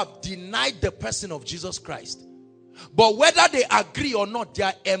unbelievers who have denied the person of Jesus Christ. But whether they agree or not, they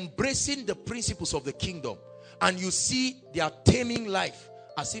are embracing the principles of the kingdom. And you see, they are taming life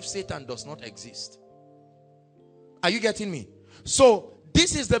as if Satan does not exist. Are you getting me? So,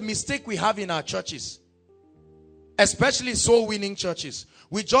 this is the mistake we have in our churches. Especially soul-winning churches.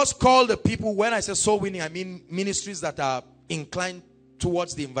 We just call the people, when I say soul-winning, I mean ministries that are inclined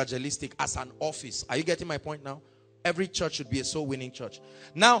towards the evangelistic as an office. Are you getting my point now? Every church should be a soul-winning church.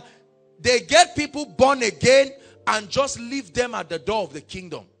 Now, they get people born again and just leave them at the door of the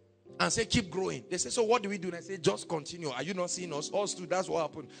kingdom. And say, keep growing. They say, so what do we do? And I say, just continue. Are you not seeing us? Us too, that's what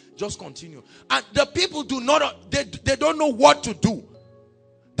happened. Just continue. And the people do not, they don't know what to do.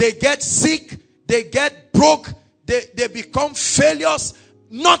 They get sick. They get broke. They become failures.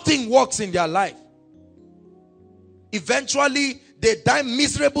 Nothing works in their life. Eventually, they die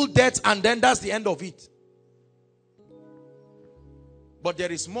miserable deaths, and then that's the end of it. But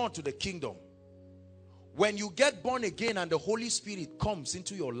there is more to the kingdom. When you get born again and the Holy Spirit comes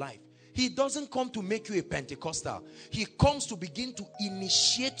into your life, he doesn't come to make you a Pentecostal. He comes to begin to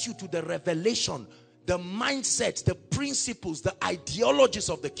initiate you to the revelation, the mindset, the principles, the ideologies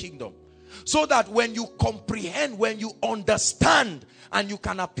of the kingdom. So that when you comprehend, when you understand, and you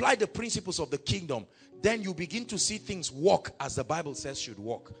can apply the principles of the kingdom, then you begin to see things work as the Bible says should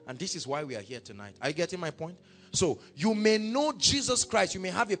work. And this is why we are here tonight. Are you getting my point? So, you may know Jesus Christ, you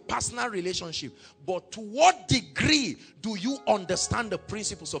may have a personal relationship, but to what degree do you understand the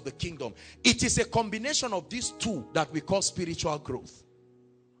principles of the kingdom? It is a combination of these two that we call spiritual growth.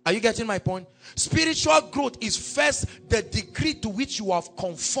 Are you getting my point? Spiritual growth is first the degree to which you have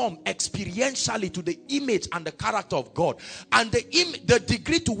conformed experientially to the image and the character of God, and the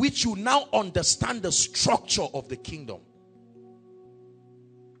degree to which you now understand the structure of the kingdom.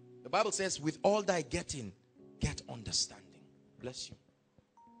 The Bible says, with all thy getting, get understanding. Bless you.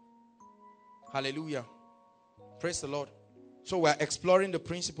 Hallelujah. Praise the Lord. So we're exploring the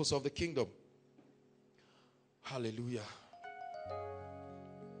principles of the kingdom. Hallelujah.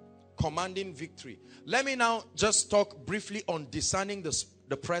 Commanding victory. Let me now just talk briefly on discerning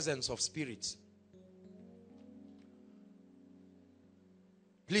the presence of spirits.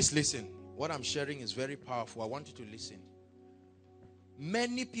 Please listen. What I'm sharing is very powerful. I want you to listen.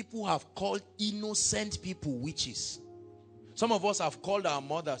 Many people have called innocent people witches. Some of us have called our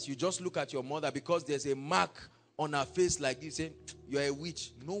mothers. You just look at your mother because there's a mark on her face like this saying, you're a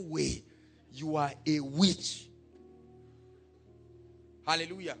witch. No way. You are a witch.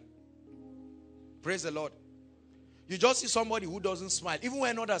 Hallelujah. Praise the Lord. You just see somebody who doesn't smile. Even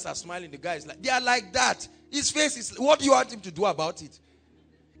when others are smiling, the guy is like, they are like that. His face is, what do you want him to do about it?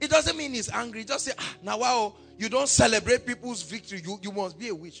 It doesn't mean he's angry. Just say, now wow, you don't celebrate people's victory. You must be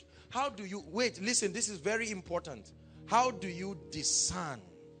a witch. How do you, wait, listen, this is very important. How do you discern?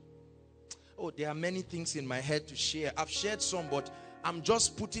 Oh, there are many things in my head to share. I've shared some, but I'm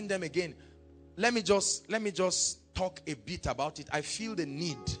just putting them again. Let me just talk a bit about it. I feel the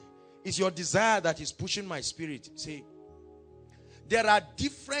need. It's your desire that is pushing my spirit. See, there are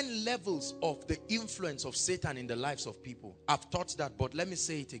different levels of the influence of Satan in the lives of people. I've taught that, but let me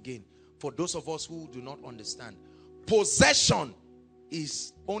say it again. For those of us who do not understand. Possession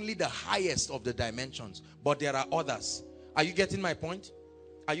is only the highest of the dimensions, but there are others. Are you getting my point?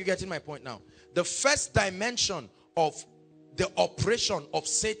 Are you getting my point now? The first dimension of the operation of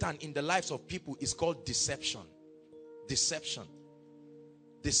Satan in the lives of people is called deception. Deception.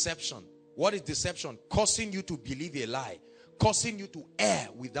 Deception. What is deception? Causing you to believe a lie. Causing you to err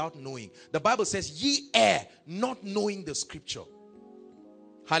without knowing. The Bible says, ye err, not knowing the scripture.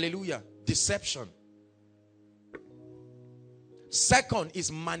 Hallelujah. Deception. Second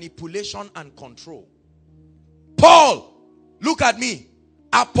is manipulation and control. Paul, look at me.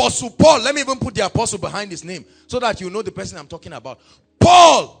 Apostle Paul. Let me even put the apostle behind his name so that you know the person I'm talking about.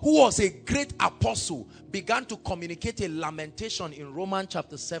 Paul, who was a great apostle, began to communicate a lamentation in Romans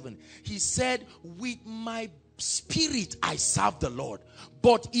chapter 7. He said, with my spirit I serve the Lord,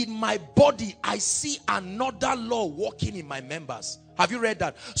 but in my body I see another law working in my members. Have you read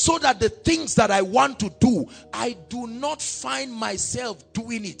that? So that the things that I want to do, I do not find myself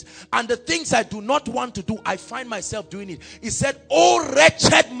doing it. And the things I do not want to do, I find myself doing it. He said, oh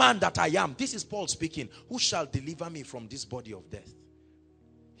wretched man that I am. This is Paul speaking. Who shall deliver me from this body of death?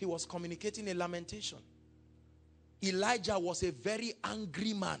 He was communicating a lamentation. Elijah was a very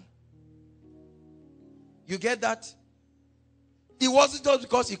angry man. You get that? It wasn't just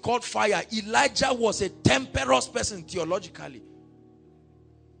because he called fire. Elijah was a temperous person theologically.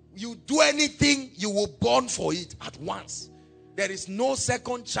 You do anything, you will burn for it at once. There is no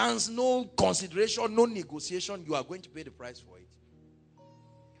second chance, no consideration, no negotiation. You are going to pay the price for it.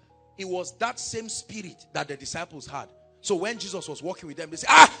 It was that same spirit that the disciples had. So when Jesus was walking with them, they said,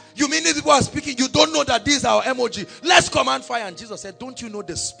 you mean these people are speaking? You don't know that these are our emoji. Let's command fire. And Jesus said, don't you know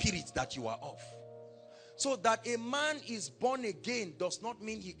the spirit that you are of? So that a man is born again does not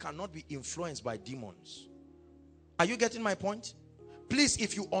mean he cannot be influenced by demons. Are you getting my point? Please,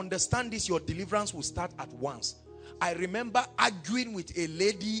 if you understand this, your deliverance will start at once. I remember arguing with a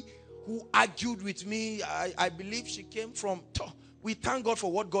lady who argued with me. I believe she came from... We thank God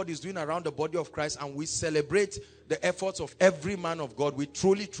for what God is doing around the body of Christ, and we celebrate the efforts of every man of God. We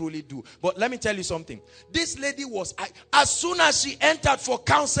truly, truly do. But let me tell you something. This lady was, as soon as she entered for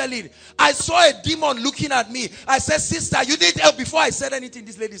counseling, I saw a demon looking at me. I said, sister, you need help. Before I said anything,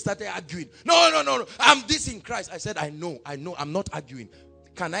 this lady started arguing. No. I'm this in Christ. I said, I know. I'm not arguing.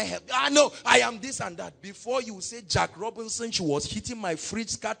 Can I help? No, I am this and that. Before you say Jack Robinson, she was hitting my fridge,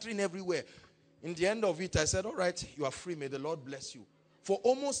 scattering everywhere. In the end of it, I said, all right, you are free. May the Lord bless you. For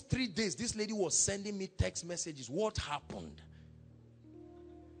almost 3 days, this lady was sending me text messages. What happened?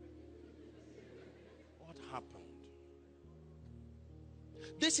 What happened?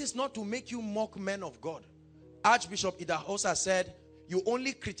 This is not to make you mock men of God. Archbishop Idahosa said, you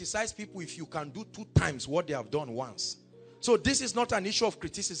only criticize people if you can do 2 times what they have done once. So this is not an issue of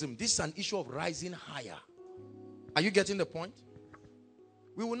criticism. This is an issue of rising higher. Are you getting the point?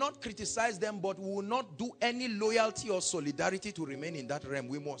 We will not criticize them, but we will not do any loyalty or solidarity to remain in that realm.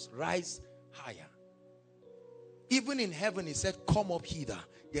 We must rise higher. Even in heaven, he said, come up hither.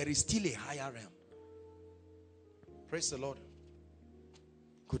 There is still a higher realm. Praise the Lord.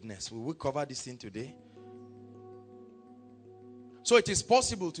 Goodness, will we cover this thing today? So it is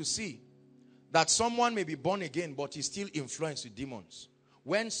possible to see that someone may be born again, but is still influenced with demons.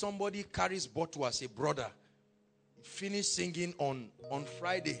 When somebody carries bottle as a brother, finish singing on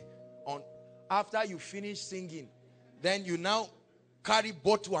Friday, after you finish singing, then you now carry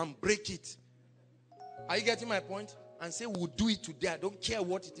bottle and break it. Are you getting my point? And say, we'll do it today. I don't care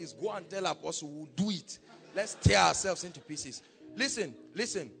what it is. Go and tell Apostle, we'll do it. Let's tear ourselves into pieces. Listen.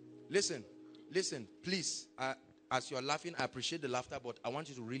 Please, as you're laughing, I appreciate the laughter, but I want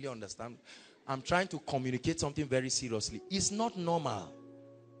you to really understand. I'm trying to communicate something very seriously. It's not normal.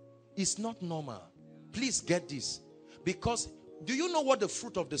 It's not normal. Please get this. Because do you know what the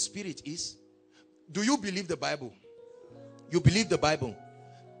fruit of the Spirit is? Do you believe the Bible? You believe the Bible?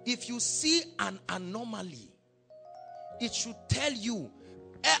 If you see an anomaly, it should tell you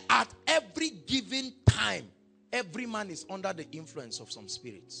at every given time, every man is under the influence of some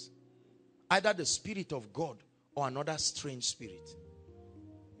spirits. Either the Spirit of God or another strange spirit.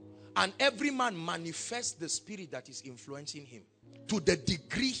 And every man manifests the spirit that is influencing him to the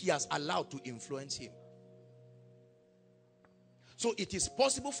degree he has allowed to influence him. So it is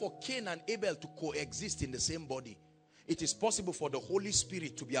possible for Cain and Abel to coexist in the same body. It is possible for the Holy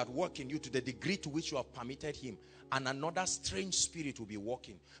Spirit to be at work in you to the degree to which you have permitted him. And another strange spirit will be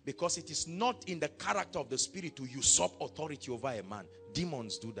working. Because it is not in the character of the spirit to usurp authority over a man.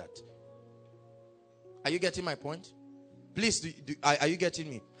 Demons do that. Are you getting my point? Please, are you getting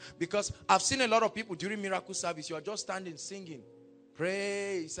me? Because I've seen a lot of people during miracle service, you are just standing singing,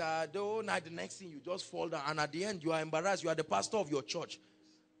 praise Adonai. The next thing you just fall down, and at the end you are embarrassed. You are the pastor of your church.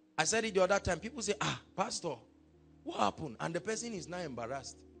 I said it the other time. People say, pastor, what happened? And the person is now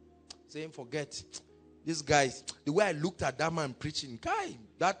embarrassed, saying, forget this guy. The way I looked at that man preaching, guy,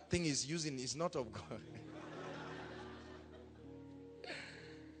 that thing is using is not of God.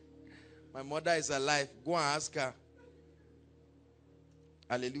 My mother is alive. Go and ask her.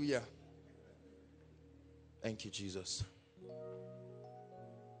 Hallelujah. Thank you, Jesus.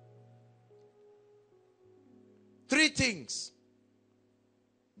 3 things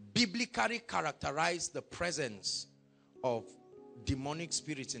biblically characterize the presence of demonic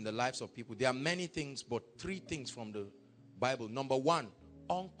spirits in the lives of people. There are many things, but 3 things from the Bible. Number 1,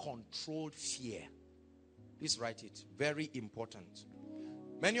 uncontrolled fear. Please write it. Very important.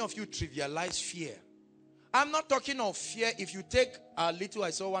 Many of you trivialize fear. I'm not talking of fear. If you take a little,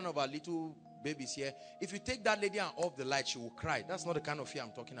 I saw one of our little babies here. If you take that lady and off the light, she will cry. That's not the kind of fear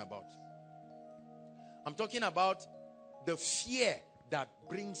I'm talking about. I'm talking about the fear that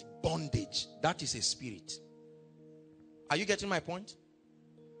brings bondage. That is a spirit. Are you getting my point?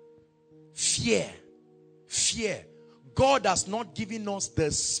 Fear. Fear. God has not given us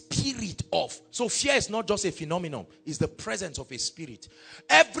the spirit of. So fear is not just a phenomenon. It's the presence of a spirit.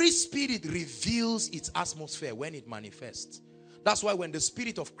 Every spirit reveals its atmosphere when it manifests. That's why when the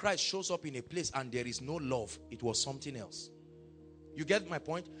Spirit of Christ shows up in a place and there is no love, it was something else. You get my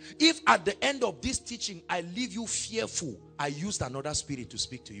point? If at the end of this teaching I leave you fearful, I used another spirit to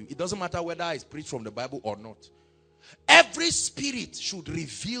speak to you. It doesn't matter whether I preach from the Bible or not. Every spirit should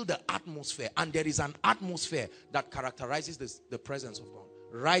reveal the atmosphere, and there is an atmosphere that characterizes the presence of God.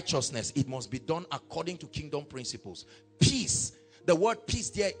 Righteousness, it must be done according to kingdom principles. Peace, the word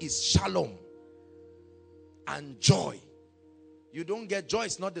peace there is shalom. And joy. You don't get joy,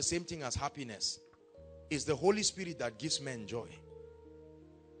 it's not the same thing as happiness. It's the Holy Spirit that gives men joy.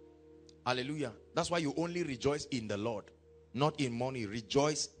 Hallelujah. That's why you only rejoice in the Lord, not in money.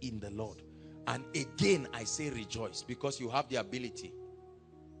 Rejoice in the Lord. And again, I say rejoice because you have the ability.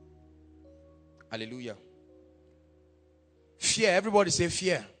 Hallelujah. Fear. Everybody say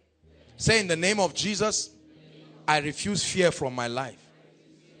fear. Say, in the name of Jesus, I refuse fear from my life.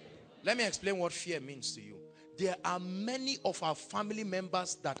 Let me explain what fear means to you. There are many of our family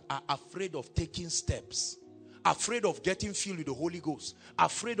members that are afraid of taking steps, afraid of getting filled with the Holy Ghost,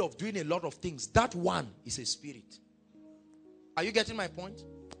 afraid of doing a lot of things. That one is a spirit. Are you getting my point?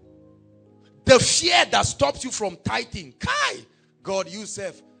 The fear that stops you from tithing. Kai, God, you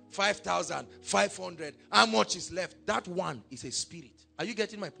save 5,500. How much is left? That one is a spirit. Are you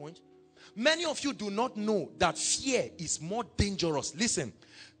getting my point? Many of you do not know that fear is more dangerous. Listen,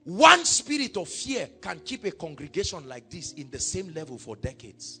 one spirit of fear can keep a congregation like this in the same level for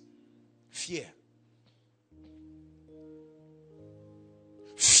decades. Fear.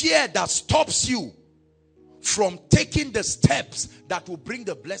 Fear that stops you from taking the steps that will bring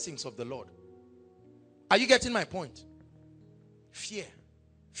the blessings of the Lord. Are you getting my point? Fear.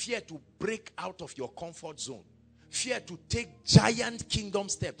 Fear to break out of your comfort zone. Fear to take giant kingdom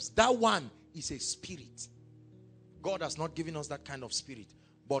steps. That one is a spirit. God has not given us that kind of spirit,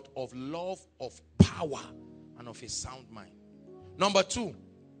 but of love, of power, and of a sound mind. Number 2,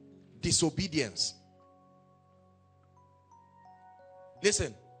 disobedience.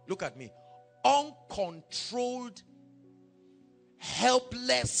 Listen, look at me. Uncontrolled,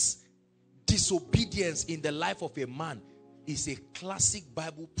 helpless disobedience in the life of a man is a classic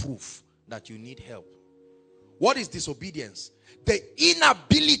Bible proof that you need help. What is disobedience? The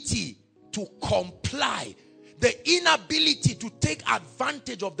inability to comply, the inability to take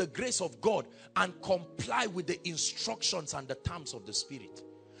advantage of the grace of God and comply with the instructions and the terms of the Spirit,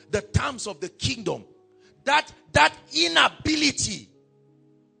 the terms of the kingdom. That inability.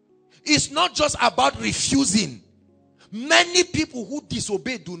 It's not just about refusing. Many people who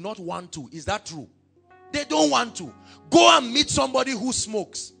disobey do not want to. Is that true? They don't want to. Go and meet somebody who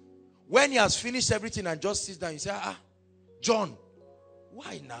smokes. When he has finished everything and just sits down, you say, John,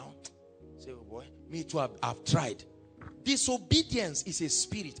 why now? Say, oh boy, me too, I've tried. Disobedience is a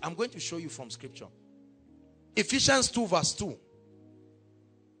spirit. I'm going to show you from scripture. Ephesians 2 verse 2.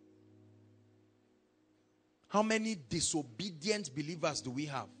 How many disobedient believers do we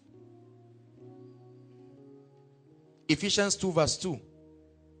have? Ephesians 2 verse 2.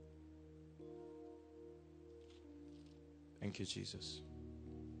 Thank you, Jesus.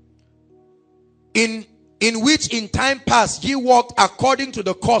 In which in time past ye walked according to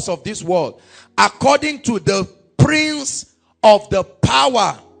the course of this world, according to the prince of the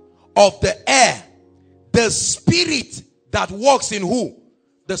power of the air, the spirit that works in who?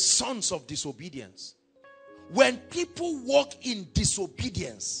 The sons of disobedience. When people walk in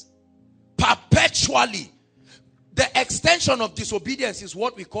disobedience perpetually, the extension of disobedience is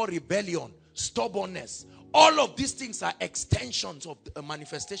what we call rebellion, stubbornness. All of these things are extensions of a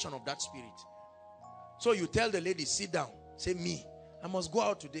manifestation of that spirit. So you tell the lady, sit down. Say, me, I must go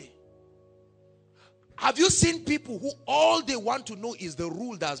out today. Have you seen people who all they want to know is the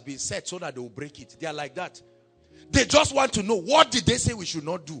rule that has been set so that they will break it? They are like that. They just want to know, what did they say we should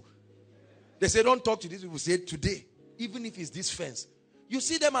not do? They say, don't talk to these people. Say, today, even if it's this fence. You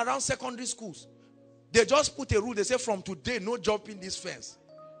see them around secondary schools. They just put a rule. They say, from today, no jumping this fence.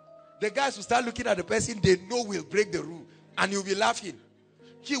 The guys will start looking at the person they know will break the rule. And you'll be laughing.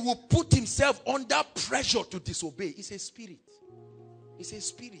 He will put himself under pressure to disobey. It's a spirit. It's a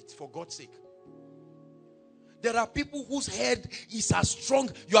spirit, for God's sake. There are people whose head is as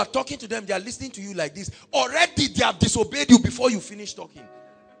strong. You are talking to them. They are listening to you like this. Already they have disobeyed you before you finish talking.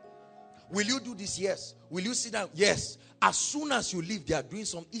 Will you do this? Yes. Will you sit down? Yes. As soon as you leave, they are doing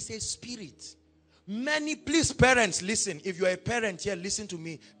something. It's a spirit. Many, please parents, listen. If you are a parent here, listen to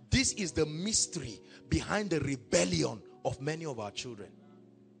me. This is the mystery behind the rebellion of many of our children.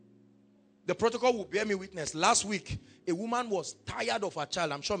 The protocol will bear me witness. Last week, a woman was tired of her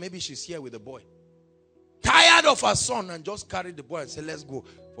child. I'm sure maybe she's here with the boy. Tired of her son, and just carried the boy and said, let's go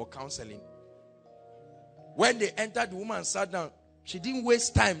for counseling. When they entered, the woman sat down. She didn't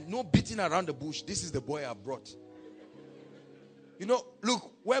waste time. No beating around the bush. This is the boy I brought. You know,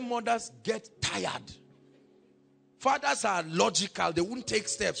 look, when mothers get tired, fathers are logical. They won't take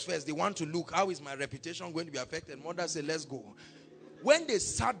steps first. They want to look, how is my reputation going to be affected? Mothers say, let's go. When they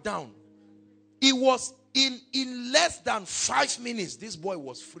sat down, it was in less than 5 minutes, this boy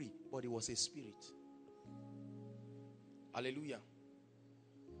was free. But it was a spirit. Hallelujah.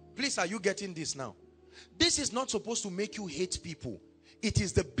 Please, are you getting this now? This is not supposed to make you hate people. It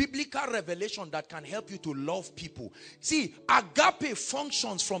is the biblical revelation that can help you to love people. See, agape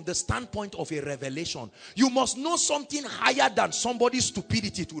functions from the standpoint of a revelation. You must know something higher than somebody's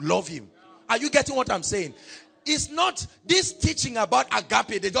stupidity to love him. Are you getting what I'm saying? It's not this teaching about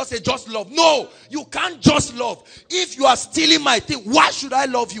agape. They just say just love. No, you can't just love. If you are stealing my thing, why should I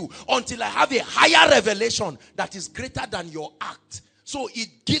love you? Until I have a higher revelation that is greater than your act. So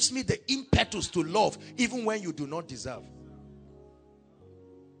it gives me the impetus to love even when you do not deserve.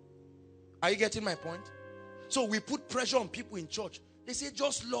 Are you getting my point? So we put pressure on people in church. They say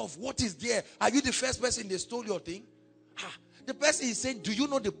just love. What is there? Are you the first person they stole your thing? The person is saying, do you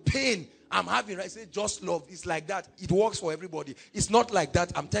know the pain I'm having? I say just love. It's like that. It works for everybody. It's not like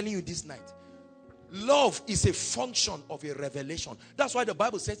that. I'm telling you this night. Love is a function of a revelation. That's why the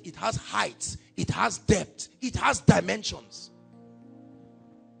Bible says it has heights. It has depth. It has dimensions.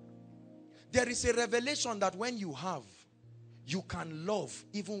 There is a revelation that when you have, you can love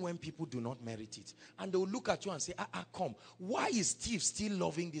even when people do not merit it. And they will look at you and say, come. Why is Steve still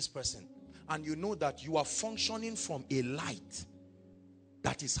loving this person? And you know that you are functioning from a light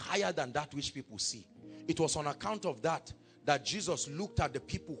that is higher than that which people see. It was on account of that Jesus looked at the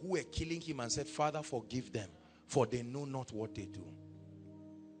people who were killing him and said, Father, forgive them, for they know not what they do.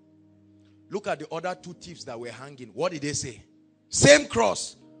 Look at the other 2 thieves that were hanging. What did they say? Same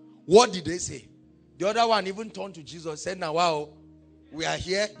cross. What did they say? The other one even turned to Jesus and said, now wow, we are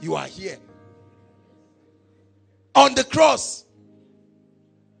here, you are here. On the cross.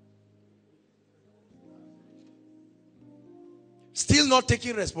 Still not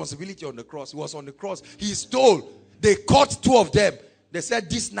taking responsibility on the cross. He was on the cross. He stole. They caught 2 of them. They said,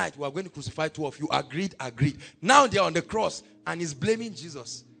 this night we are going to crucify 2 of you. Agreed. Now they are on the cross and he's blaming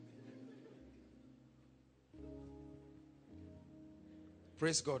Jesus.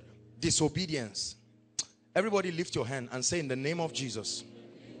 Praise God. Disobedience. Everybody lift your hand and say, in the name of Jesus,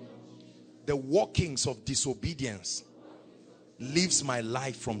 the workings of disobedience lives my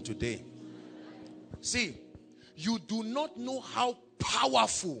life from today. See, you do not know how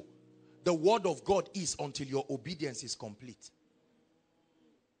powerful the word of God is until your obedience is complete.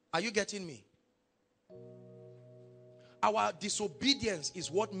 Are you getting me? Our disobedience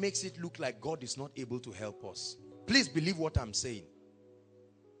is what makes it look like God is not able to help us. Please believe what I'm saying.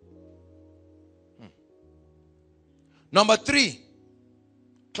 Number 3,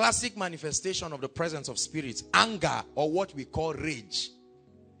 classic manifestation of the presence of spirits, anger, or what we call rage.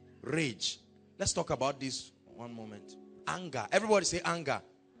 Rage. Let's talk about this one moment. Anger. Everybody say anger.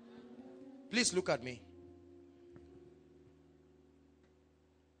 Please look at me.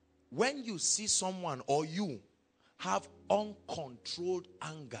 When you see someone or you have uncontrolled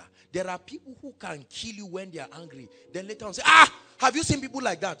anger, there are people who can kill you when they are angry. Then later on say, have you seen people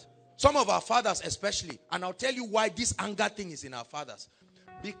like that? Some of our fathers especially. And I'll tell you why this anger thing is in our fathers.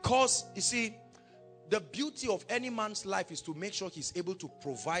 Because, you see, the beauty of any man's life is to make sure he's able to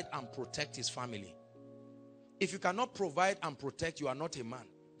provide and protect his family. If you cannot provide and protect, you are not a man.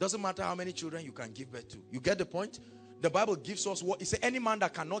 Doesn't matter how many children you can give birth to. You get the point? The Bible gives us what? It says any man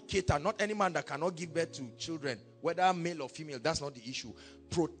that cannot cater, not any man that cannot give birth to children, whether male or female, that's not the issue.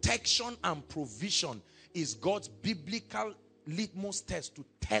 Protection and provision is God's biblical litmus test to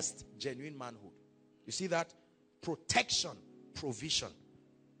test genuine manhood. You see that? Protection, provision.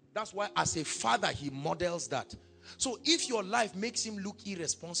 That's why as a father, he models that. So if your life makes him look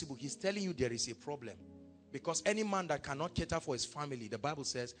irresponsible, he's telling you there is a problem. Because any man that cannot cater for his family, the Bible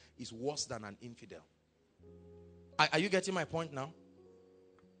says, is worse than an infidel. Are you getting my point now?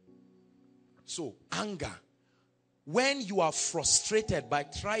 So, anger. When you are frustrated by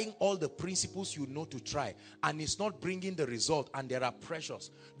trying all the principles you know to try, and it's not bringing the result, and there are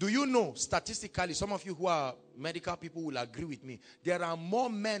pressures. Do you know, statistically, some of you who are medical people will agree with me, there are more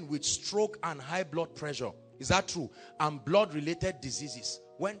men with stroke and high blood pressure. Is that true? And blood-related diseases.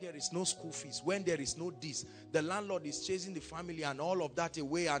 When there is no school fees, when there is no this, the landlord is chasing the family and all of that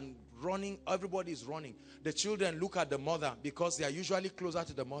away and running, everybody is running. The children look at the mother because they are usually closer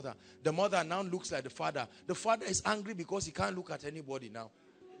to the mother. The mother now looks like the father. The father is angry because he can't look at anybody now.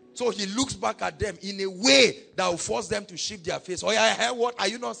 So he looks back at them in a way that will force them to shift their face. Oh yeah, what? Are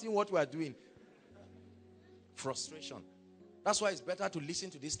you not seeing what we are doing? Frustration. That's why it's better to listen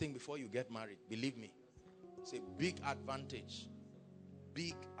to this thing before you get married. Believe me. It's a big advantage.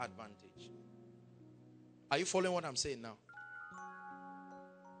 Big advantage. Are you following what I'm saying now?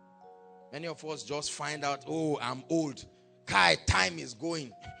 Many of us just find out, oh, I'm old. Kai, time is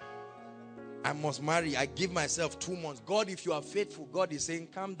going. I must marry. I give myself 2 months. God, if you are faithful, God is saying,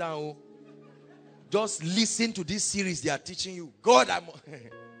 calm down. Oh. Just listen to this series they are teaching you. God,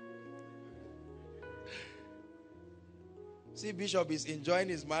 See, Bishop is enjoying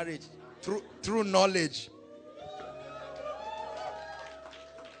his marriage through knowledge.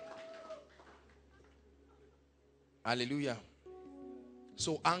 Hallelujah.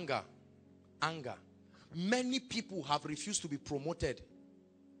 So anger. Many people have refused to be promoted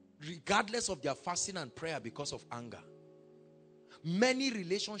regardless of their fasting and prayer because of anger. Many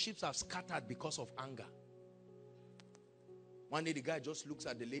relationships have scattered because of anger. One day the guy just looks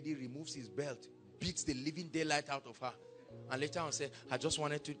at the lady, removes his belt, beats the living daylight out of her. And later on said, I just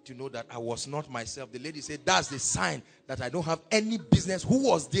wanted to know that I was not myself. The lady said, that's the sign that I don't have any business. Who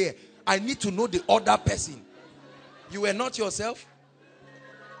was there? I need to know the other person. You were not yourself.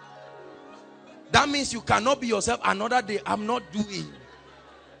 That means you cannot be yourself another day. I'm not doing.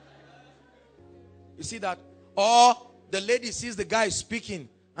 You see that? Or the lady sees the guy speaking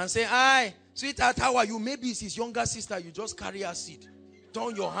and say, hi, sweetheart, how are you? Maybe it's his younger sister. You just carry her seat.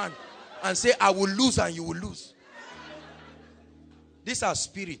 Turn your hand and say, I will lose, and you will lose. These are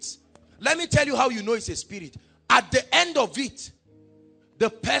spirits. Let me tell you how you know it's a spirit. At the end of it, the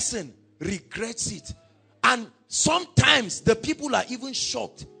person regrets it. And sometimes the people are even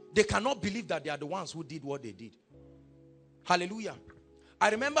shocked. They cannot believe that they are the ones who did what they did. Hallelujah. I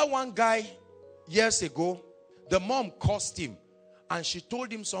remember one guy years ago, the mom cursed him and she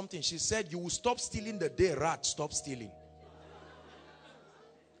told him something. She said, you will stop stealing the day rats stop stealing.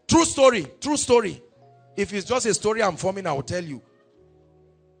 True story. True story. If it's just a story I'm forming, I will tell you.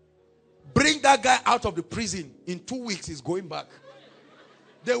 Bring that guy out of the prison. In 2 weeks, he's going back.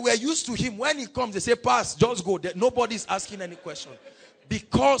 They were used to him. When he comes, they say, pass, just go. Nobody's asking any question.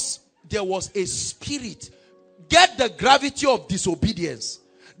 Because there was a spirit. Get the gravity of disobedience.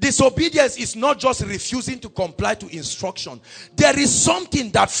 Disobedience is not just refusing to comply to instruction. There is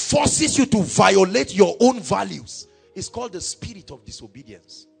something that forces you to violate your own values. It's called the spirit of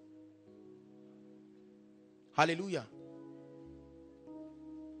disobedience. Hallelujah.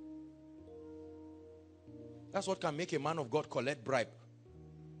 That's what can make a man of God collect bribe.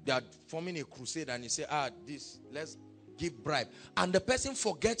 They are forming a crusade and he say, let's give bribe. And the person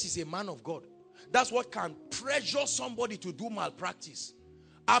forgets he's a man of God. That's what can pressure somebody to do malpractice.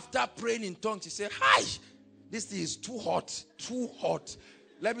 After praying in tongues, he say, hi, this thing is too hot, too hot.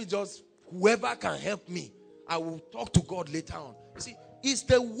 Let me just, whoever can help me, I will talk to God later on. You see, it's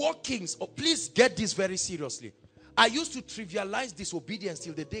the workings. Oh, please get this very seriously. I used to trivialize disobedience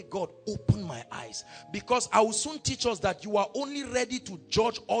till the day God opened my eyes. Because I will soon teach us that you are only ready to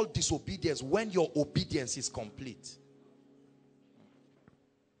judge all disobedience when your obedience is complete.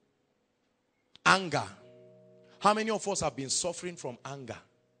 Anger. How many of us have been suffering from anger?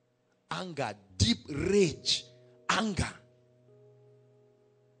 Anger, deep rage, anger.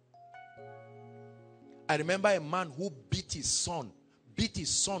 I remember a man who beat his son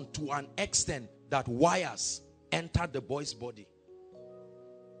to an extent that wires entered the boy's body.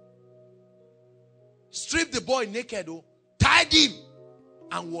 Stripped the boy naked, tied him,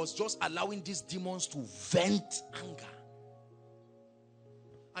 and was just allowing these demons to vent anger.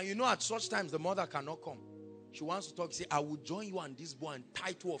 And you know, at such times the mother cannot come. She wants to talk, say, I will join you and this boy and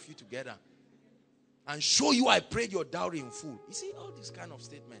tie two of you together and show you I paid your dowry in full. You see, all these kind of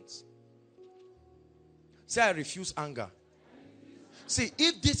statements. Say, I refuse anger. See,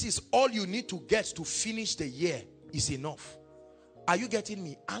 if this is all you need to get to finish the year, is enough. Are you getting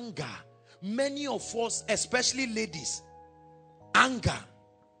me? Anger. Many of us, especially ladies, anger.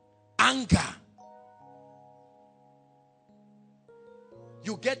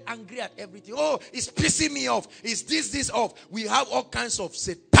 You get angry at everything. Oh, it's pissing me off. It's this off. We have all kinds of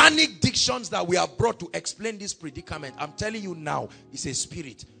satanic dictions that we have brought to explain this predicament. I'm telling you now, it's a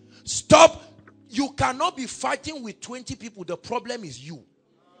spirit. Stop. You cannot be fighting with 20 people. The problem is you.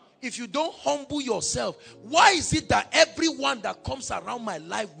 If you don't humble yourself, why is it that everyone that comes around my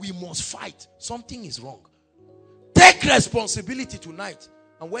life, we must fight? Something is wrong. Take responsibility tonight.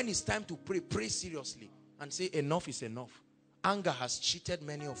 And when it's time to pray, pray seriously and say enough is enough. Anger has cheated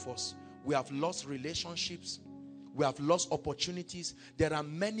many of us. We have lost relationships. We have lost opportunities. There are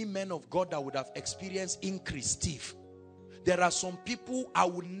many men of God that would have experienced increase, thief. There are some people I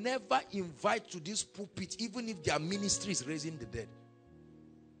would never invite to this pulpit, even if their ministry is raising the dead.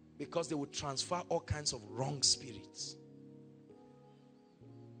 Because they would transfer all kinds of wrong spirits.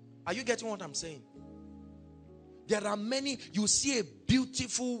 Are you getting what I'm saying? There are many, you see a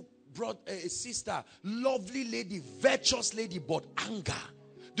beautiful sister, lovely lady, virtuous lady, but anger.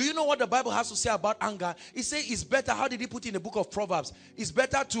 Do you know what the Bible has to say about anger? It says it's better, how did he put it in the book of Proverbs? It's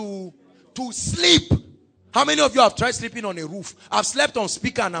better to sleep. How many of you have tried sleeping on a roof? I've slept on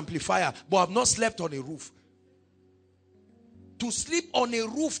speaker and amplifier, but I've not slept on a roof. To sleep on a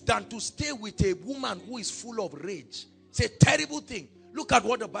roof than to stay with a woman who is full of rage. It's a terrible thing. Look at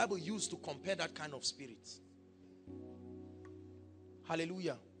what the Bible used to compare that kind of spirit.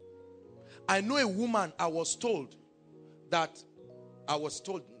 Hallelujah. I know a woman, not that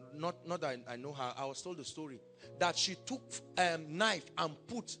I know her, I was told the story, that she took a knife and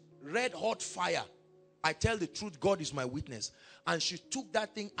put red hot fire. I tell the truth, God is my witness. And she took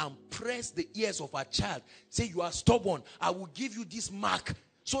that thing and pressed the ears of her child. Say, you are stubborn. I will give you this mark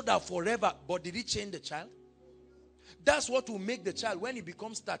so that forever. But did it change the child? That's what will make the child, when he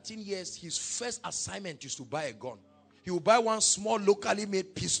becomes 13 years, his first assignment is to buy a gun. He will buy one small locally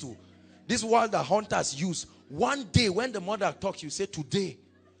made pistol. This one the hunters use. One day when the mother talks, you say, today,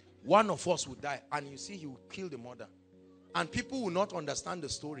 one of us will die. And you see, he will kill the mother. And people will not understand the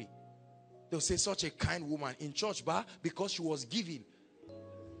story. They'll say, such a kind woman in church, because she was giving.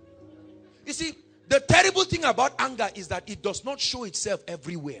 You see, the terrible thing about anger is that it does not show itself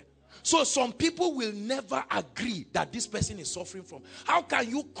everywhere. So some people will never agree that this person is suffering from. How can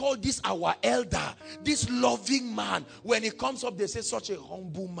you call this our elder, this loving man? When he comes up, they say, such a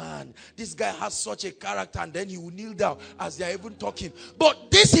humble man. This guy has such a character, and then he will kneel down as they are even talking.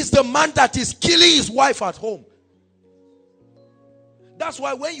 But this is the man that is killing his wife at home. That's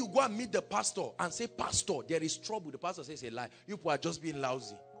why when you go and meet the pastor and say, pastor, there is trouble, the pastor says a lie. You people are just being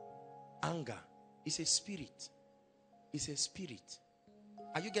lousy. Anger is a spirit. It's a spirit.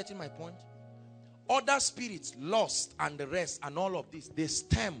 Are you getting my point? Other spirits, lust and the rest and all of this, they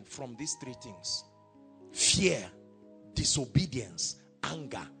stem from these three things. Fear, disobedience,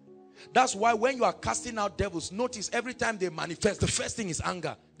 anger. That's why when you are casting out devils, notice every time they manifest, the first thing is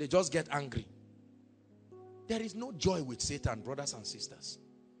anger. They just get angry. There is no joy with Satan, brothers and sisters.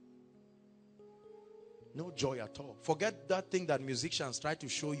 No joy at all. Forget that thing that musicians try to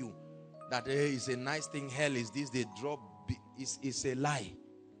show you. That it's a nice thing, hell is this, they drop. It's a lie.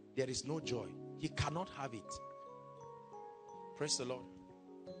 There is no joy. He cannot have it. Praise the Lord.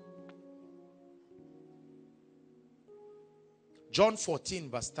 John 14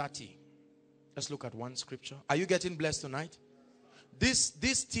 verse 30. Let's look at one scripture. Are you getting blessed tonight? This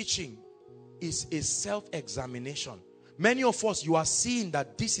teaching is a self-examination. Many of us, you are seeing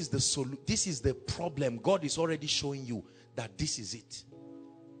that this is the problem. God is already showing you that this is it.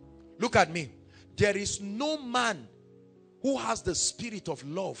 Look at me. There is no man who has the spirit of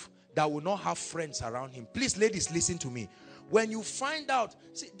love that will not have friends around him. Please, ladies, listen to me. When you find out,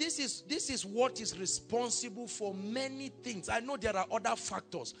 see, this is what is responsible for many things. I know there are other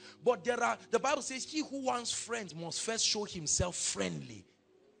factors, but the Bible says he who wants friends must first show himself friendly.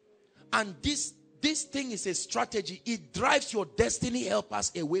 And this thing is a strategy. It drives your destiny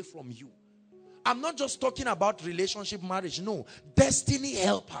helpers away from you. I'm not just talking about relationship, marriage. No, destiny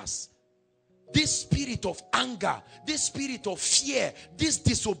helpers. This spirit of anger, this spirit of fear, this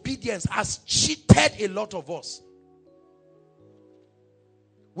disobedience has cheated a lot of us.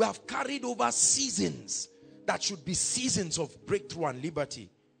 We have carried over seasons that should be seasons of breakthrough and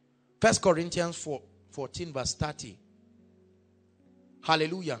liberty. 1 Corinthians 14 verse 30.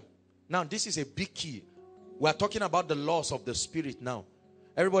 Hallelujah. Now this is a big key. We are talking about the laws of the spirit now.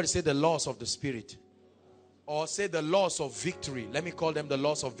 Everybody say the laws of the spirit. Or say the laws of victory. Let me call them the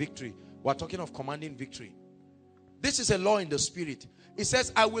laws of victory. We are talking of commanding victory. This is a law in the spirit. It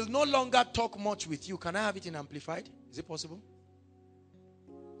says, I will no longer talk much with you. Can I have it in amplified? Is it possible?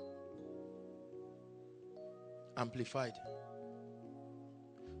 Amplified.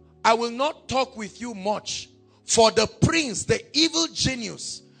 I will not talk with you much, for the prince, the evil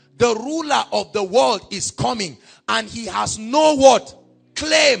genius, the ruler of the world is coming, and he has no what?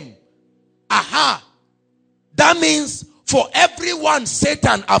 Claim. Aha. That means for everyone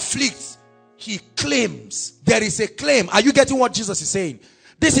Satan afflicts, he claims. There is a claim. Are you getting what Jesus is saying?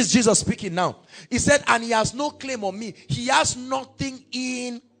 This is Jesus speaking now. He said, and he has no claim on me. He has nothing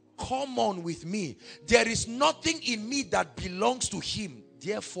in common with me. There is nothing in me that belongs to him.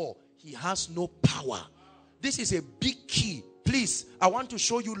 Therefore, he has no power. This is a big key. Please, I want to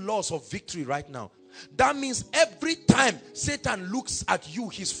show you laws of victory right now. That means every time Satan looks at you,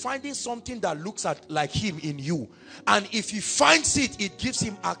 he's finding something that looks like him in you. And if he finds it, it gives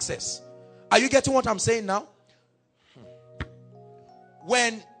him access. Are you getting what I'm saying now?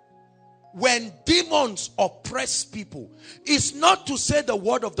 When demons oppress people, it's not to say the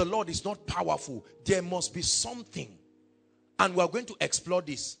word of the Lord is not powerful. There must be something. And we're going to explore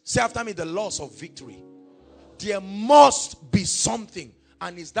this. Say after me, the laws of victory. There must be something.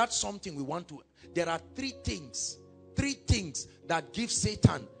 And is that something we want to? There are three things that give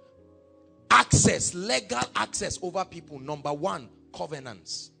Satan access, legal access over people. Number one,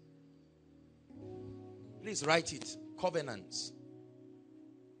 covenants. Please write it. Covenants.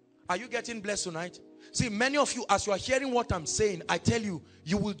 Are you getting blessed tonight? See, many of you, as you are hearing what I'm saying, I tell you,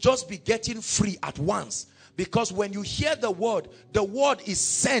 you will just be getting free at once. Because when you hear the word is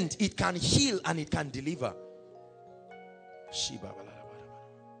sent. It can heal and it can deliver.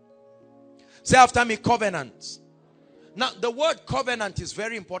 Say after me, covenants. Now, the word covenant is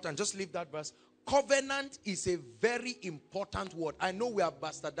very important. Just leave that verse. Covenant is a very important word. I know we have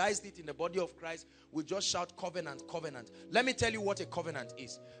bastardized it in the body of Christ. We just shout covenant, covenant. Let me tell you what a covenant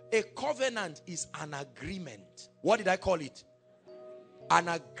is. A covenant is an agreement. What did I call it? An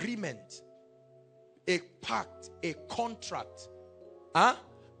agreement. A pact, a contract.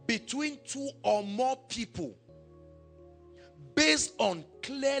 Between two or more people. Based on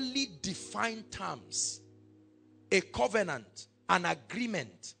clearly defined terms. A covenant, an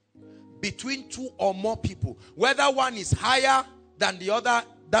agreement between two or more people. Whether one is higher than the other,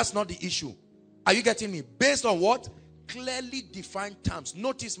 that's not the issue. Are you getting me? Based on what? Clearly defined terms.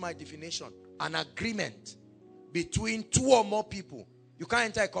 Notice my definition. An agreement between two or more people. You can't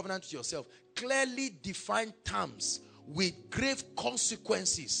enter a covenant with yourself. Clearly defined terms with grave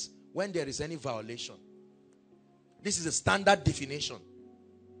consequences when there is any violation. This is a standard definition.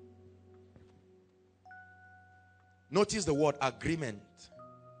 Notice the word agreement.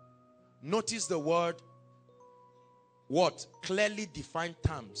 Notice the word what? Clearly defined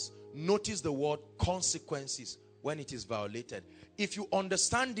terms. Notice the word consequences when it is violated. If you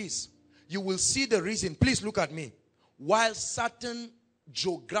understand this, you will see the reason. Please look at me. While certain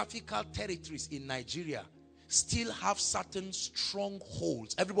geographical territories in Nigeria still have certain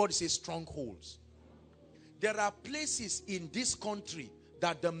strongholds. Everybody says strongholds. There are places in this country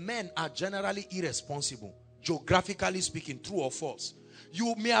that the men are generally irresponsible. Geographically speaking, true or false.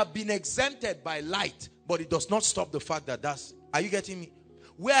 You may have been exempted by light, but it does not stop the fact that that's... Are you getting me?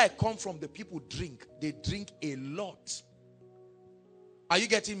 Where I come from, the people drink. They drink a lot. Are you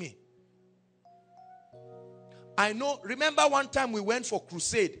getting me? I know, remember one time we went for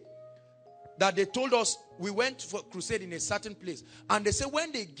crusade that they told us we went for crusade in a certain place, and they say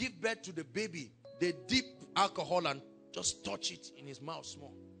when they give birth to the baby, they dip alcohol and just touch it in his mouth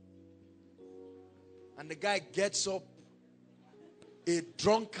small. And the guy gets up a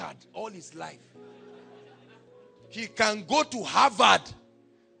drunkard all his life. He can go to Harvard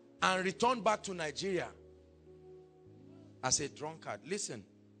and return back to Nigeria as a drunkard. Listen,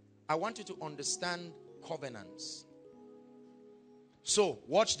 I want you to understand covenants. So,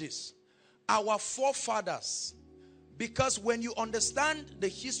 watch this. Our forefathers, because when you understand the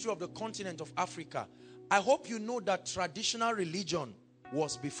history of the continent of Africa, I hope you know that traditional religion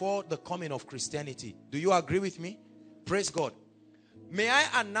was before the coming of Christianity. Do you agree with me? Praise God. May I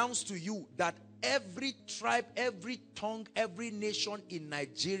announce to you that every tribe, every tongue, every nation in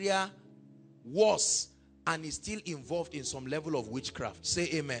Nigeria was and is still involved in some level of witchcraft. Say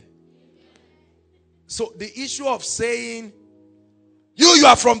amen. So the issue of saying, you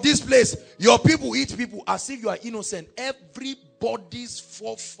are from this place, your people eat people, as if you are innocent. Everybody's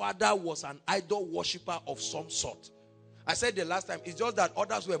forefather was an idol worshiper of some sort. I said the last time, it's just that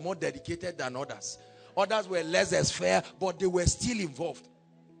others were more dedicated than others. Others were less as fair, but they were still involved.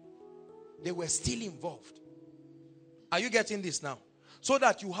 They were still involved. Are you getting this now? So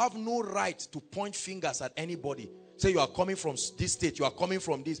that you have no right to point fingers at anybody. Say you are coming from this state, you are coming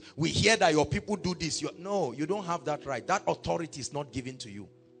from this. We hear that your people do this. No, you don't have that right. That authority is not given to you.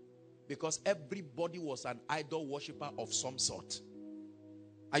 Because everybody was an idol worshiper of some sort.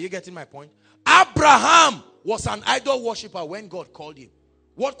 Are you getting my point? Abraham was an idol worshiper when God called him.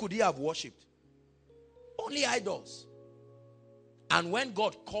 What could he have worshipped? Only idols. And when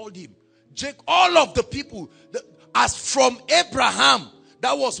God called him, all of the people, as from Abraham,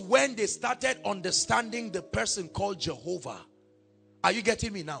 that was when they started understanding the person called Jehovah. Are you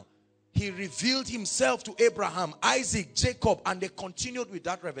getting me now? He revealed himself to Abraham, Isaac, Jacob, and they continued with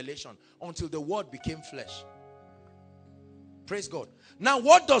that revelation until the word became flesh. Praise God. Now,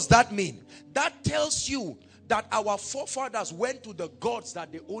 what does that mean? That tells you that our forefathers went to the gods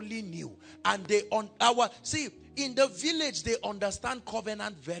that they only knew. And see, in the village, they understand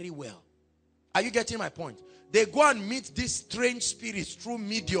covenant very well. Are you getting my point? They go and meet these strange spirits through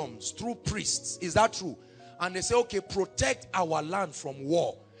mediums, through priests. Is that true? And they say, okay, protect our land from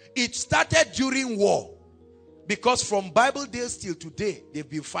war. It started during war. Because from Bible days till today, they've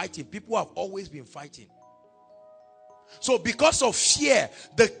been fighting. People have always been fighting. So because of fear,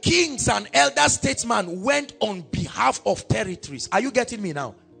 the kings and elder statesmen went on behalf of territories. Are you getting me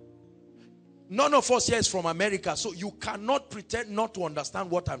now? None of us here is from America, so you cannot pretend not to understand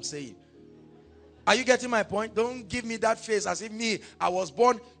what I'm saying. Are you getting my point? Don't give me that face as if I was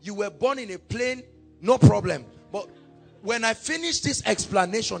born, you were born in a plane, no problem. But when I finish this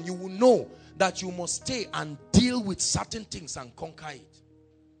explanation, you will know that you must stay and deal with certain things and conquer it.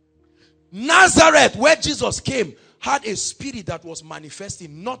 Nazareth, where Jesus came, had a spirit that was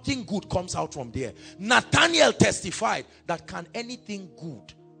manifesting. Nothing good comes out from there. Nathanael testified that can anything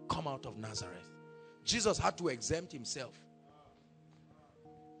good come out of Nazareth? Jesus had to exempt himself.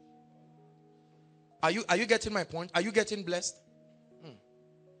 Are you getting my point? Are you getting blessed?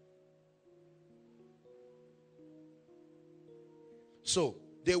 So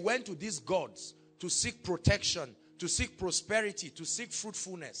they went to these gods to seek protection, to seek prosperity, to seek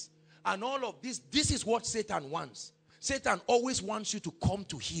fruitfulness. And all of this is what Satan wants. Satan always wants you to come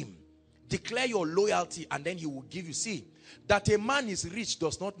to him. Declare your loyalty and then he will give you. See, that a man is rich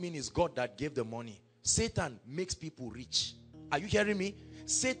does not mean it's God that gave the money. Satan makes people rich. Are you hearing me?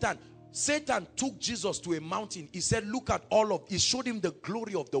 Satan took Jesus to a mountain. He said, look at all of, he showed him the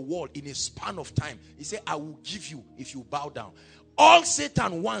glory of the world in a span of time. He said, I will give you if you bow down. All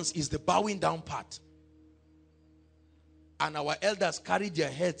Satan wants is the bowing down part. And our elders carried their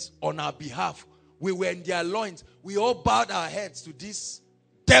heads on our behalf. We were in their loins. We all bowed our heads to these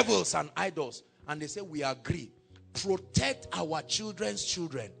devils and idols. And they said, we agree. Protect our children's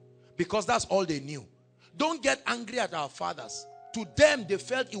children. Because that's all they knew. Don't get angry at our fathers. To them, they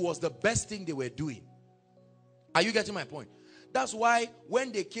felt it was the best thing they were doing. Are you getting my point? That's why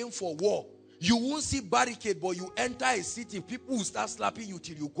when they came for war, you won't see barricade, but you enter a city, people will start slapping you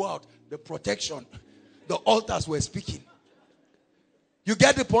till you go out. The protection, the altars were speaking. You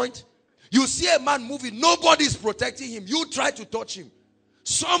get the point? You see a man moving, nobody's protecting him. You try to touch him.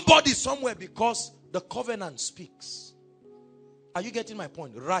 Somebody somewhere, because the covenant speaks. Are you getting my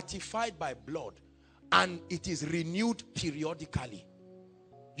point? Ratified by blood. And it is renewed periodically.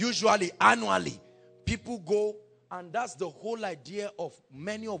 Usually annually. People go, and that's the whole idea of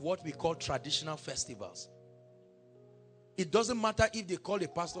many of what we call traditional festivals. It doesn't matter if they call a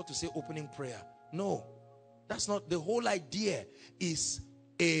pastor to say opening prayer. No. That's not, the whole idea is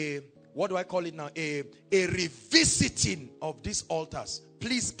a what do I call it now? A revisiting of these altars.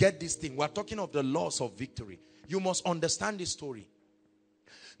 Please get this thing. We're talking of the laws of victory. You must understand this story.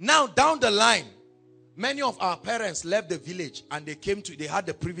 Now, down the line, many of our parents left the village and they had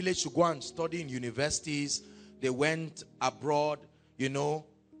the privilege to go and study in universities. They went abroad, you know.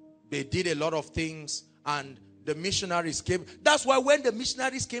 They did a lot of things, and the missionaries came. That's why when the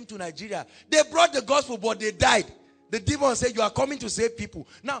missionaries came to Nigeria, they brought the gospel, but they died. The demon said, you are coming to save people.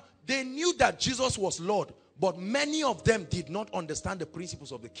 Now, they knew that Jesus was Lord, but many of them did not understand the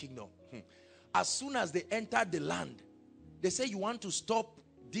principles of the kingdom. As soon as they entered the land, they say, you want to stop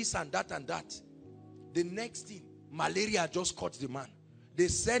this and that and that. The next thing, malaria just caught the man. They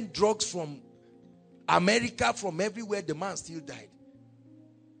sent drugs from America, from everywhere. The man still died.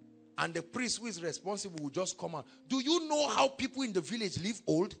 And the priest who is responsible will just come out. Do you know how people in the village live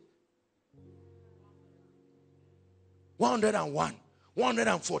old? 101,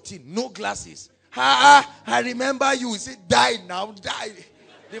 114, no glasses. I remember you. He said, die now, die.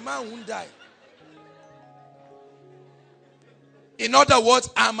 The man won't die. In other words,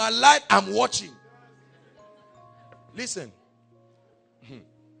 I'm alive, I'm watching. Listen.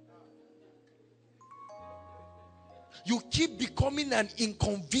 You keep becoming an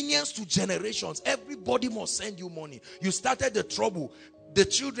inconvenience to generations. Everybody must send you money. You started the trouble. The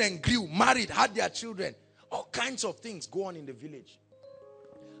children grew, married, had their children. All kinds of things go on in the village.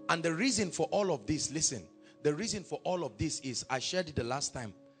 And the reason for all of this, listen, the reason for all of this is, I shared it the last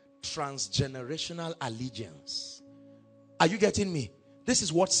time, transgenerational allegiance. Are you getting me? This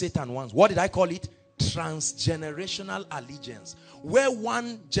is what Satan wants. What did I call it? Transgenerational allegiance. Where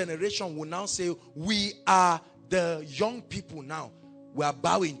one generation will now say, we are the young people now. We are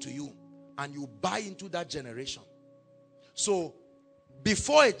bowing to you. And you buy into that generation. So,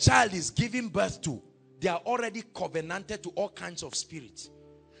 before a child is given birth to, they are already covenanted to all kinds of spirits.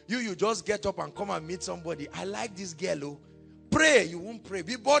 You just get up and come and meet somebody. I like this girl. Oh. Pray, you won't pray.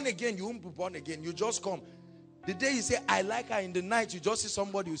 Be born again, you won't be born again. You just come. The day you say, I like her, in the night, you just see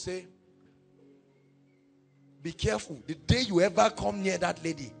somebody, you say, be careful. The day you ever come near that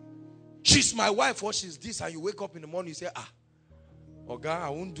lady, she's my wife or she's this, and you wake up in the morning, you say, Oga, I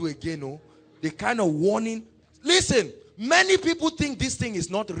won't do again. No. The kind of warning. Listen, many people think this thing is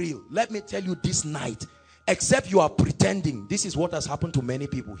not real. Let me tell you this night, except you are pretending, this is what has happened to many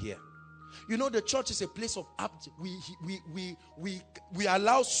people here. You know, the church is a place of we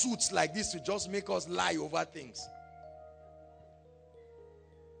allow suits like this to just make us lie over things.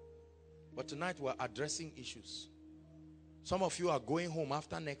 But tonight we're addressing issues. Some of you are going home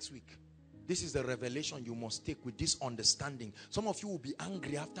after next week. This is the revelation you must take with this understanding. Some of you will be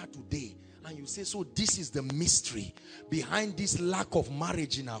angry after today. And you say, so this is the mystery behind this lack of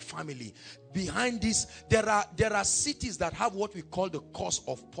marriage in our family. Behind this, there are cities that have what we call the cause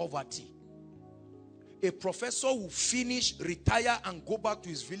of poverty. A professor will finish, retire, and go back to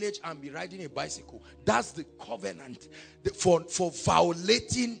his village and be riding a bicycle. That's the covenant for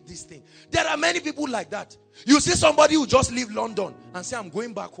violating this thing. There are many people like that. You see somebody who just leave London and say, I'm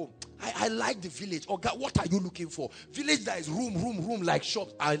going back home. I like the village. Oh God, what are you looking for? Village that is room like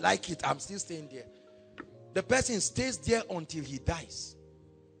shops. I like it. I'm still staying there. The person stays there until he dies.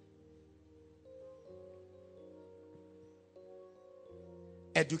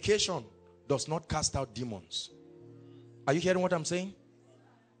 Education does not cast out demons. Are you hearing what I'm saying?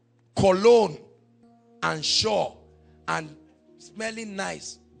 Cologne and sure and smelling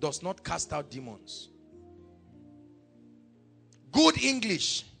nice does not cast out demons. Good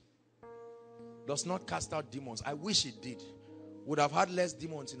English does not cast out demons. I wish it did. Would have had less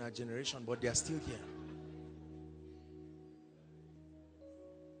demons in our generation, but they are still here.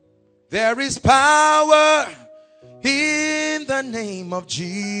 There is power in the name of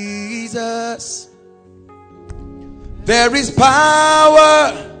Jesus. There is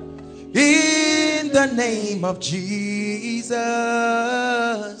power in the name of Jesus.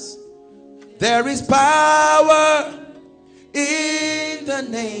 There is power in the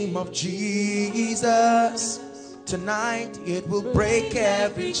name of Jesus. Tonight it will break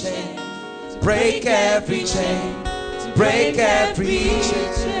every chain, break every chain, break every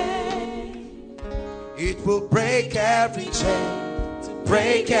chain. It will break every chain,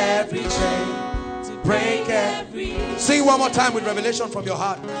 break every chain, break every. Sing one more time with revelation from your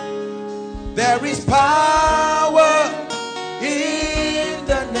heart. There is power in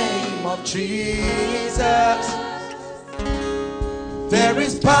the name of Jesus. There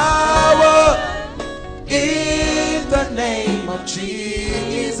is power in the name of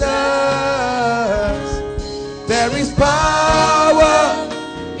Jesus. There is power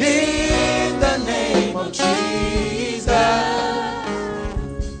in the name of Jesus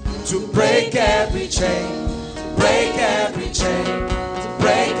to chain, to break every chain, to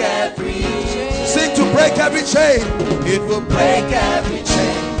break every chain. Sing to break every chain. It will break every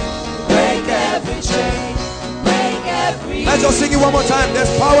chain, break every chain, break every. Let's just sing it one more time.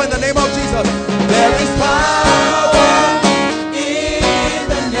 There's power in the name of Jesus. There is power in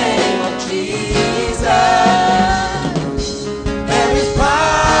the name of Jesus. There is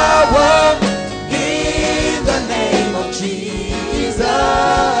power in the name of Jesus.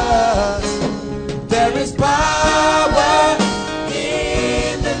 There is power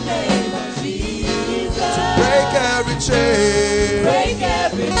in the name of Jesus. To break every chain, break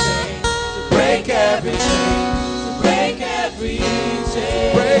every chain, to break every chain, to break every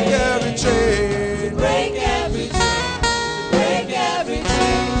chain, break every chain, to break every chain, to break every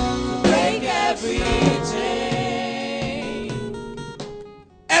chain, to break every chain.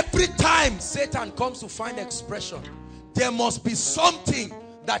 Every time Satan comes to find expression, there must be something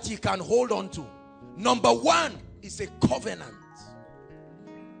that he can hold on to. Number one is a covenant.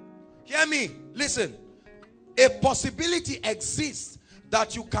 Hear me, listen. A possibility exists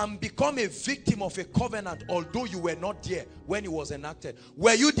that you can become a victim of a covenant although you were not there when it was enacted.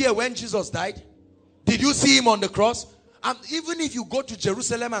 Were you there when Jesus died? Did you see him on the cross? And even if you go to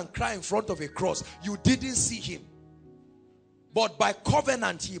Jerusalem and cry in front of a cross, you didn't see him. But by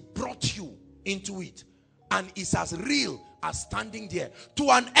covenant, he brought you into it. And it's as real as standing there. To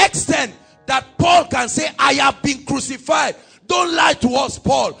an extent that Paul can say, I have been crucified. Don't lie to us,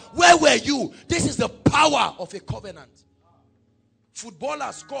 Paul. Where were you? This is the power of a covenant.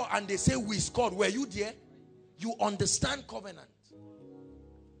 Footballers score and they say we scored. Were you there? You understand covenant.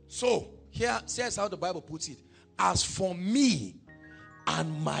 So, here's how the Bible puts it. As for me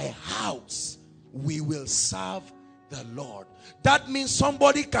and my house, we will serve the Lord. That means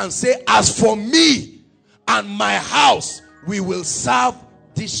somebody can say, as for me and my house, we will serve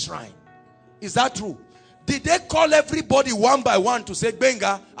this shrine. Is that true? Did they call everybody one by one to say,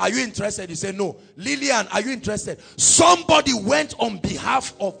 Benga, are you interested? You say, no. Lillian, are you interested? Somebody went on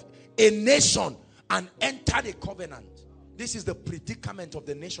behalf of a nation and entered a covenant. This is the predicament of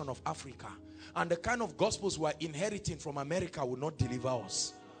the nation of Africa. And the kind of gospels we are inheriting from America will not deliver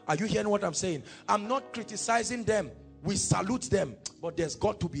us. Are you hearing what I'm saying? I'm not criticizing them. We salute them. But there's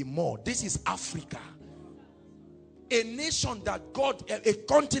got to be more. This is Africa. A nation that God, a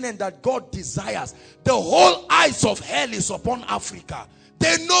continent that God desires. The whole eyes of hell is upon Africa.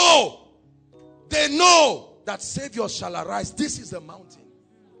 They know that Savior shall arise. This is the mountain.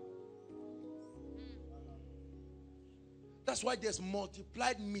 That's why there's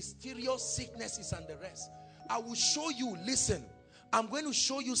multiplied mysterious sicknesses and the rest. I will show you, listen, I'm going to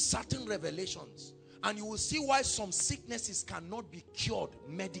show you certain revelations. And you will see why some sicknesses cannot be cured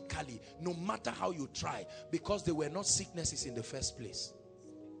medically, no matter how you try, because they were not sicknesses in the first place.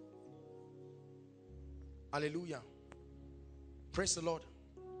 Hallelujah. Praise the Lord.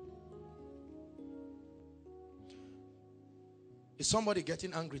 Is somebody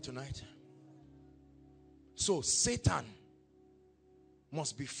getting angry tonight? So Satan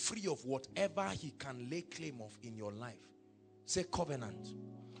must be free of whatever he can lay claim of in your life. Say covenant.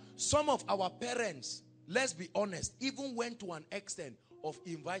 Some of our parents, let's be honest, even went to an extent of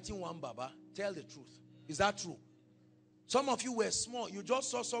inviting one Baba. Tell the truth. Is that true? Some of you were small. You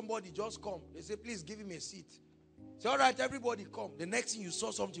just saw somebody just come. They say, please give him a seat. Say, all right, everybody come. The next thing you saw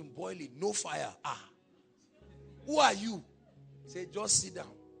something boiling, no fire. Ah. Who are you? Say, just sit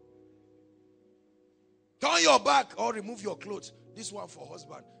down. Turn your back or remove your clothes. This one for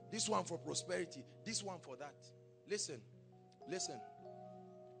husband. This one for prosperity. This one for that. Listen. Listen.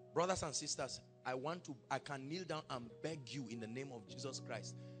 Brothers and sisters, I can kneel down and beg you in the name of Jesus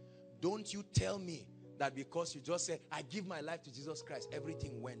Christ. Don't you tell me that because you just said, I give my life to Jesus Christ,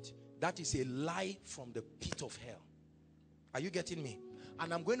 everything went. That is a lie from the pit of hell. Are you getting me?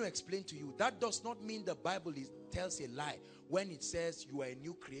 And I'm going to explain to you, that does not mean the Bible tells a lie when it says you are a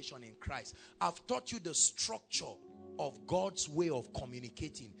new creation in Christ. I've taught you the structure of God's way of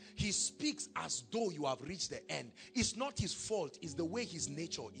communicating. He speaks as though you have reached the end. It's not his fault, it's the way his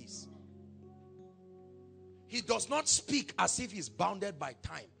nature is. He does not speak as if he's bounded by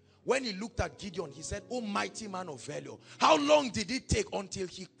time. When he looked at Gideon, he said, "Oh mighty man of valor." How long did it take until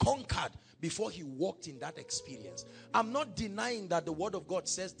he conquered before he walked in that experience? I'm not denying that the word of God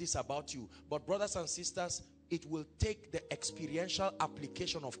says this about you, but brothers and sisters, it will take the experiential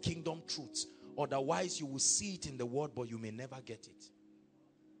application of kingdom truths. Otherwise, you will see it in the word, but you may never get it.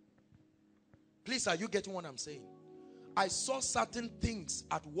 Please, are you getting what I'm saying? I saw certain things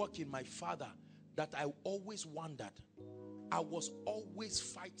at work in my father that I always wondered. I was always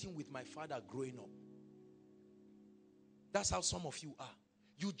fighting with my father growing up. That's how some of you are.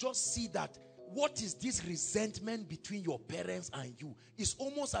 You just see that What is this resentment between your parents and you? It's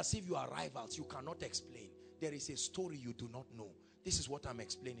almost as if you are rivals. You cannot explain. There is a story you do not know. This is what I'm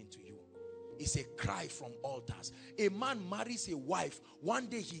explaining to you. It's a cry from altars. A man marries a wife. One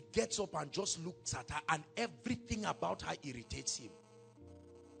day he gets up and just looks at her, and everything about her irritates him.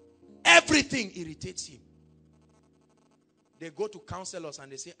 Everything irritates him. They go to counselors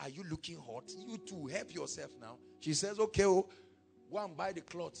and they say, are you looking hot? You too, help yourself now. She says, okay, oh, go and buy the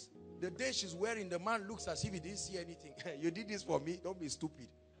clothes. The day she's wearing, the man looks as if he didn't see anything. You did this for me, don't be stupid.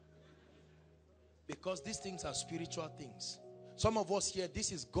 Because these things are spiritual things. Some of us here,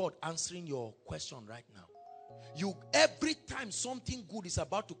 this is God answering your question right now. Every time something good is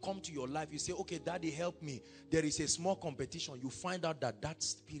about to come to your life, you say, okay, Daddy, help me. There is a small competition. You find out that that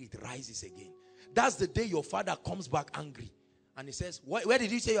spirit rises again. That's the day your father comes back angry. And he says, where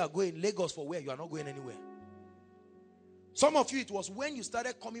did you say you are going? Lagos for where? You are not going anywhere. Some of you, it was when you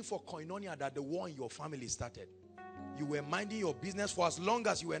started coming for koinonia that the war in your family started. You were minding your business for as long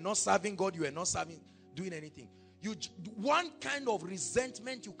as you were not serving God, you were not doing anything. One kind of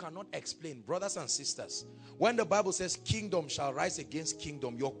resentment you cannot explain, brothers and sisters. When the Bible says kingdom shall rise against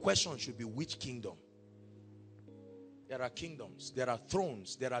kingdom, your question should be which kingdom? There are kingdoms, there are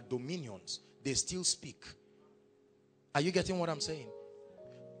thrones, there are dominions. They still speak. Are you getting what I'm saying?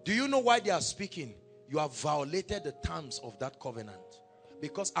 Do you know why they are speaking? You have violated the terms of that covenant.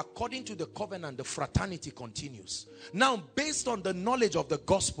 Because according to the covenant, the fraternity continues. Now, based on the knowledge of the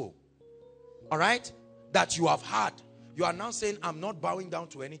gospel, all right, that you have had, you are now saying, I'm not bowing down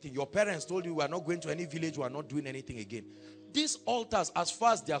to anything. Your parents told you we are not going to any village, we are not doing anything again. These altars, as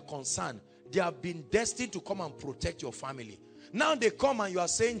far as they are concerned, they have been destined to come and protect your family. Now they come and you are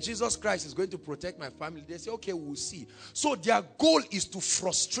saying Jesus Christ is going to protect my family. They say, okay, we'll see. So their goal is to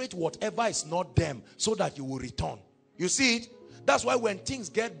frustrate whatever is not them so that you will return. You see it? That's why when things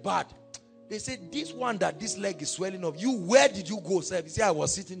get bad, they say, this one that this leg is swelling up, you, where did you go, sir? You say, I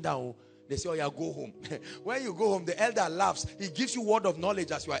was sitting down. They say, oh yeah, go home. When you go home, the elder laughs. He gives you word of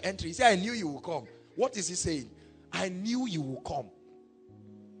knowledge as you are entering. He says, I knew you will come. What is he saying? I knew you will come.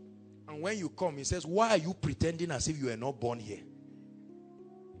 And when you come, he says, why are you pretending as if you were not born here?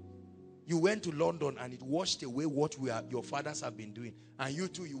 You went to London and it washed away what your fathers have been doing. And you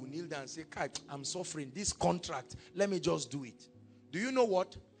too, you will kneel down and say, I'm suffering. This contract, let me just do it. Do you know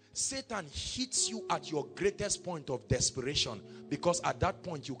what? Satan hits you at your greatest point of desperation, because at that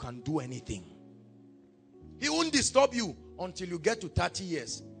point you can do anything. He won't disturb you until you get to 30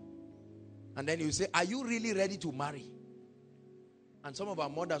 years. And then you say, are you really ready to marry? And some of our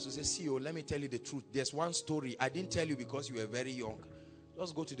mothers will say, see, oh, let me tell you the truth. There's one story. I didn't tell you because you were very young.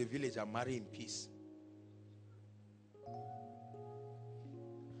 Just go to the village and marry in peace.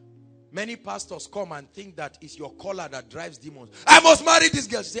 Many pastors come and think that it's your collar that drives demons. I must marry this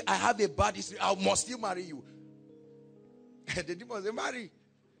girl. She say, I have a bad history. I must still marry you. The demons say, marry.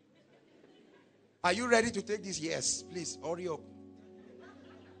 Are you ready to take this? Yes. Please, hurry up.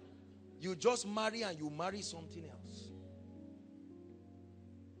 You just marry and you marry something else.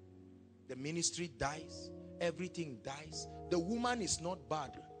 The ministry dies. Everything dies. The woman is not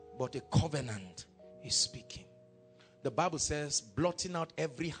bad, but a covenant is speaking. The Bible says, blotting out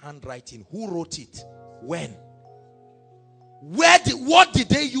every handwriting. Who wrote it? When? What did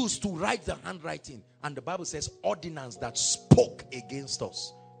they use to write the handwriting? And the Bible says, ordinance that spoke against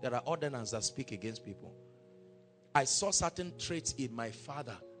us. There are ordinances that speak against people. I saw certain traits in my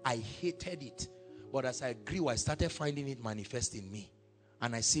father. I hated it. But as I grew, I started finding it manifest in me.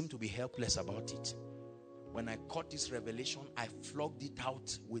 And I seemed to be helpless about it. When I caught this revelation, I flogged it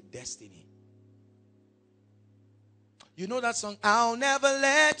out with destiny. You know that song, I'll never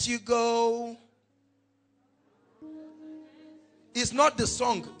let you go. It's not the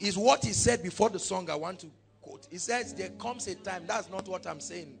song, it's what he said before the song I want to quote. He says, there comes a time. That's not what I'm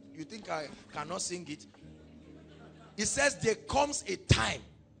saying. You think I cannot sing it? He says, there comes a time.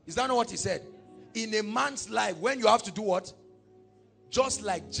 Is that not what he said? In a man's life, when you have to do what? Just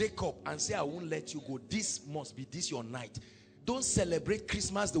like Jacob, and say, I won't let you go. This must be this your night. Don't celebrate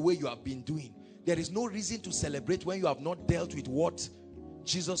Christmas the way you have been doing. There is no reason to celebrate when you have not dealt with what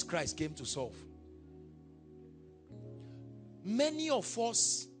Jesus Christ came to solve. Many of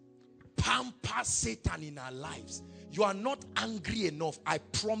us pamper Satan in our lives. You are not angry enough. I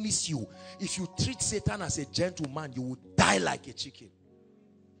promise you, if you treat Satan as a gentleman, you will die like a chicken.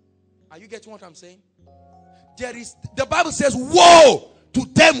 Are you getting what I'm saying? The Bible says, woe to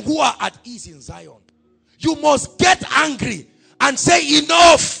them who are at ease in Zion. You must get angry and say,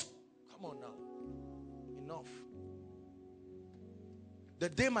 enough. Come on now. Enough. The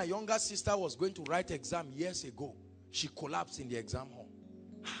day my younger sister was going to write exam years ago, she collapsed in the exam hall.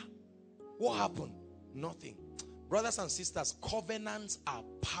 What happened? Nothing. Brothers and sisters, covenants are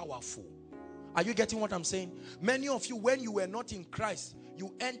powerful. Are you getting what I'm saying? Many of you, when you were not in Christ,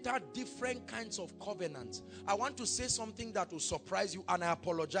 you entered different kinds of covenants. I want to say something that will surprise you, and I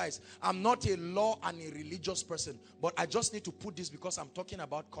apologize. I'm not a law and a religious person, but I just need to put this because I'm talking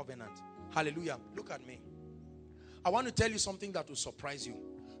about covenant. Hallelujah. Look at me. I want to tell you something that will surprise you.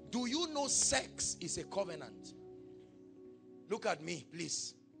 Do you know sex is a covenant? Look at me,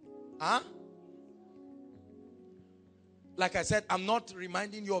 please. Huh? Like I said, I'm not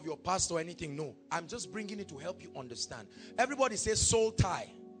reminding you of your past or anything. No, I'm just bringing it to help you understand. Everybody say soul tie.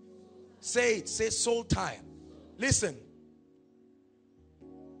 Say it. Say soul tie. Listen.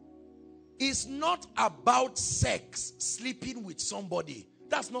 It's not about sex, sleeping with somebody.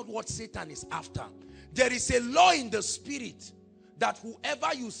 That's not what Satan is after. There is a law in the spirit that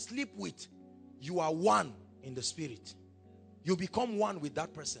whoever you sleep with, you are one in the spirit. You become one with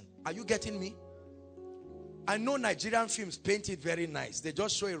that person. Are you getting me? I know Nigerian films paint it very nice. They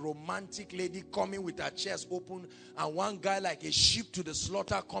just show a romantic lady coming with her chest open and one guy like a sheep to the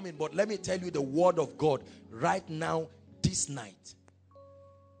slaughter coming. But let me tell you the word of God right now, this night.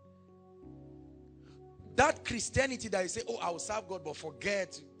 That Christianity that you say, oh, I will serve God, but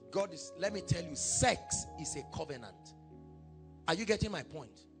forget God is, let me tell you, sex is a covenant. Are you getting my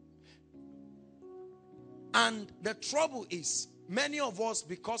point? And the trouble is, many of us,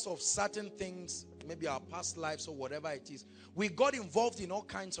 because of certain things, maybe our past lives or whatever it is, we got involved in all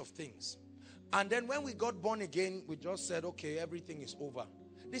kinds of things. And then when we got born again, we just said, okay, everything is over.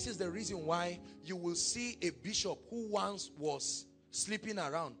 This is the reason why you will see a bishop who once was sleeping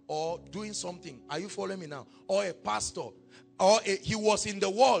around or doing something. Are you following me now? Or a pastor. Or he was in the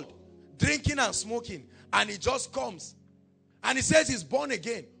world drinking and smoking, and he just comes and he says he's born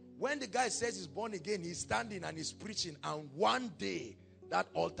again. When the guy says he's born again, he's standing and he's preaching, and one day that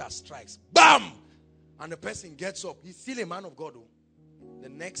altar strikes. Bam! And the person gets up. He's still a man of God. The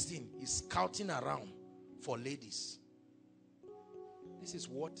next thing, he's scouting around for ladies. This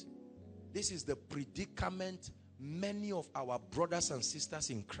is the predicament many of our brothers and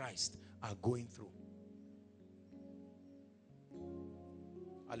sisters in Christ are going through.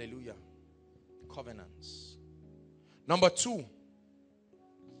 Hallelujah. Covenants. Number 2.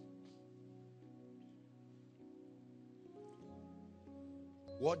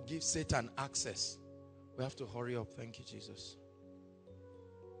 What gives Satan access? We have to hurry up. Thank you, Jesus.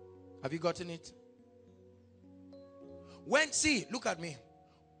 Have you gotten it? See, look at me.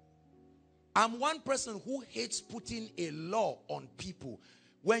 I'm one person who hates putting a law on people.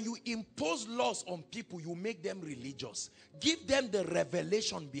 When you impose laws on people, you make them religious. Give them the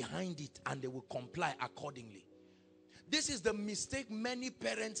revelation behind it and they will comply accordingly. This is the mistake many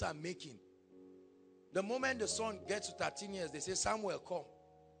parents are making. The moment the son gets to 13 years, they say, Samuel, come.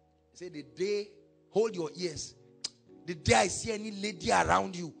 They say, the day, hold your ears. The day I see any lady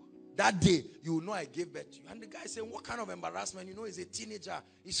around you, that day, you will know I gave birth to you. And the guy saying, what kind of embarrassment? You know, he's a teenager.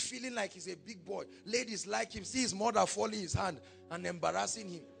 He's feeling like he's a big boy. Ladies like him. See his mother falling his hand and embarrassing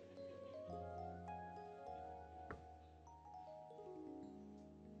him.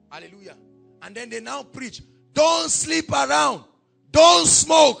 Hallelujah. And then they now preach, don't sleep around. Don't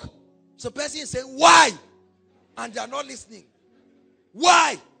smoke. So the person is saying, why? And they are not listening.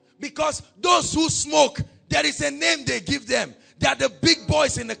 Why? Because those who smoke, there is a name they give them. They are the big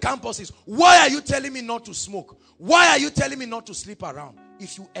boys in the campuses. Why are you telling me not to smoke? Why are you telling me not to sleep around?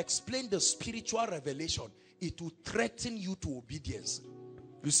 If you explain the spiritual revelation, it will threaten you to obedience.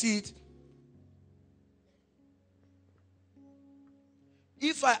 You see it?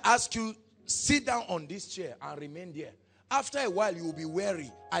 If I ask you, sit down on this chair and remain there, after a while you will be wary.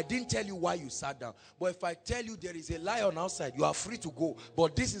 I didn't tell you why you sat down. But if I tell you there is a lion outside, you are free to go.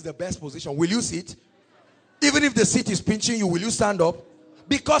 But this is the best position. Will you sit? Even if the seat is pinching you, will you stand up?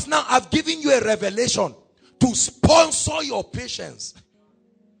 Because now I've given you a revelation to sponsor your patience.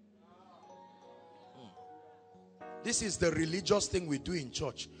 This is the religious thing we do in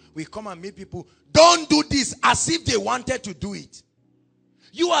church. We come and meet people. Don't do this as if they wanted to do it.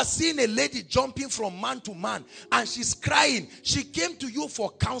 You are seeing a lady jumping from man to man and she's crying. She came to you for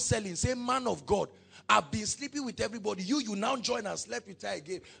counseling. Say, man of God, I've been sleeping with everybody. You now join and slept with her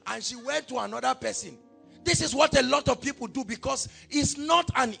again. And she went to another person. This is what a lot of people do because it's not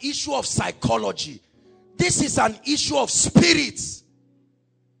an issue of psychology. This is an issue of spirits.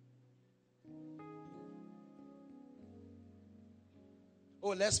 Oh,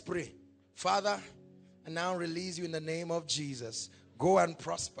 let's pray. Father, I now release you in the name of Jesus. Go and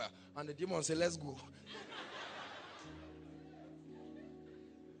prosper. And the demon say, let's go.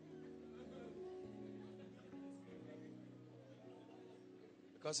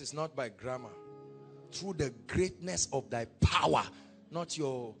 Because it's not by grammar. Through the greatness of thy power, not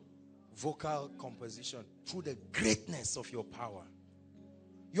your vocal composition. Through the greatness of your power.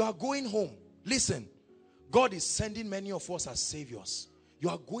 You are going home. Listen, God is sending many of us as saviors. You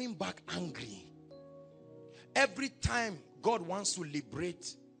are going back angry. Every time God wants to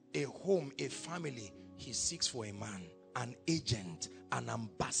liberate a home, a family, he seeks for a man, an agent, an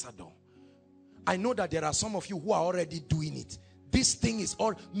ambassador. I know that there are some of you who are already doing it. This thing is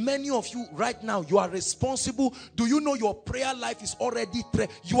all, many of you right now, you are responsible. Do you know your prayer life is already,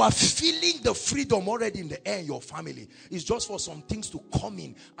 you are feeling the freedom already in the air in your family. It's just for some things to come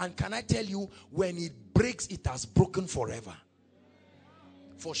in. And can I tell you, when it breaks, it has broken forever.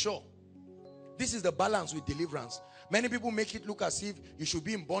 For sure. This is the balance with deliverance. Many people make it look as if you should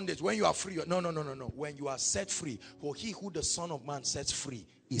be in bondage. When you are free, no. When you are set free, for he who the Son of Man sets free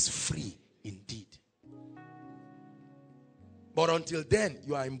is free indeed. But until then,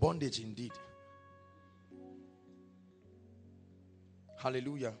 you are in bondage indeed.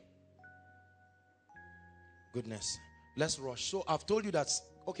 Hallelujah. Goodness. Let's rush. So I've told you that,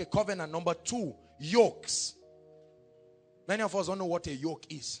 okay, covenant. Number 2, yokes. Many of us don't know what a yoke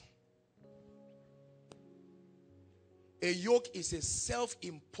is. A yoke is a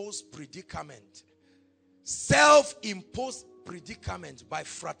self-imposed predicament. Self-imposed predicament by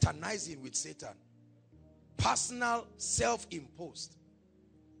fraternizing with Satan. Personal, self-imposed.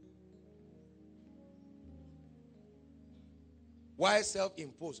 Why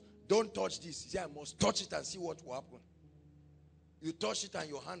self-imposed? Don't touch this. See, I must touch it and see what will happen. You touch it and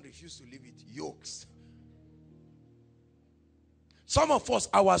your hand refuses to leave it. Yokes. Some of us,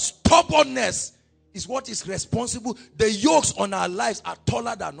 our stubbornness is what is responsible. The yokes on our lives are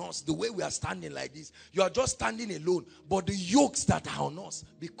taller than us. The way we are standing like this, you are just standing alone. But the yokes that are on us,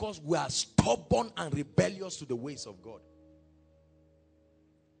 because we are stubborn and rebellious to the ways of God.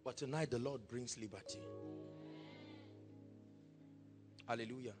 But tonight the Lord brings liberty.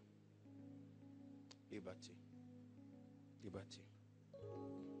 Hallelujah. Liberty. Liberty.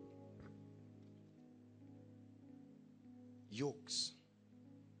 Yokes.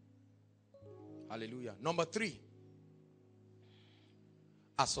 Hallelujah. Number 3.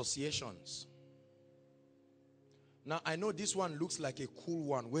 Associations. Now, I know this one looks like a cool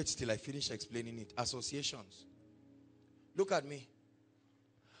one. Wait till I finish explaining it. Associations. Look at me.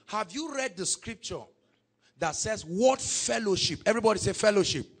 Have you read the scripture that says what fellowship? Everybody say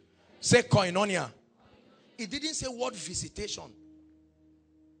fellowship. Say koinonia. It didn't say what visitation.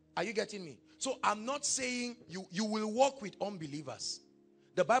 Are you getting me? So I'm not saying you will walk with unbelievers.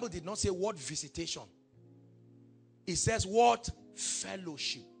 The Bible did not say what visitation. It says what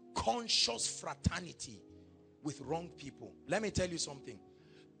fellowship. Conscious fraternity with wrong people. Let me tell you something.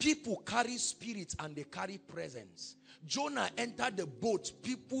 People carry spirits and they carry presence. Jonah entered the boat.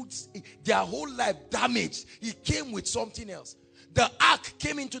 People, their whole life damaged. He came with something else. The ark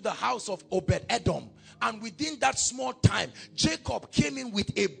came into the house of Obed-Edom. And within that small time, Jacob came in with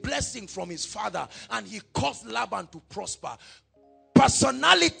a blessing from his father. And he caused Laban to prosper.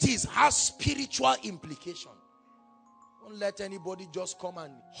 Personalities have spiritual implication. Don't let anybody just come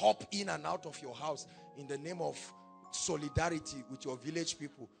and hop in and out of your house in the name of solidarity with your village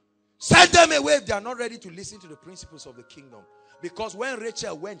people. Send them away if they are not ready to listen to the principles of the kingdom. Because when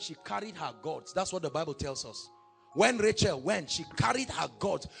Rachel went, she carried her gods. That's what the Bible tells us. When Rachel went, she carried her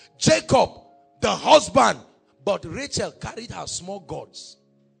gods. Jacob, the husband, but Rachel carried her small gods.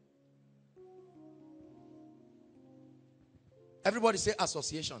 Everybody say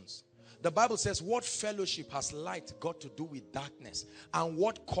associations. The Bible says what fellowship has light got to do with darkness? And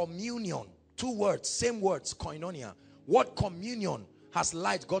what communion, 2 words, same words, koinonia. What communion has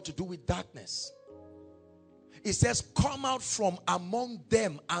light got to do with darkness? It says come out from among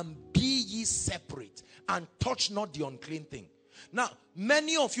them and be ye separate and touch not the unclean thing. Now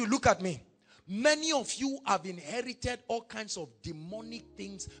many of you, look at me. Many of you have inherited all kinds of demonic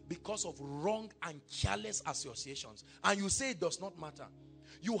things because of wrong and careless associations. And you say it does not matter.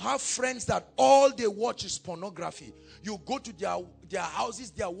 You have friends that all they watch is pornography. You go to their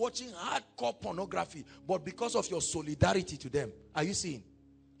houses, they are watching hardcore pornography. But because of your solidarity to them, are you seeing?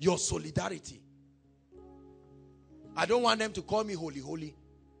 Your solidarity. I don't want them to call me holy.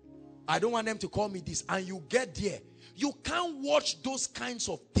 I don't want them to call me this. And you get there. You can't watch those kinds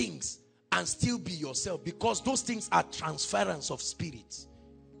of things and still be yourself, because those things are transference of spirits.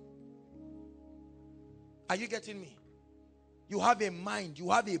 Are you getting me? You have a mind, you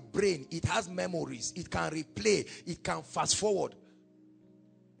have a brain, it has memories, it can replay, it can fast forward.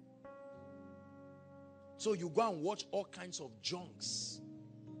 So you go and watch all kinds of junks.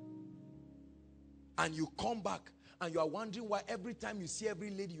 And you come back and you are wondering why every time you see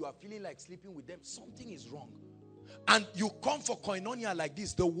every lady, you are feeling like sleeping with them. Something is wrong. And you come for koinonia like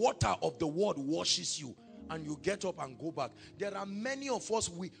this, the water of the word washes you, and you get up and go back. There are many of us,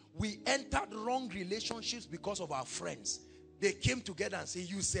 we entered wrong relationships because of our friends. They came together and say,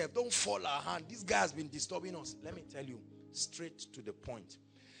 you self, don't fall our hand. This guy has been disturbing us. Let me tell you, straight to the point.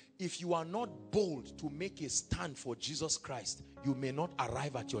 If you are not bold to make a stand for Jesus Christ, you may not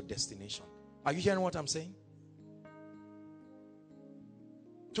arrive at your destination. Are you hearing what I'm saying?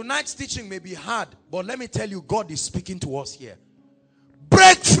 Tonight's teaching may be hard, but let me tell you, God is speaking to us here.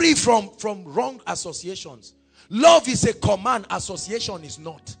 Break free from wrong associations. Love is a command. Association is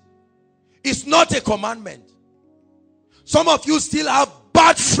not. It's not a commandment. Some of you still have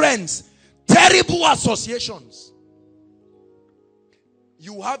bad friends, terrible associations.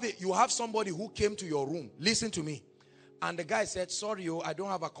 You have somebody who came to your room. Listen to me. And the guy said, sorry, I don't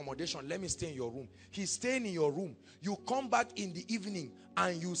have accommodation. Let me stay in your room. He's staying in your room. You come back in the evening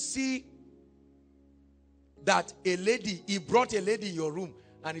and you see that he brought a lady in your room.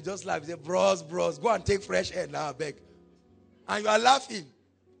 And he just laughs. He said, bros, go and take fresh air now, I beg. And you are laughing.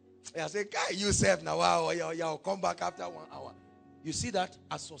 I say, guy, you self now, I'll come back after 1 hour. You see that?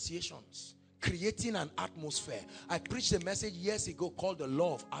 Associations. Creating an atmosphere. I preached a message years ago called the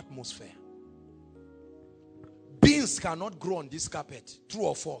law of atmosphere. Beans cannot grow on this carpet. True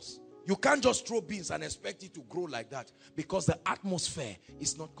or false? You can't just throw beans and expect it to grow like that, because the atmosphere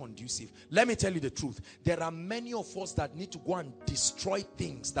is not conducive. Let me tell you the truth. There are many of us that need to go and destroy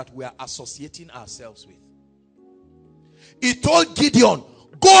things that we are associating ourselves with. He told Gideon,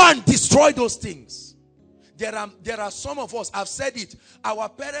 go and destroy those things. There are some of us, I've said it, our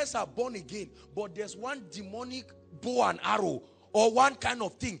parents are born again, but there's one demonic bow and arrow or one kind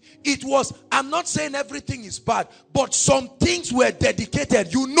of thing. It was, I'm not saying everything is bad, but some things were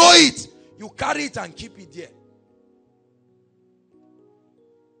dedicated. You know it. You carry it and keep it there.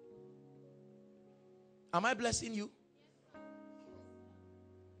 Am I blessing you?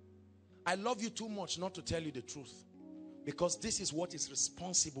 I love you too much not to tell you the truth, because this is what is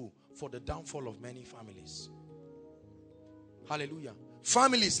responsible for the downfall of many families. Hallelujah.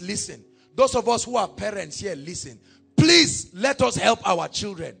 Families, listen. Those of us who are parents here, listen. Please let us help our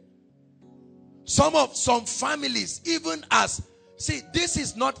children. Some families, even as, see, this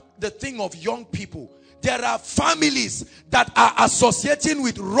is not the thing of young people. There are families that are associating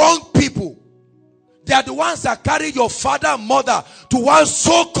with wrong people. They are the ones that carried your father and mother to one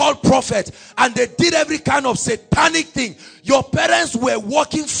so-called prophet, and they did every kind of satanic thing. Your parents were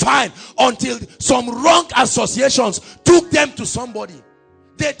working fine until some wrong associations took them to somebody.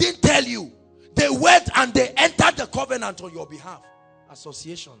 They didn't tell you. They went and they entered the covenant on your behalf.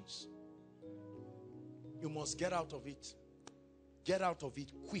 Associations. You must get out of it. Get out of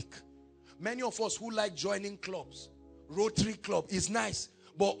it quick. Many of us who like joining clubs, Rotary Club is nice,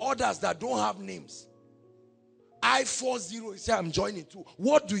 but others that don't have names. I40, say I'm joining too.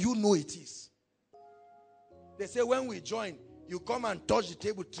 What do you know it is? They say when we join, you come and touch the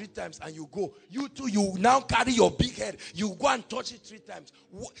table 3 times and you go. You too, you now carry your big head. You go and touch it 3 times.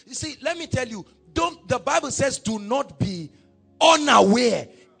 You see, let me tell you, the Bible says do not be unaware,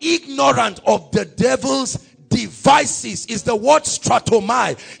 ignorant of the devil's devices. Is the word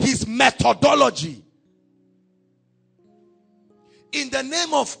stratomai, his methodology. In the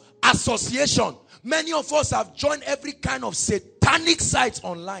name of association, many of us have joined every kind of satanic sites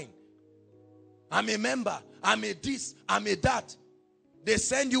online. I'm a member. I'm a this. I'm a that. They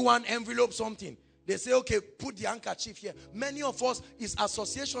send you one envelope, something. They say, okay, put the handkerchief here. Many of us is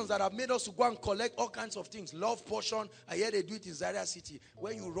associations that have made us to go and collect all kinds of things. Love potion. I hear they do it in Zaria City.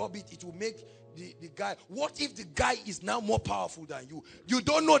 When you rub it, it will make the guy. What if the guy is now more powerful than you? You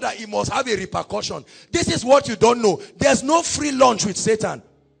don't know that he must have a repercussion. This is what you don't know. There's no free lunch with Satan.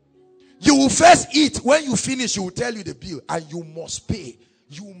 You will first eat. When you finish, he will tell you the bill. And you must pay.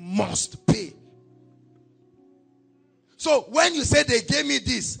 You must pay. So when you say they gave me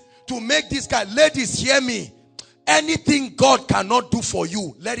this to make this guy, ladies, hear me. Anything God cannot do for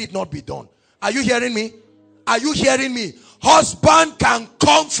you, let it not be done. Are you hearing me? Are you hearing me? Husband can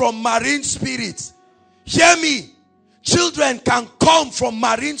come from marine spirits. Hear me. Children can come from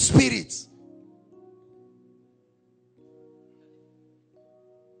marine spirits.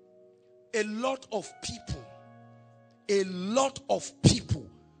 A lot of people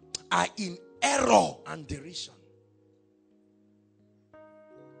are in error and derision.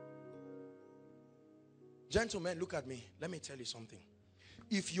 Gentlemen, look at me. Let me tell you something.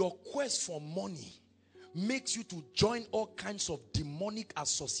 If your quest for money makes you to join all kinds of demonic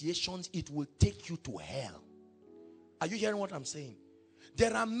associations, it will take you to hell. Are you hearing what I'm saying?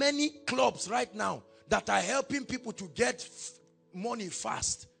 There are many clubs right now. that are helping people to get money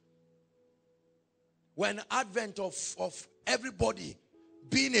fast. When advent of everybody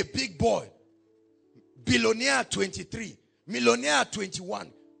being a big boy, billionaire at 23, millionaire at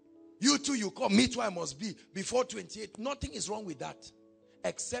 21, you too, you come, me too, I must be before 28. Nothing is wrong with that,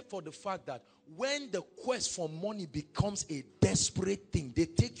 except for the fact that when the quest for money becomes a desperate thing, they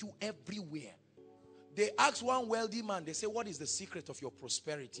take you everywhere. They asked one wealthy man, they say, what is the secret of your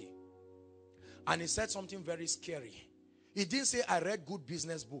prosperity? And he said something very scary. He didn't say, I read good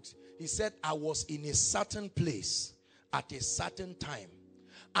business books. He said, I was in a certain place at a certain time.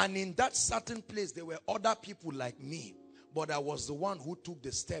 And in that certain place, there were other people like me. But I was the one who took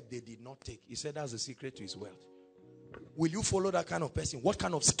the step they did not take. He said, that's the secret to his wealth. Will you follow that kind of person? What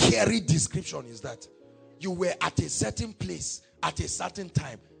kind of scary description is that? You were at a certain place at a certain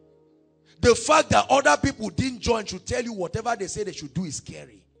time. The fact that other people didn't join should tell you whatever they say they should do is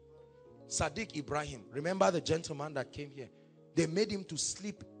scary. Sadiq Ibrahim, remember the gentleman that came here? They made him to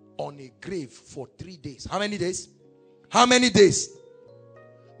sleep on a grave for 3 days. How many days? How many days?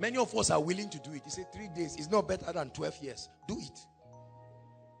 Many of us are willing to do it. He said 3 days is not better than 12 years. Do it.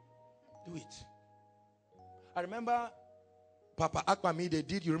 Do it. I remember Papa Akpami, they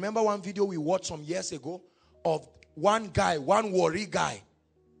did. You remember one video we watched some years ago of one guy, one worry guy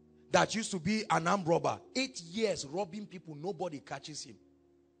that used to be an armed robber. 8 years robbing people, nobody catches him.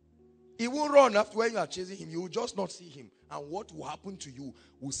 He won't run after when you are chasing him. You will just not see him. And what will happen to you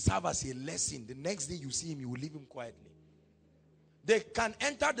will serve as a lesson. The next day you see him, you will leave him quietly. They can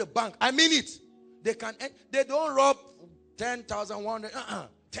enter the bank. I mean it. They can. They don't rob 10,000, 100,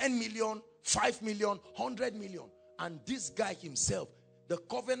 10 million, 5 million, 100 million. And this guy himself, the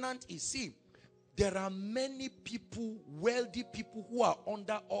covenant is, see, there are many people, wealthy people who are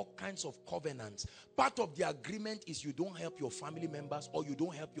under all kinds of covenants. Part of the agreement is you don't help your family members or you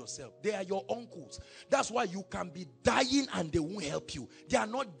don't help yourself. They are your uncles. That's why you can be dying and they won't help you. They are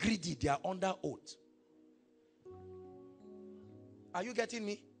not greedy. They are under oath. Are you getting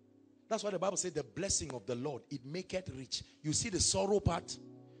me? That's why the Bible says the blessing of the Lord, it maketh rich. You see the sorrow part?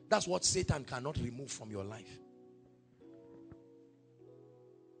 That's what Satan cannot remove from your life.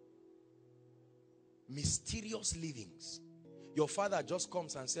 Mysterious livings. Your father just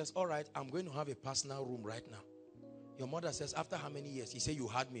comes and says, all right, I'm going to have a personal room right now. Your mother says, after how many years? He said, you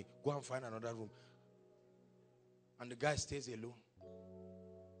had me. Go and find another room. And the guy stays alone.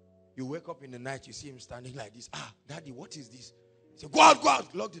 You wake up in the night, you see him standing like this. Ah, daddy, what is this? He said, go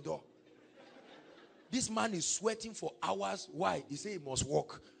out, lock the door. This man is sweating for hours. Why? He said he must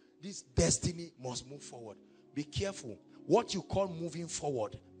walk. This destiny must move forward. Be careful. What you call moving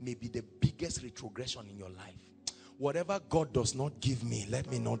forward may be the biggest retrogression in your life. Whatever God does not give me, let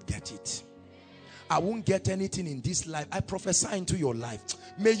me not get it. I won't get anything in this life. I prophesy into your life.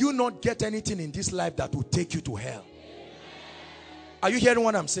 May you not get anything in this life that will take you to hell. Are you hearing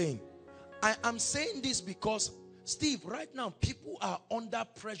what I'm saying? I am saying this because, Steve, right now people are under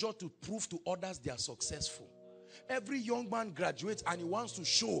pressure to prove to others they are successful. Every young man graduates and he wants to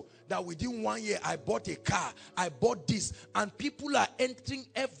show that within 1 year I bought a car, I bought this, and people are entering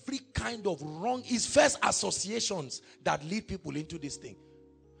every kind of wrong. It's first associations that lead people into this thing,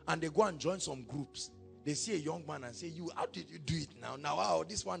 and they go and join some groups. They see a young man and say, "You, how did you do it now? How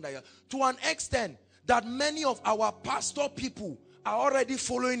this one that to an extent that many of our pastor people are already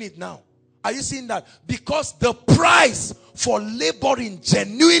following it now." Are you seeing that? Because the price for laboring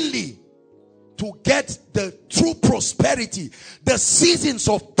genuinely to get the true prosperity, the seasons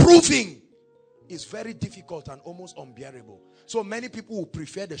of proving, is very difficult and almost unbearable. So many people will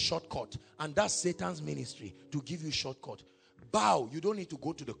prefer the shortcut, and that's Satan's ministry, to give you shortcut. Bow. You don't need to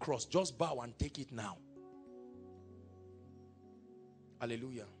go to the cross. Just bow and take it now.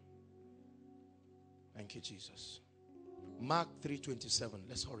 Hallelujah. Thank you, Jesus. Mark 3:27.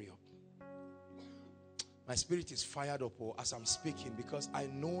 Let's hurry up. My spirit is fired up as I'm speaking, because I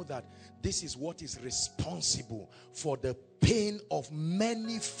know that this is what is responsible for the pain of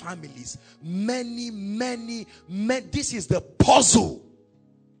many families. Many. This is the puzzle.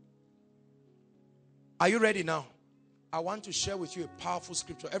 Are you ready now? I want to share with you a powerful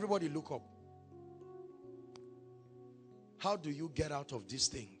scripture. Everybody look up. How do you get out of these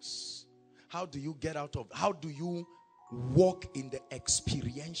things? How do you walk in the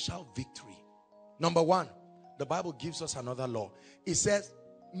experiential victory? Number one, the Bible gives us another law. It says,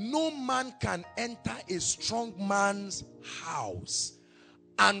 no man can enter a strong man's house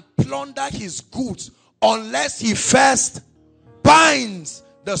and plunder his goods unless he first binds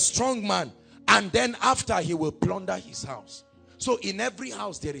the strong man, and then after he will plunder his house. So in every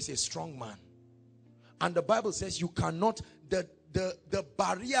house there is a strong man. And the Bible says you cannot, the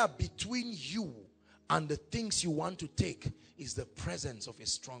barrier between you and the things you want to take is the presence of a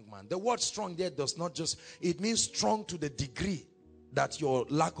strong man. The word strong there does not just, it means strong to the degree that your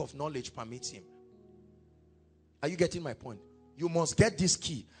lack of knowledge permits him. Are you getting my point? You must get this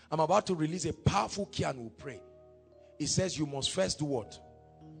key. I'm about to release a powerful key and we'll pray. It says you must first do what?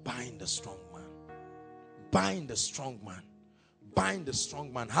 Bind the strong man. Bind the strong man. Bind the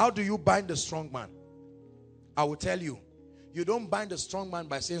strong man. How do you bind the strong man? I will tell you. You don't bind the strong man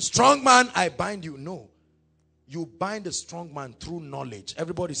by saying, strong man, I bind you. No. You bind the strong man through knowledge.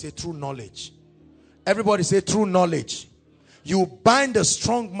 Everybody say true knowledge. Everybody say true knowledge. You bind the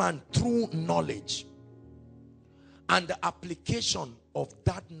strong man through knowledge. And the application of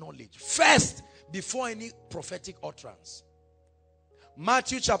that knowledge first before any prophetic utterance.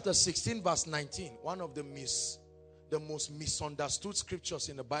 Matthew chapter 16 verse 19. One of the most misunderstood scriptures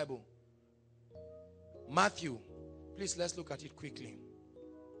in the Bible. Matthew. Please, let's look at it quickly.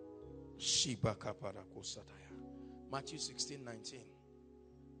 Matthew 16, 19.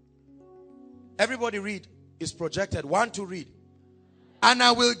 Everybody read. It's projected. 1, 2, read. And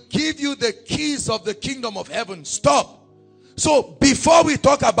I will give you the keys of the kingdom of heaven. Stop. So before we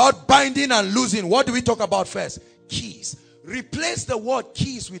talk about binding and losing, what do we talk about first? Keys. Replace the word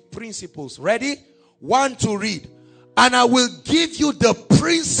keys with principles. Ready? 1, 2, read. And I will give you the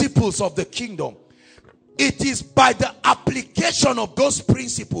principles of the kingdom. It is by the application of those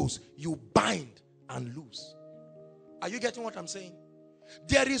principles you bind and loose. Are you getting what I'm saying?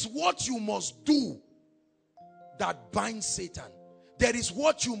 There is what you must do that binds Satan. There is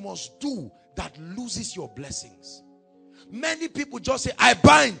what you must do that loses your blessings. Many people just say, I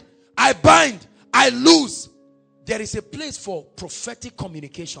bind, I lose. There is a place for prophetic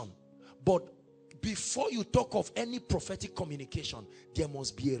communication. But before you talk of any prophetic communication, there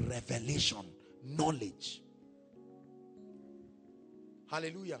must be a revelation. Knowledge.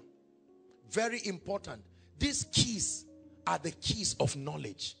 Hallelujah. Very important. These keys are the keys of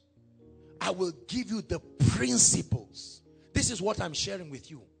knowledge. I will give you the principles. This is what I'm sharing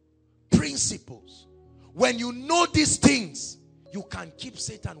with you. Principles. When you know these things, you can keep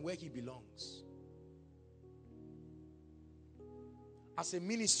Satan where he belongs. As a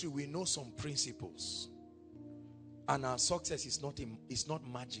ministry, we know some principles. And our success is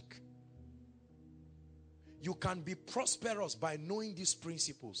not magic. You can be prosperous by knowing these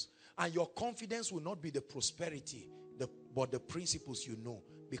principles. And your confidence will not be the prosperity, but the principles you know.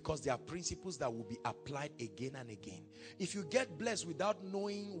 Because they are principles that will be applied again and again. If you get blessed without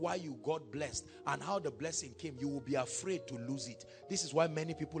knowing why you got blessed and how the blessing came, you will be afraid to lose it. This is why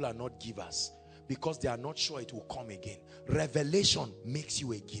many people are not givers. Because they are not sure it will come again. Revelation makes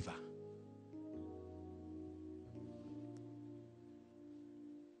you a giver.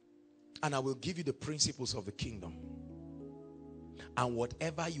 And I will give you the principles of the kingdom. And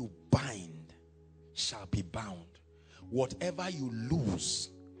whatever you bind shall be bound. Whatever you lose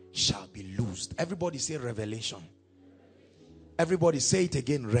shall be loosed. Everybody say revelation. Everybody say it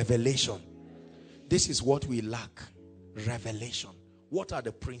again, revelation. This is what we lack. Revelation. What are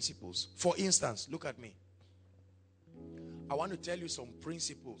the principles? For instance, look at me. I want to tell you some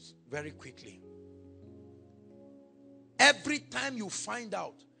principles very quickly. Every time you find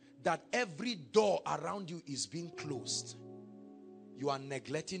out that every door around you is being closed, you are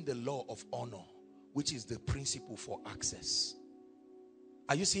neglecting the law of honor, which is the principle for access.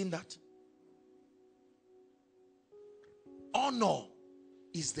 Are you seeing that? Honor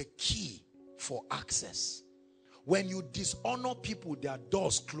is the key for access. When you dishonor people, their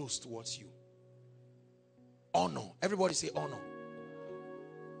doors close towards you. Honor. Everybody say honor.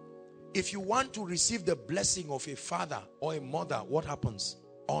 If you want to receive the blessing of a father or a mother, what happens?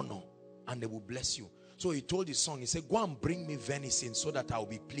 Honor, and they will bless you. So he told his son, he said, go and bring me venison so that I will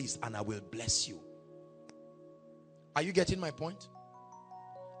be pleased and I will bless you. Are you getting my point?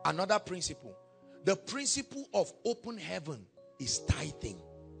 Another principle. The principle of open heaven is tithing.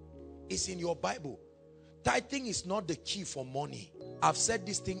 It's in your Bible. Tithing is not the key for money. I've said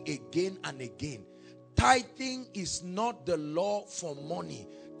this thing again and again. Tithing is not the law for money.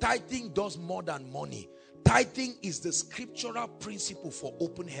 Tithing does more than money. Tithing is the scriptural principle for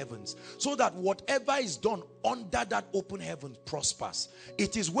open heavens, so that whatever is done under that open heaven prospers.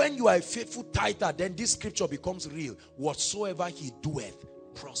 It is when you are a faithful tither, then this scripture becomes real. Whatsoever he doeth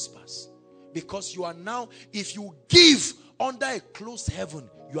prospers. Because you are now, if you give under a closed heaven,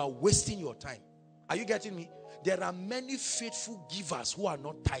 you are wasting your time. Are you getting me? There are many faithful givers who are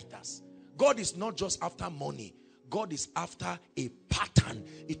not tithers. God is not just after money. God is after a pattern.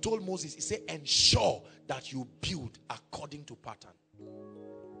 He told Moses, he said, ensure that you build according to pattern.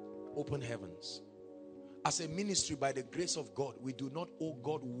 Open heavens. As a ministry, by the grace of God, we do not owe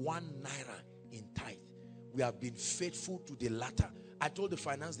God 1 naira in tithe. we have been faithful to the latter. I told the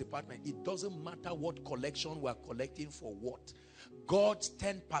finance department, it doesn't matter what collection we are collecting for what. God's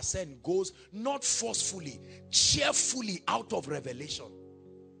 10% goes not forcefully, cheerfully out of revelation.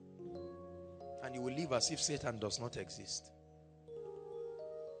 And you will live as if Satan does not exist.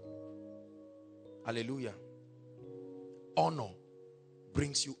 Hallelujah. Honor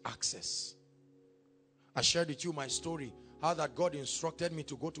brings you access. I shared with you my story, how that God instructed me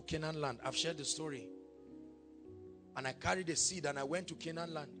to go to Canaan land. I've shared the story. And I carried a seed and I went to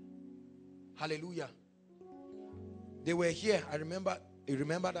Canaan land. Hallelujah. They were here. I remember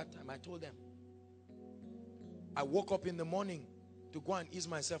that time. I told them. I woke up in the morning to go and ease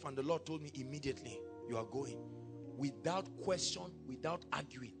myself, and the Lord told me immediately, you are going. Without question, without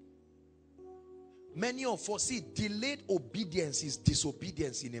arguing. Many of us see delayed obedience is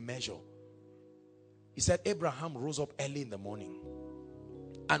disobedience in a measure. He said Abraham rose up early in the morning.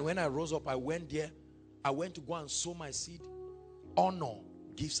 And when I rose up, I went there. I went to go and sow my seed. Honor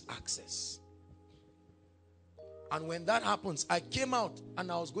gives access. And when that happens, I came out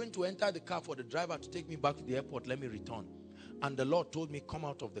and I was going to enter the car for the driver to take me back to the airport. Let me return. And the Lord told me, come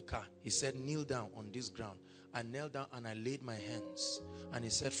out of the car. He said, kneel down on this ground. I knelt down and I laid my hands. And he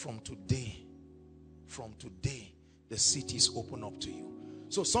said, from today, the city is open up to you.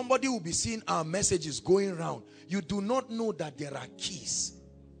 So somebody will be seeing our messages going around. You do not know that there are keys.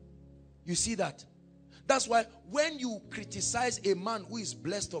 You see that? That's why when you criticize a man who is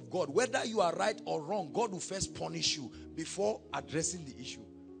blessed of God, whether you are right or wrong, God will first punish you before addressing the issue.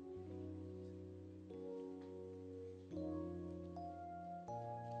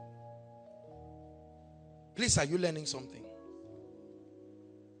 Please, are you learning something?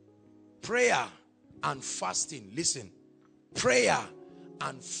 Prayer and fasting. Listen. Prayer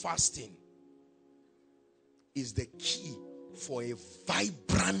and fasting is the key for a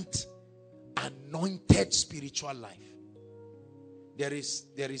vibrant, anointed spiritual life. There is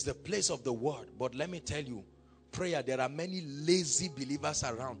the place of the word, but let me tell you, prayer, there are many lazy believers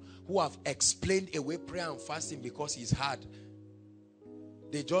around who have explained away prayer and fasting because it's hard.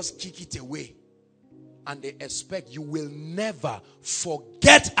 They just kick it away and they expect you will never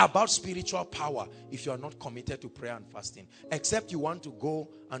forget about spiritual power if you are not committed to prayer and fasting, except you want to go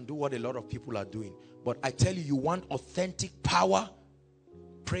and do what a lot of people are doing. But I tell you, you want authentic power,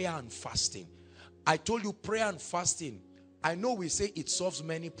 prayer and fasting. I told you prayer and fasting, I know we say it solves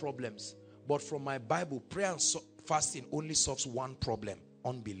many problems, but from my Bible, prayer and fasting only solves one problem: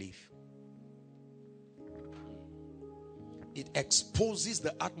 unbelief. It exposes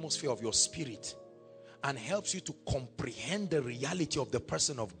the atmosphere of your spirit and helps you to comprehend the reality of the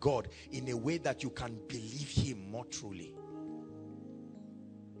person of God in a way that you can believe him more truly.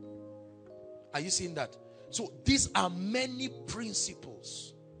 Are you seeing that? So these are many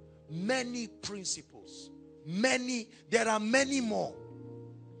principles. Many principles. There are many more.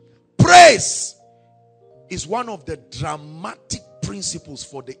 Praise is one of the dramatic principles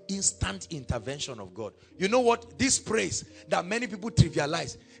for the instant intervention of God. You know what? This praise that many people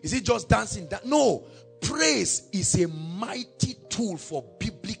trivialize, is it just dancing? No. Praise is a mighty tool for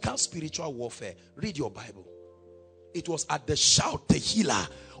biblical spiritual warfare. Read your Bible. It was at the shout, the healer,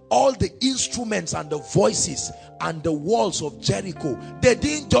 all the instruments and the voices and the walls of Jericho, they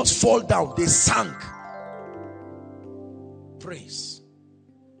didn't just fall down, they sank. Praise.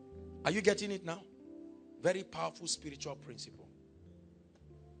 Are you getting it now? Very powerful spiritual principle.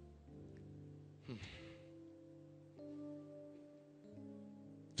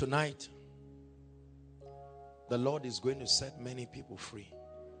 Tonight, the Lord is going to set many people free.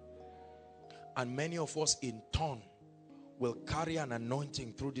 And many of us in turn will carry an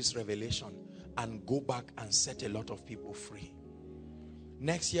anointing through this revelation and go back and set a lot of people free.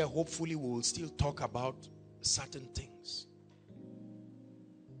 Next year, hopefully, we will still talk about certain things.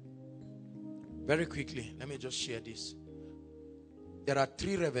 Very quickly, let me just share this. There are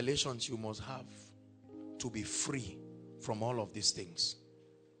 3 revelations you must have to be free from all of these things.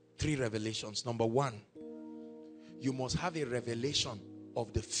 3 revelations. Number 1, you must have a revelation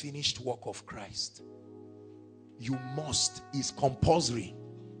of the finished work of Christ. You must. It's compulsory.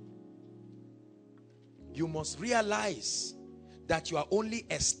 You must realize that you are only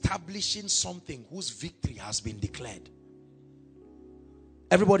establishing something whose victory has been declared.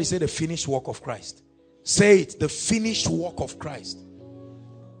 Everybody say the finished work of Christ. Say it, the finished work of Christ.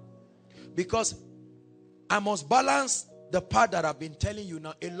 Because I must balance the part that I've been telling you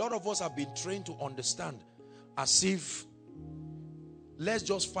now. A lot of us have been trained to understand as if let's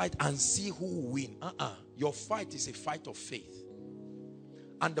just fight and see who will win. Your fight is a fight of faith.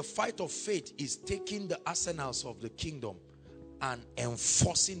 And the fight of faith is taking the arsenals of the kingdom and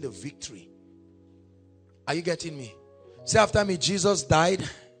enforcing the victory. Are you getting me? Say after me, Jesus died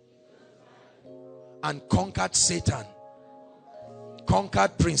and conquered Satan,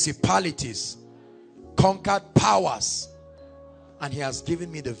 conquered principalities, conquered powers, and he has given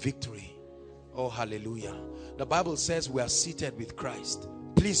me the victory. Oh, hallelujah. The Bible says we are seated with Christ.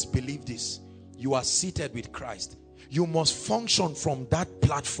 Please believe this. You are seated with Christ. You must function from that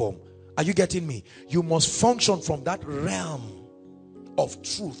platform. Are you getting me? You must function from that realm of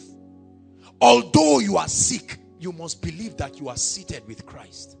truth. Although you are sick, you must believe that you are seated with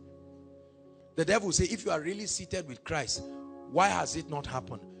Christ. The devil will say, if you are really seated with Christ, why has it not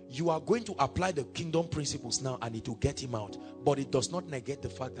happened? You are going to apply the kingdom principles now and it will get him out. But it does not negate the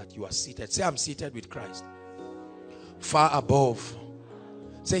fact that you are seated. Say, I'm seated with Christ. Far above.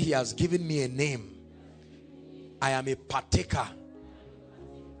 Say, he has given me a name. I am a partaker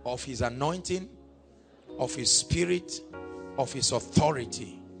of his anointing, of his spirit, of his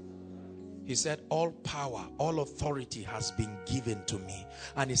authority. He said, all power, all authority has been given to me.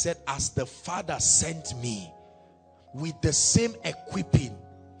 And he said, as the Father sent me with the same equipping,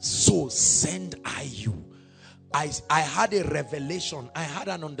 so send I you. I had a revelation. I had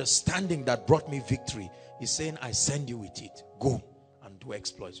an understanding that brought me victory. He's saying, I send you with it. Go and do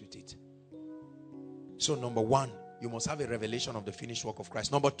exploits with it. So number one, you must have a revelation of the finished work of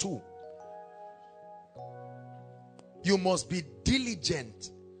Christ. Number two, you must be diligent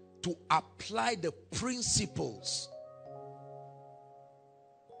to apply the principles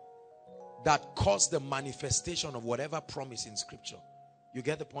that cause the manifestation of whatever promise in scripture. You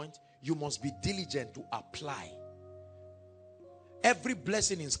get the point? You must be diligent to apply. Every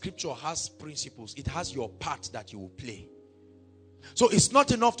blessing in scripture has principles. It has your part that you will play. So it's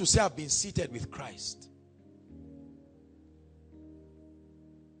not enough to say I've been seated with Christ.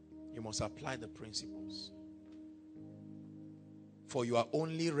 You must apply the principles. For you are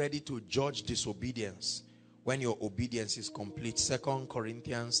only ready to judge disobedience when your obedience is complete. 2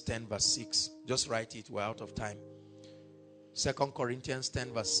 Corinthians 10 verse 6. Just write it. We're out of time. 2 Corinthians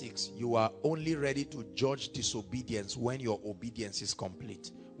 10 verse 6. You are only ready to judge disobedience when your obedience is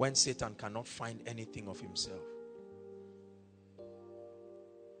complete. When Satan cannot find anything of himself.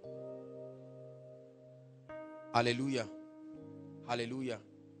 Hallelujah. Hallelujah.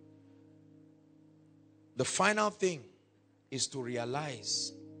 The final thing is to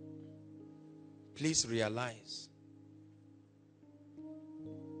realize, please realize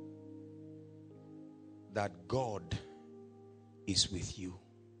that God is with you.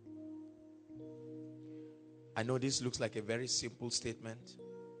 I know this looks like a very simple statement,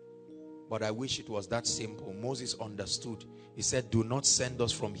 but I wish it was that simple. Moses understood. He said, do not send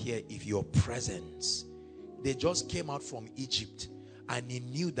us from here if your presence. They just came out from Egypt and he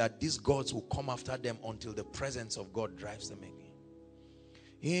knew that these gods will come after them until the presence of God drives them again.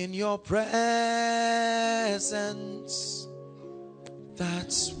 In your presence,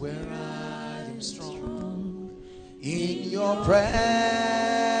 that's where I am strong. In your presence,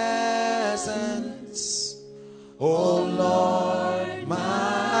 oh Lord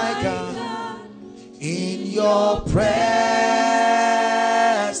my God. In your presence,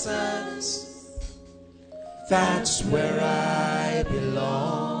 that's where I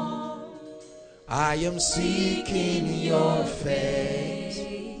belong. I am seeking your face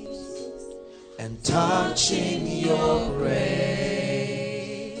and touching your grace.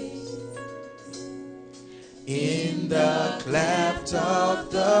 In the cleft of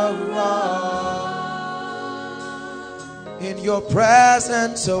the rock, in your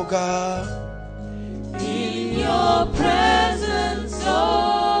presence, oh God. In your presence,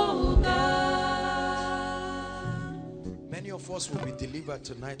 oh God. Many of us will be delivered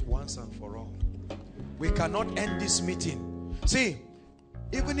tonight once and for all. We cannot end this meeting. See,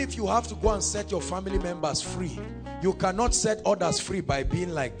 even if you have to go and set your family members free, you cannot set others free by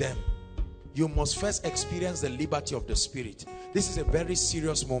being like them. You must first experience the liberty of the Spirit. This is a very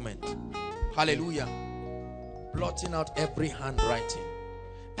serious moment. Hallelujah. Blotting out every handwriting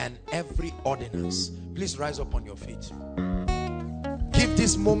and every ordinance. Please rise up on your feet. Give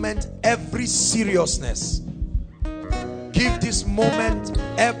this moment every seriousness. Give this moment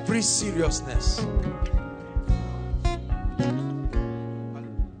every seriousness.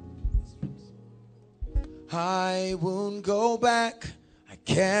 I won't go back. I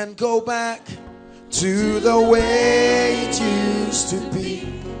can't go back to the way it used to be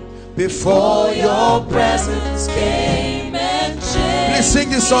before your presence came and changed. Please sing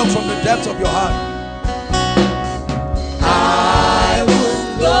this song from the depths of your heart. I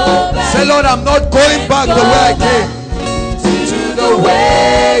won't go back. Say, Lord, I'm not going back the way I came. To the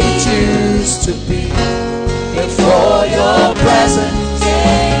way it used to be before your presence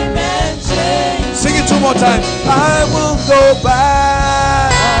came and changed. Sing it 2 more more time. I will go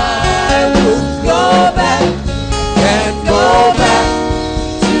back. I will go back. Can't go back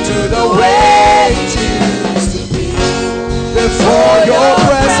To the way it used to be. before your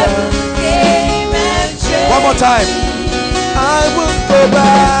presence. Came and changed. One more time. I will go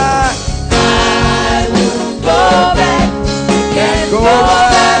back. I will go back. Can't Go go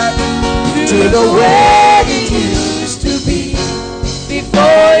back back to to the the way way it used to be.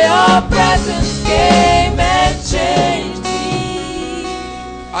 Before your presence came and changed me.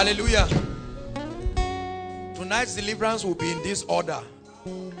 Hallelujah. Tonight's deliverance will be in this order.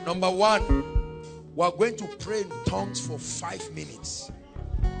 Number one, we are going to pray in tongues for 5 minutes.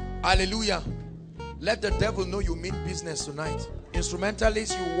 Hallelujah. Let the devil know you mean business tonight.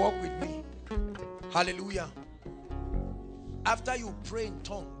 Instrumentalists, you walk with me. Hallelujah. After you pray in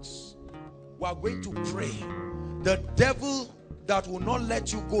tongues, we are going to pray. The devil that will not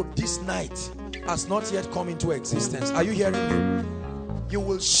let you go this night has not yet come into existence. Are you hearing me? You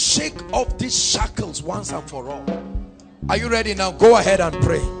will shake off these shackles once and for all. Are you ready now? Go ahead and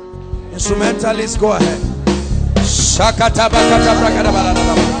pray. Instrumentalists, go ahead.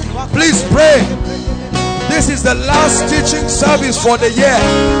 Please pray. This is the last teaching service for the year.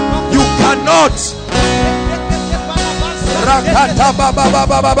 You cannot.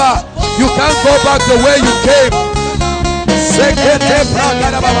 You can't go back the way you came.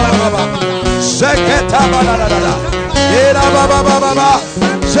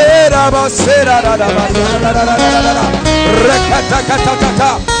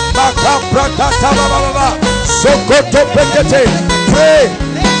 Pray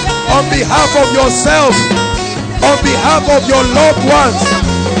on behalf of yourself, on behalf of your loved ones.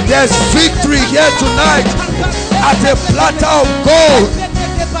 There's victory here tonight at a platter of gold.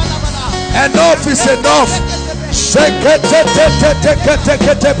 Enough is enough.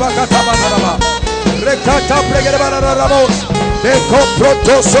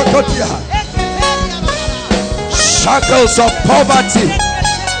 Shackles of poverty,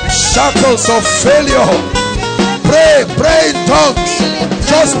 shackles of failure. Pray, pray in tongues.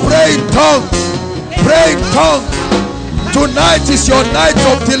 Just pray in tongues. Pray in tongues. Tonight is your night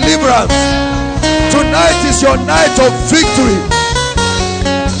of deliverance. Tonight is your night of victory.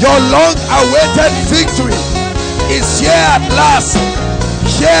 Your long-awaited victory is here at last.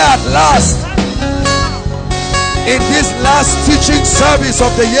 Here at last. In this last teaching service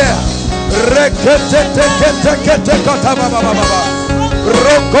of the year.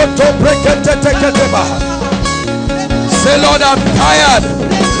 Say, Lord, I'm tired.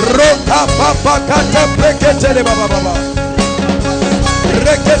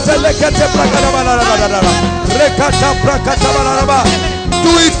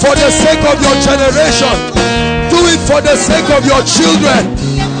 Do it for the sake of your generation. Do it for the sake of your children.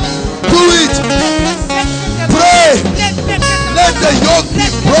 Do it. Pray. Let the yoke be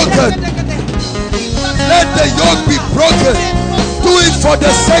broken. Let the yoke be broken. Do it for the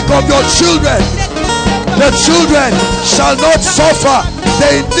sake of your children. The children shall not suffer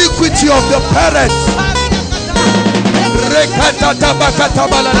the iniquity of the parents.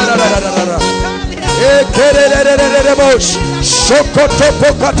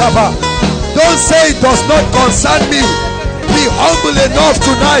 Don't say it does not concern me. Be humble enough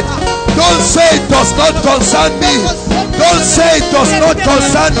tonight. Don't say it does not concern me. Don't say it does not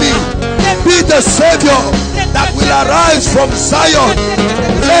concern me. Be the Savior that will arise from Zion.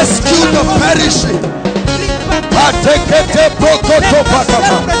 Rescue the perishing.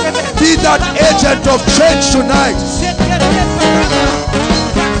 Be that agent of change tonight.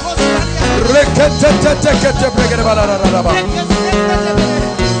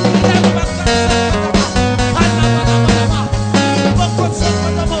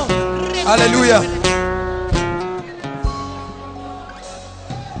 Hallelujah.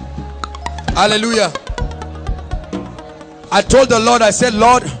 Hallelujah. I told the Lord, I said,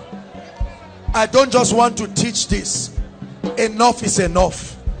 Lord, I don't just want to teach this. Enough is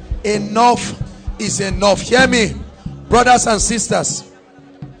enough. Enough is enough. Hear me, brothers and sisters.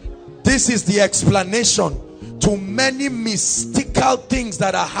 This is the explanation to many mystical things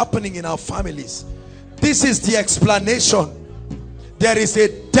that are happening in our families. This is the explanation. There is a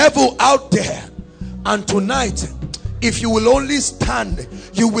devil out there, and tonight, if you will only stand,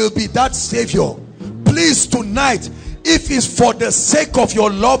 you will be that Savior. Please, tonight, if it's for the sake of your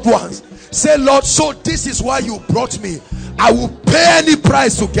loved ones, say, Lord, so this is why you brought me. I will pay any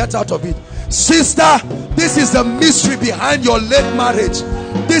price to get out of it. Sister, this is the mystery behind your late marriage.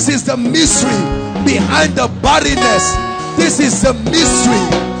 This is the mystery behind the barrenness. This is the mystery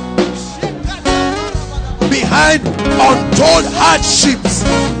behind untold hardships.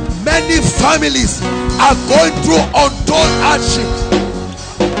 Many families are going through untold hardship.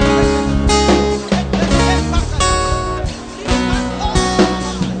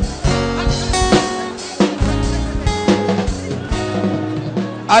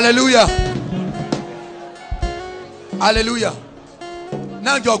 Hallelujah. Hallelujah.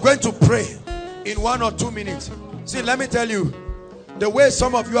 Now you're going to pray in 1 or 2 minutes. See, let me tell you, the way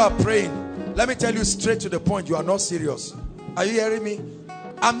some of you are praying, let me tell you straight to the point, you are not serious. Are you hearing me?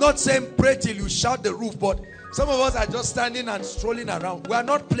 I'm not saying pray till you shout the roof, but some of us are just standing and strolling around. We are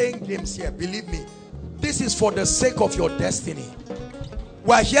not playing games here, believe me. This is for the sake of your destiny.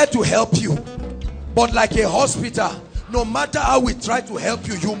 We are here to help you, but like a hospital, no matter how we try to help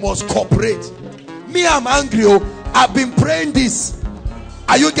you, you must cooperate. Me, I'm angry. I've been praying this.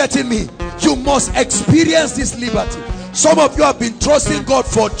 Are you getting me? You must experience this liberty. Some of you have been trusting God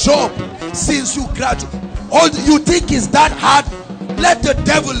for a job since you graduated. All you think is that hard? Let the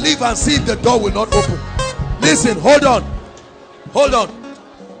devil live and see if the door will not open. Listen, hold on. Hold on.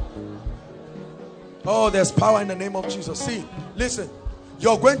 Oh, there's power in the name of Jesus. See, listen.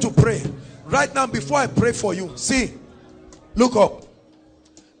 You're going to pray. Right now, before I pray for you, see, look up.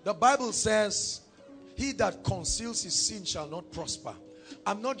 The Bible says, he that conceals his sin shall not prosper.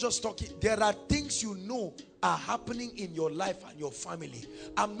 I'm not just talking. There are things you know are happening in your life and your family.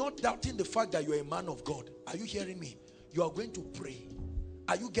 I'm not doubting the fact that you're a man of God. Are you hearing me? You are going to pray.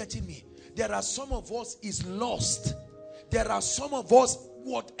 Are you getting me? There are some of us is lost. There are some of us,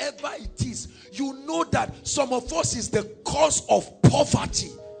 whatever it is, you know that some of us is the cause of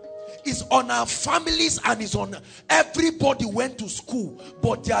poverty. It's on our families and it's on everybody went to school,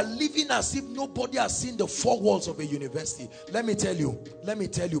 but they are living as if nobody has seen the four walls of a university. Let me tell you,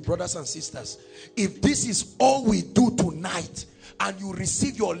 brothers and sisters, if this is all we do tonight and you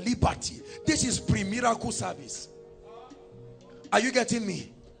receive your liberty, this is pre-miracle service. Are you getting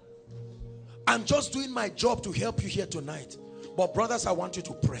me? I'm just doing my job to help you here tonight. But brothers, I want you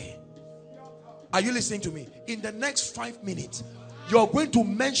to pray. Are you listening to me? In the next 5 minutes, you're going to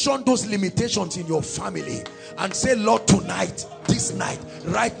mention those limitations in your family and say, Lord, tonight, this night,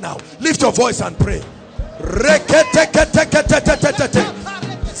 right now, lift your voice and pray.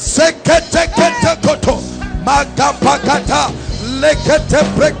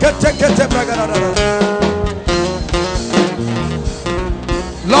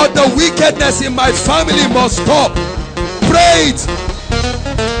 Lord, the wickedness in my family must stop. Pray it.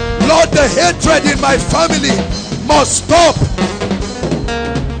 Lord, the hatred in my family must stop.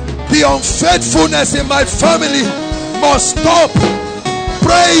 The unfaithfulness in my family must stop.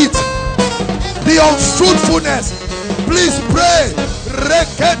 Pray it. The unfruitfulness, please pray.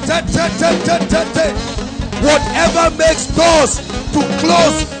 Whatever makes doors to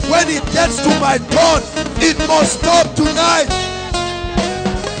close when it gets to my turn, it must stop tonight.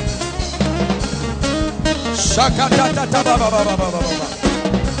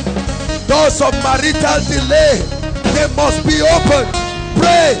 Doors of marital delay, they must be opened.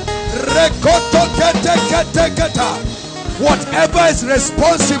 Pray. Whatever is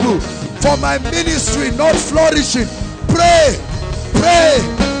responsible for my ministry not flourishing, pray, pray,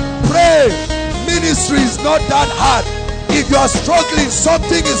 pray. Ministry is not that hard. If you are struggling,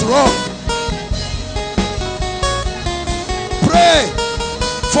 something is wrong. Pray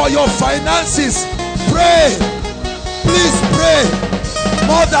for your finances. Pray. Please pray.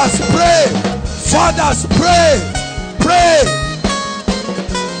 Mothers, pray. Fathers, pray. Pray.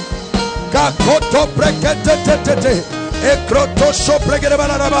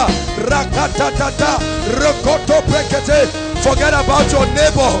 Forget about your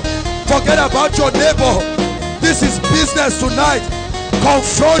neighbor. Forget about your neighbor. This is business tonight.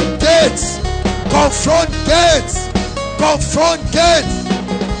 Confront gates. Confront gates. Confront gates.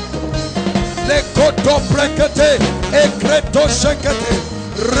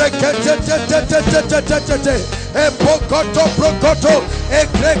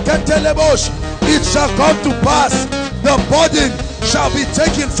 It shall come to pass, the burden shall be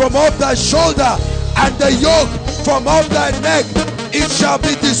taken from off thy shoulder, and the yoke from off thy neck. It shall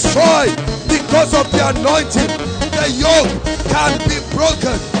be destroyed because of the anointing. The yoke can be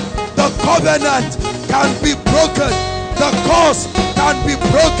broken, the covenant can be broken, the curse can be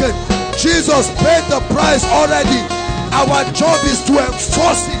broken. Jesus paid the price already. Our job is to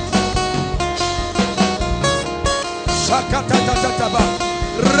enforce it.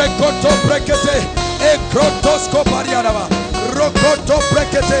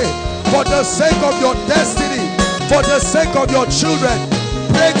 For the sake of your destiny, for the sake of your children,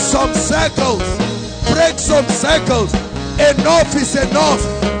 break some circles. Break some circles. Enough is enough.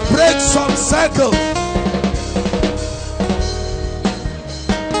 Break some circles.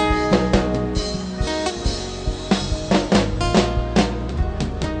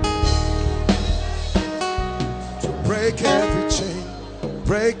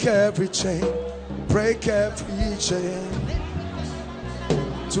 break every chain, break every chain,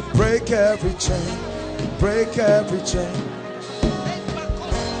 to break every chain, break every chain,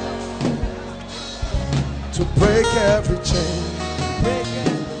 to break every chain,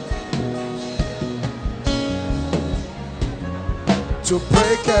 to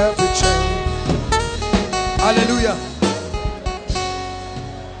break every chain. Hallelujah.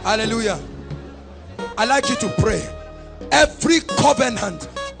 Hallelujah. I like you to pray. Every covenant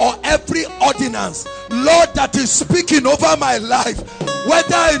or every ordinance, Lord, that is speaking over my life,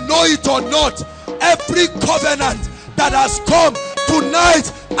 whether I know it or not, every covenant that has come tonight,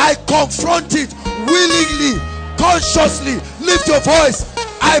 I confront it willingly, consciously. Lift your voice.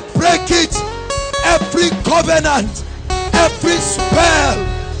 I break it. Every covenant, every spell,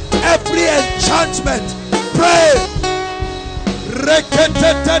 every enchantment. Pray.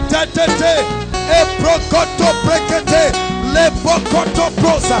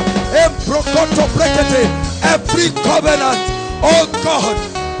 Every covenant, oh God,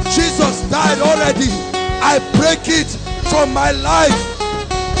 Jesus died already. I break it from my life.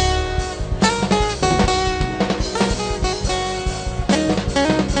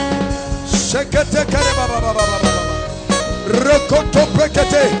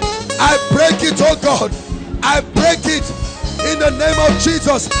 I break it, oh God. I break it in the name of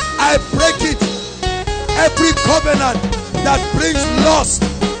Jesus. I break it. Every covenant that brings loss,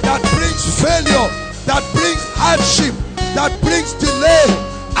 that brings failure, that brings hardship, that brings delay,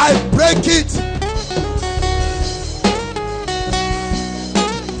 I break it.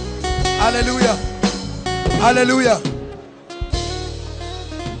 Hallelujah. Hallelujah.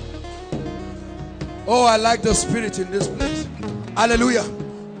 Oh, I like the spirit in this place. Hallelujah.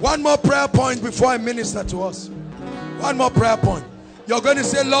 One more prayer point before I minister to us. One more prayer point. You're going to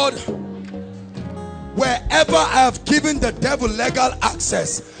say, Lord, wherever I have given the devil legal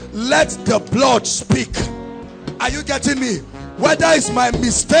access, let the blood speak. Are you getting me? Whether it's my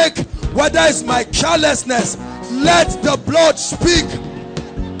mistake, whether it's my carelessness, let the blood speak.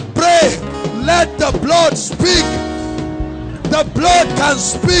 Pray. Let the blood speak. The blood can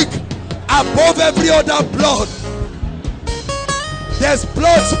speak above every other blood. There's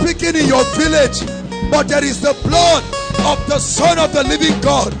blood speaking in your village, but there is the blood of the Son of the living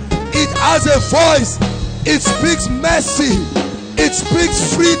God. It has a voice. It speaks mercy. It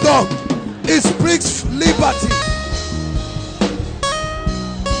speaks freedom. It speaks liberty.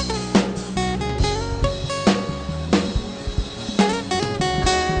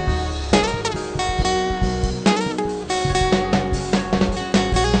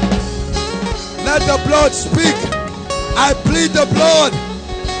 Let the blood speak. I plead the blood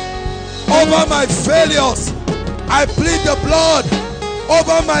over my failures. I plead the blood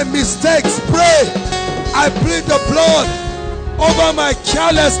over my mistakes. Pray. I plead the blood over my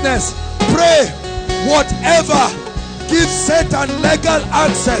carelessness. Pray. Whatever gives Satan legal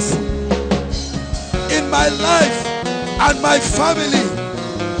access in my life and my family,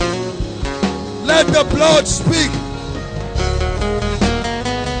 let the blood speak.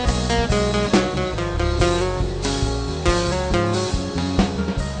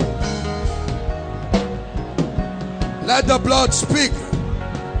 Let the blood speak.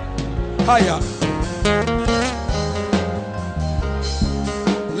 Higher.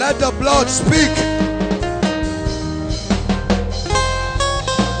 Let the blood speak.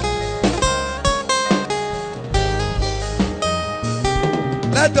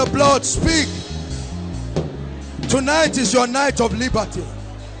 Let the blood speak. Tonight is your night of liberty.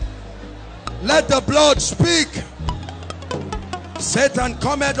 Let the blood speak. Satan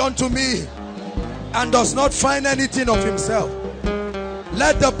cometh unto me and does not find anything of himself.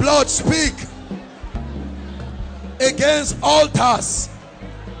 Let the blood speak against altars,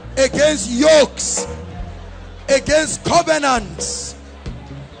 against yokes, against covenants.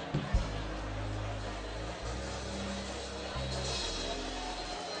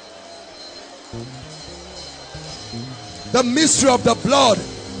 The mystery of the blood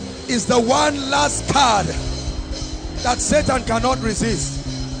is the one last card that Satan cannot resist.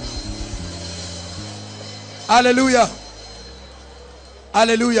 Hallelujah.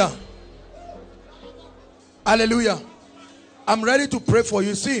 Hallelujah. Hallelujah. I'm ready to pray for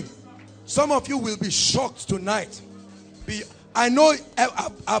you. See, some of you will be shocked tonight. I know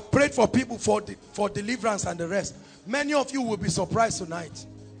I've prayed for people for deliverance and the rest. Many of you will be surprised tonight.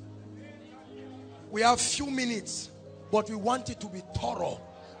 We have few minutes, but we want it to be thorough.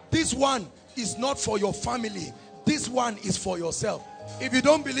 This one is not for your family. This one is for yourself. If you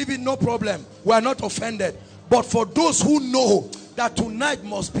don't believe it, no problem. We are not offended. But for those who know that tonight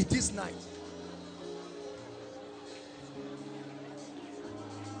must be this night.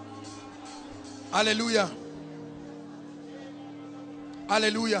 Hallelujah.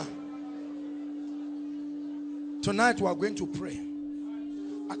 Hallelujah. Tonight we are going to pray.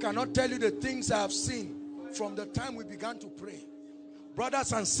 I cannot tell you the things I have seen from the time we began to pray.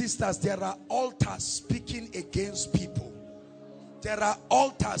 Brothers and sisters, there are altars speaking against people. There are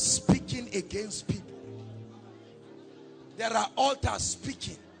altars speaking against people. There are altars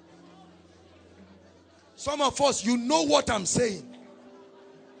speaking. Some of us, you know what I'm saying.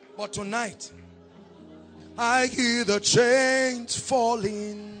 But tonight, I hear the chains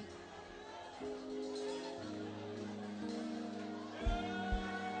falling.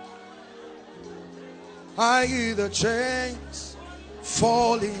 I hear the chains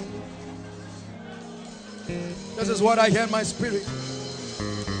falling. This is what I hear in my spirit.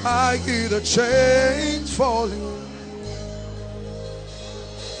 I hear the chains falling.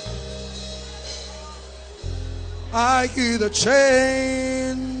 I hear the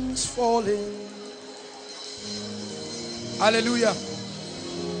chains falling. Hallelujah.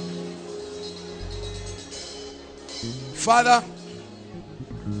 Father,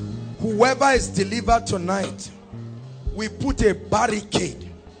 whoever is delivered tonight, we put a barricade.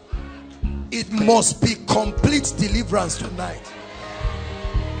 It must be complete deliverance tonight.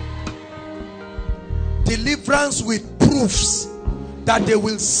 Deliverance with proofs that they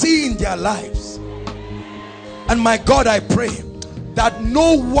will see in their lives. And my God, I pray that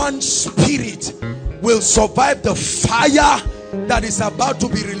no one spirit will survive the fire that is about to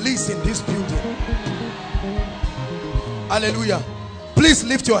be released in this building. Hallelujah. Please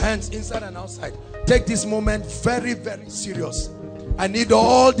lift your hands inside and outside. Take this moment very, very serious. I need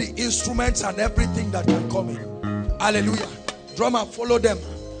all the instruments and everything that can come in. Hallelujah. Drummer, follow them.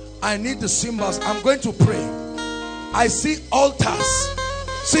 I need the cymbals. I'm going to pray. I see altars.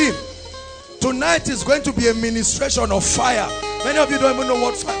 See, tonight is going to be a ministration of fire. Many of you don't even know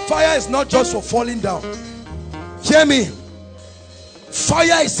what fire. Fire is not just for falling down. Hear me.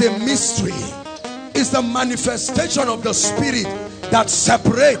 Fire is a mystery. It's the manifestation of the spirit that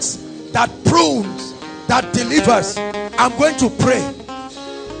separates, that prunes, that delivers. I'm going to pray.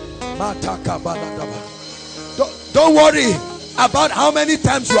 Don't worry about how many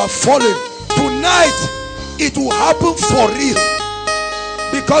times you have fallen. Tonight it will happen for real,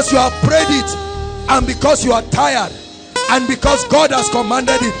 because you have prayed it, and because you are tired, and because God has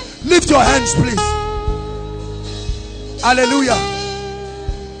commanded it. Lift your hands, please. Hallelujah.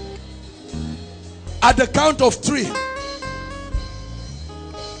 At the count of 3,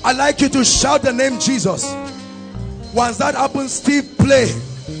 I'd like you to shout the name Jesus. Once that happens, Steve, play.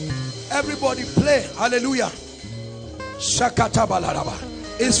 Everybody play. Hallelujah. Shakata balaraba.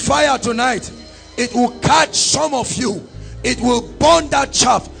 It's fire tonight. It will catch some of you. It will burn that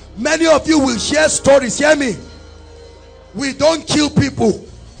chaff. Many of you will hear stories. Hear me. We don't kill people,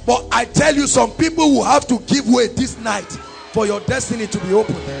 but I tell you, some people will have to give way this night for your destiny to be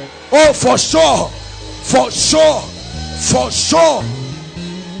open. Oh, for sure. For sure. For sure.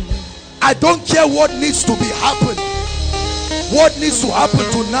 I don't care what needs to be happened. What needs to happen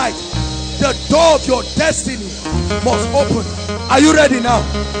tonight? The door of your destiny must open. Are you ready now?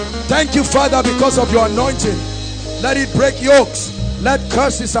 Thank you, Father, because of your anointing. Let it break yokes. Let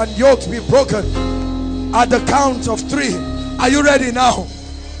curses and yokes be broken. At the count of 3. Are you ready now?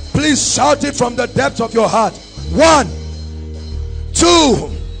 Please shout it from the depth of your heart. 1, 2,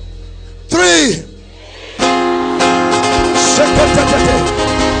 3.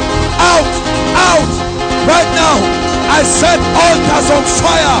 Out, out, right now. I set altars on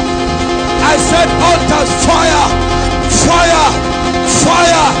fire. I set altars fire, fire,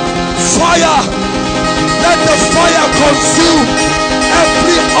 fire, fire. Let the fire consume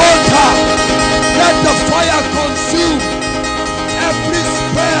every altar. Let the fire consume every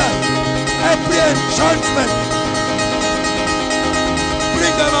spell, every enchantment.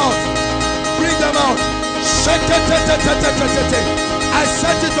 Bring them out. Bring them out. I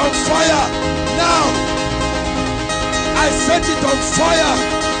set it on fire now. I set it on fire.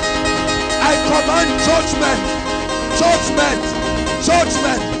 I command judgment, judgment,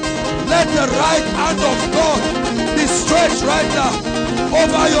 judgment. Let the right hand of God be stretched right now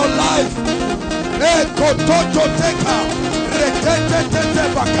over your life.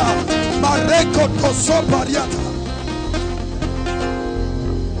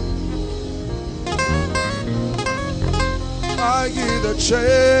 I hear the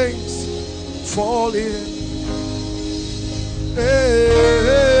chains falling.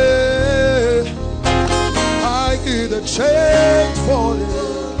 I hear the chains falling.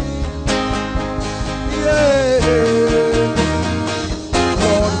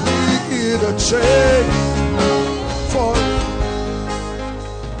 Lord, we hear the chains falling.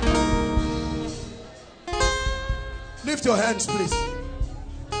 Lift your hands, please.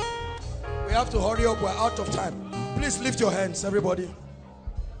 We have to hurry up. We're out of time. Please lift your hands, everybody.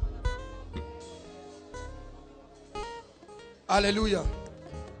 Hallelujah.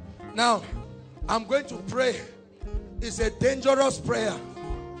 Now, I'm going to pray. It's a dangerous prayer.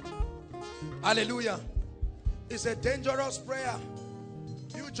 Hallelujah. It's a dangerous prayer.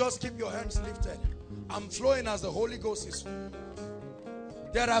 You just keep your hands lifted. I'm flowing as the Holy Ghost is.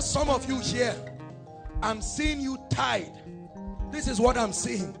 There are some of you here. I'm seeing you tied. This is what I'm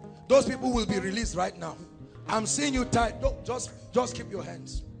seeing. Those people will be released right now. I'm seeing you tied. Don't, just keep your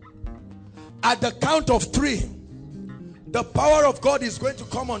hands. At the count of 3, the power of God is going to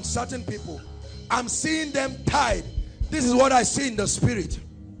come on certain people. I'm seeing them tied. This is what I see in the spirit.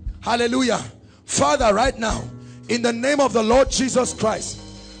 Hallelujah. Father, right now, in the name of the Lord Jesus Christ,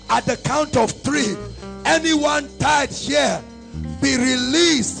 at the count of 3, anyone tied here, be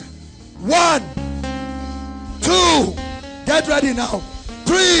released. 1, 2, get ready now.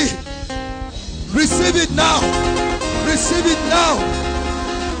 3, receive it now. Receive it now.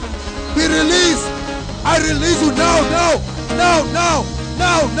 Be released. I release you now, now.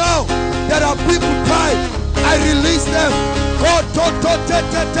 There are people tied. I release them.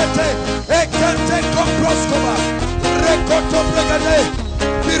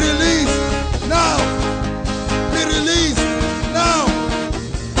 Be released now. Be released now.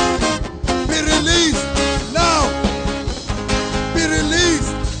 Be released now. Be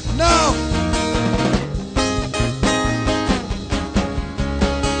released now.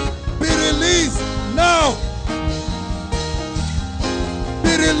 Be released now.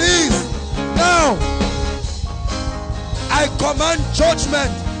 Be released now. I command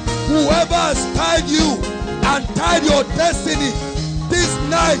judgment. Whoever has tied you and tied your destiny, this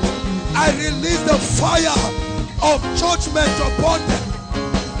night I release the fire of judgment upon them.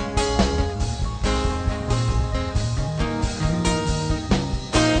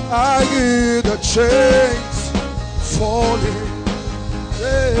 I hear the chains falling.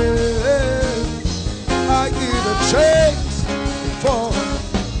 I hear the chains falling.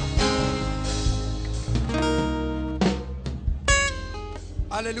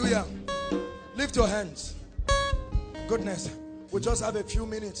 Hallelujah. Lift your hands. Goodness, we just have a few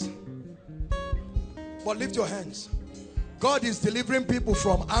minutes. But lift your hands. God is delivering people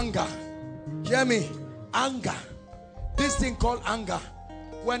from anger. Hear me. Anger. This thing called anger.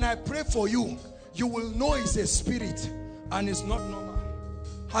 When I pray for you, you will know it's a spirit and it's not normal.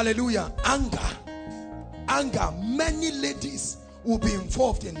 Hallelujah. Anger. Anger. Many ladies will be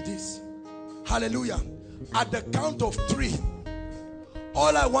involved in this. Hallelujah. At the count of 3,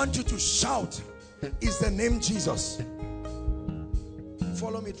 all I want you to shout is the name Jesus.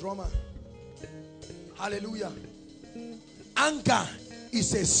 Follow me, drummer. Hallelujah. Anger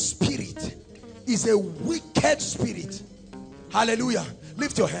is a spirit. Is a wicked spirit. Hallelujah.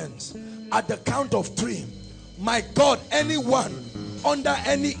 Lift your hands. At the count of 3, my God, anyone under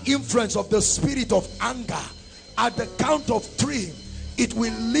any influence of the spirit of anger, at the count of 3, it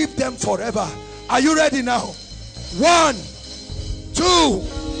will leave them forever. Are you ready now? 1, 2,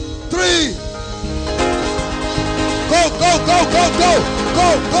 3. Go, go, go, go, go,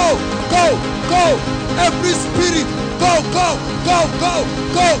 go, go, go, go. Every spirit, go, go, go, go,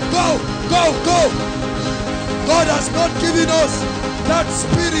 go, go, go, go. God has not given us that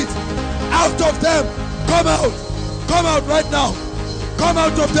spirit. Out of them. Come out. Come out right now. Come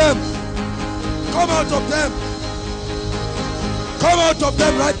out of them. Come out of them. Come out of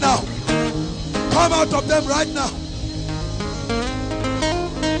them right now. Come out of them right now.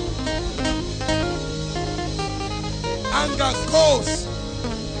 Anger goes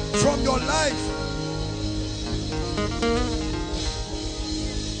from your life.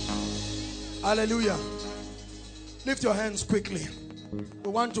 Hallelujah. Lift your hands quickly. We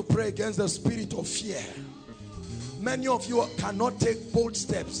want to pray against the spirit of fear. Many of you cannot take bold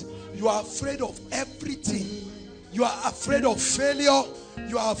steps. You are afraid of everything. You are afraid of failure.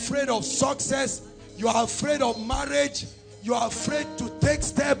 You are afraid of success. You are afraid of marriage. You are afraid to take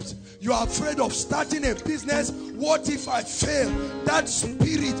steps. You are afraid of starting a business. What if I fail? That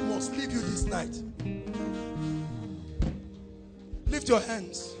spirit must leave you this night. Lift your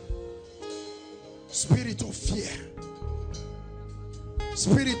hands. Spirit of fear.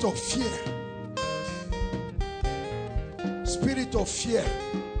 Spirit of fear. Spirit of fear.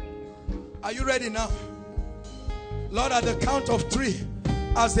 Are you ready now? Lord, at the count of 3,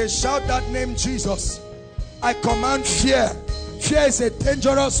 as they shout that name Jesus, I command fear. Fear is a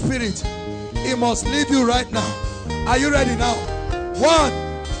dangerous spirit. It must leave you right now. Are you ready now? 1,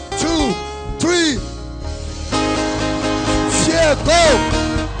 2, 3. Fear, go,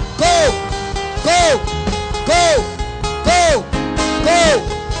 go, go, go,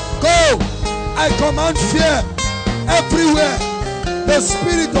 command fear everywhere. The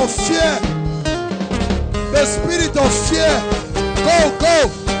spirit of fear. The spirit of fear. Go, go.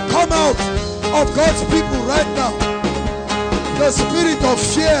 Come out of God's people right now. The spirit of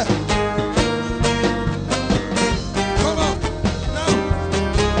fear. Come out now.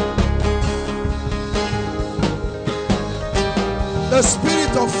 The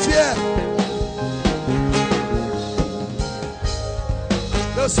spirit of fear.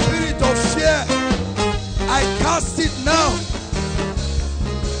 The spirit of fear. I cast it now.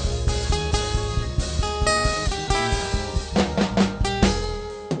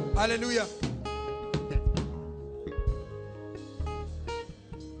 Hallelujah.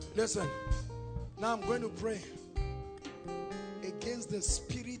 Listen. Now I'm going to pray against the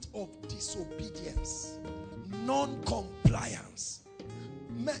spirit of disobedience, non-compliance.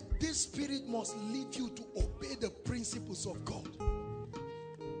 This spirit must lead you to obey the principles of God.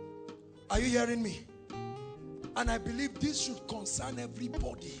 Are you hearing me? And I believe this should concern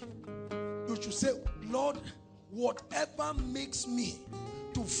everybody. You should say, Lord, whatever makes me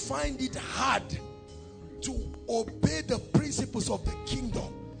to find it hard to obey the principles of the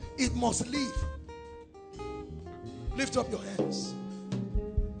kingdom, it must leave. Lift up your hands.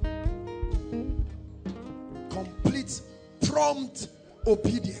 Complete, prompt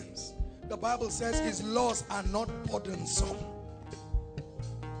obedience. The Bible says his laws are not burdensome.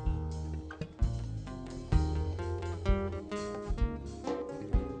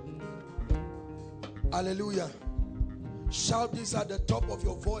 Hallelujah. Shout this at the top of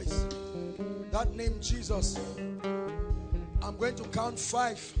your voice. That name Jesus. I'm going to count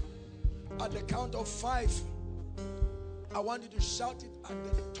 5. At the count of 5, I want you to shout it at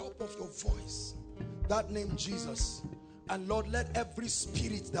the top of your voice. That name Jesus. And Lord, let every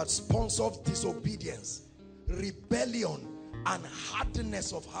spirit that sponsors disobedience, rebellion, and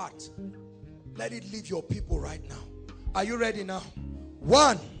hardness of heart, let it leave your people right now. Are you ready now?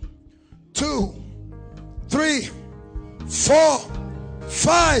 1, 2, 3, 4,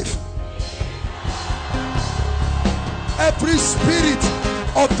 5. Every spirit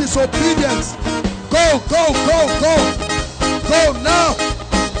of disobedience, go, go, go, go. Go now.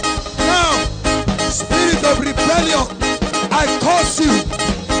 Now. Spirit of rebellion, I curse you.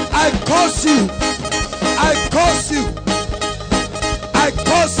 I curse you. I curse you. I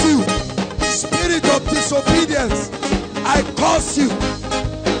curse you. Spirit of disobedience, I curse you.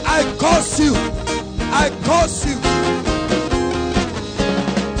 I curse you. I curse you.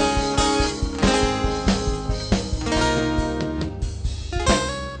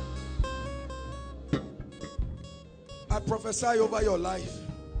 I prophesy over your life.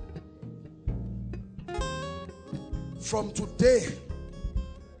 From today,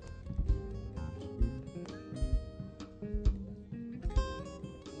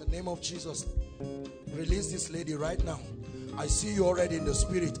 in the name of Jesus, release this lady right now. I see you already in the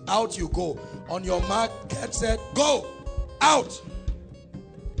spirit. Out you go. On your mark, get set, go. Out.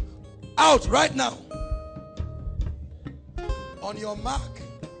 Out right now. On your mark,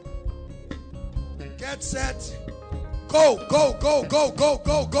 get set, go, go, go, go, go,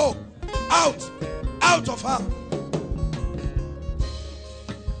 go, go. Out. Out of her.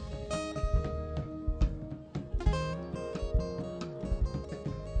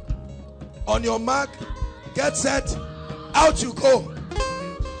 On your mark, get set, out you go.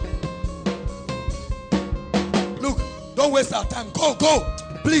 Look, don't waste our time. Go, go.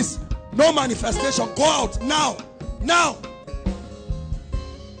 Please, no manifestation. Go out now. Now.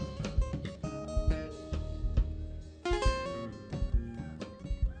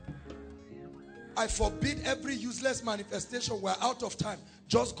 I forbid every useless manifestation. We're out of time.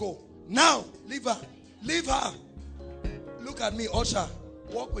 Just go. Now. Leave her. Leave her. Look at me, usher.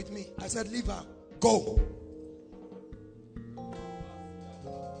 Walk with me. I said, leave her. Go.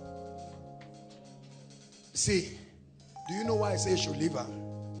 See, do you know why I say you should leave her?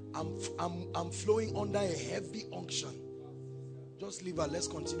 I'm flowing under a heavy unction. Just leave her. Let's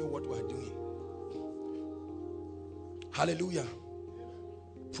continue what we're doing. Hallelujah.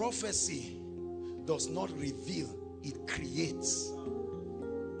 Prophecy does not reveal, it creates.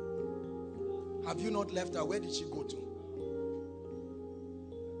 Have you not left her? Where did she go to?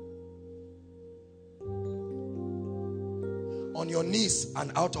 On your knees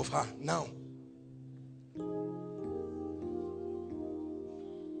and out of her now.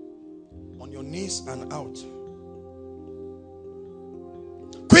 On your knees and out.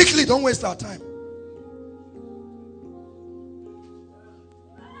 Quickly, don't waste our time.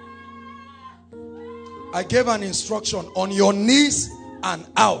 I gave an instruction, on your knees and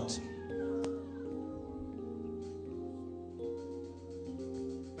out.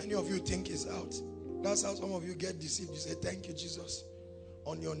 Many of you think it's out. That's how some of you get deceived. You say, thank you, Jesus.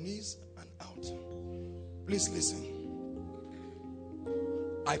 On your knees and out. Please listen.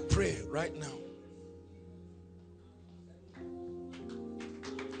 I pray right now.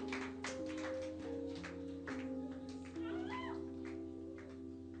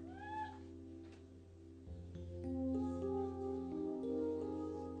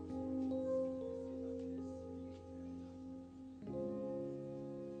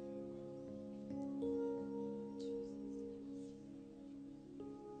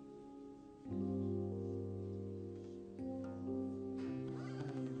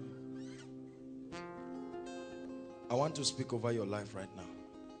 I want to speak over your life right now.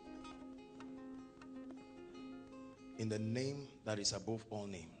 In the name that is above all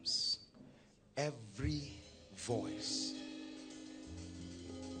names, every voice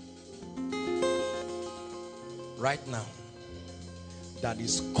right now that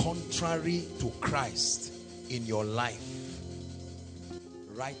is contrary to Christ in your life,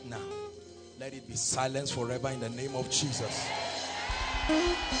 right now, let it be silenced forever in the name of Jesus.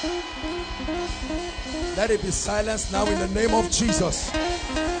 Let it be silenced now in the name of Jesus.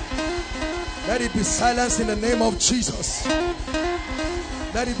 Let it be silenced in the name of Jesus.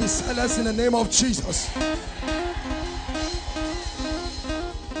 Let it be silenced in the name of Jesus.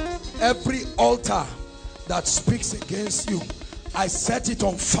 Every altar that speaks against you, I set it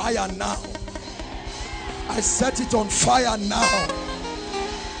on fire now. I set it on fire now.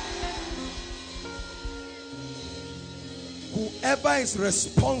 Whoever is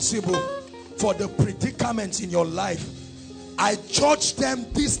responsible for the predicaments in your life, I judge them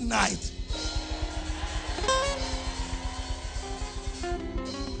this night.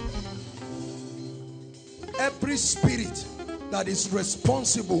 Every spirit that is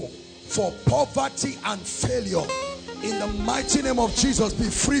responsible for poverty and failure, in the mighty name of Jesus, be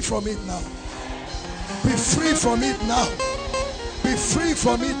free from it now. Be free from it now. Be free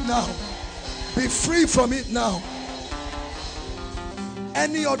from it now. Be free from it now.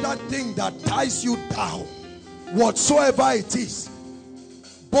 Any other thing that ties you down, whatsoever it is,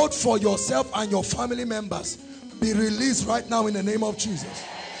 both for yourself and your family members, be released right now in the name of Jesus.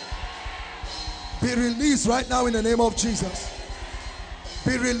 Be released right now in the name of Jesus.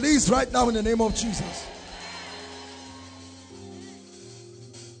 Be released right now in the name of Jesus.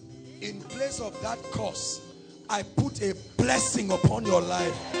 In place of that curse, I put a blessing upon your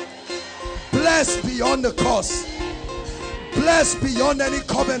life. Blessed beyond the curse. Blessed beyond any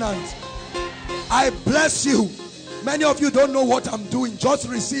covenant. I bless you. Many of you don't know what I'm doing. Just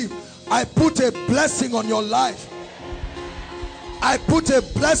receive. I put a blessing on your life. I put a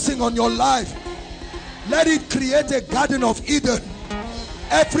blessing on your life. Let it create a garden of Eden.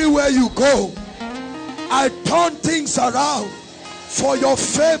 Everywhere you go, I turn things around for your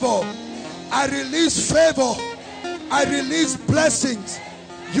favor. I release favor. I release blessings.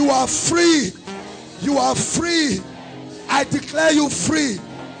 You are free. You are free. I declare you free.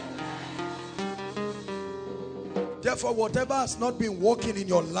 Therefore, whatever has not been working in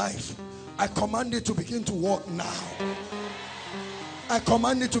your life, I command it to begin to work now. I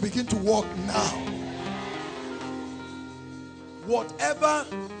command it to begin to work now. Whatever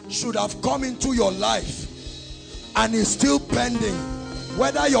should have come into your life and is still pending,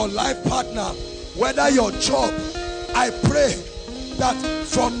 whether your life partner, whether your job, I pray that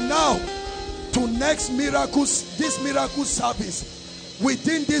from now to next miracles, this miracle service,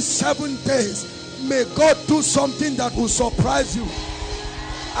 within these 7 days, may God do something that will surprise you.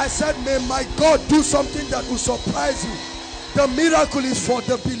 I said, may my God do something that will surprise you. The miracle is for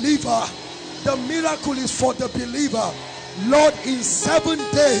the believer. The miracle is for the believer. Lord, in 7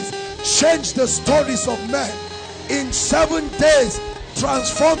 days, change the stories of men. In 7 days,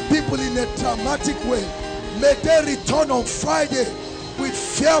 transform people in a dramatic way. May they return on Friday with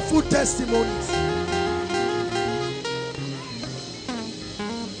fearful testimonies.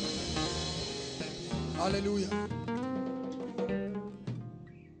 Hallelujah.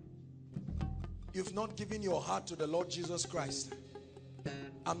 You've not given your heart to the Lord Jesus Christ.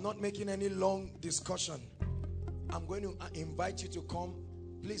 I'm not making any long discussion. I'm going to invite you to come.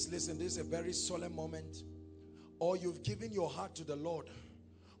 Please listen, this is a very solemn moment. Or you've given your heart to the Lord,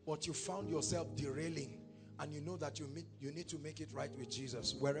 but you found yourself derailing, and you know that you need to make it right with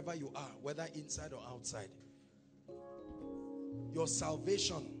Jesus wherever you are, whether inside or outside. Your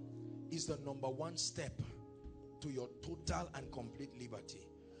salvation is the #1 step to your total and complete liberty.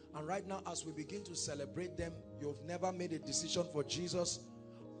 And right now, as we begin to celebrate them, you've never made a decision for Jesus,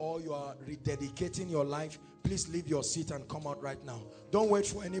 or you are rededicating your life, please leave your seat and come out right now. Don't wait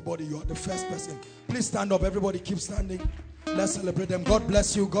for anybody. You are the first person. Please stand up. Everybody keep standing. Let's celebrate them. God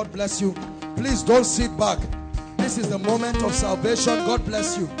bless you. God bless you. Please don't sit back. This is the moment of salvation. God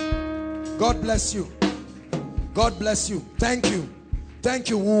bless you. God bless you. God bless you. Thank you. Thank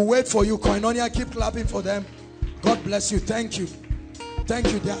you. We'll wait for you. Koinonia, keep clapping for them. God bless you. Thank you.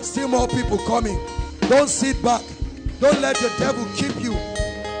 Thank you. There are still more people coming. Don't sit back. Don't let the devil keep you.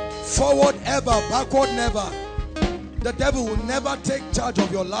 Forward ever, backward never. The devil will never take charge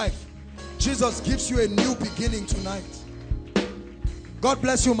of your life. Jesus gives you a new beginning tonight. God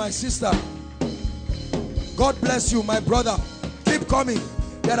bless you, my sister. God bless you, my brother. Keep coming.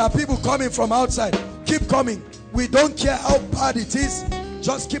 There are people coming from outside. Keep coming. We don't care how bad it is.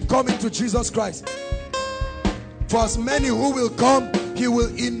 Just keep coming to Jesus Christ. For as many who will come, he will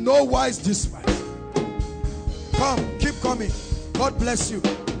in no wise despise. Come, keep coming. God bless you.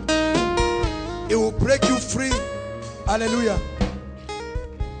 It will break you free. Hallelujah.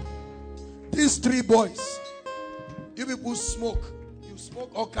 These three boys, you people smoke. You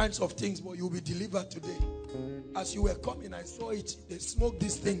smoke all kinds of things, but you'll be delivered today. As you were coming, I saw it. They smoke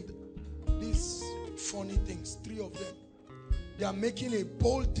this thing. These funny things, three of them. They are making a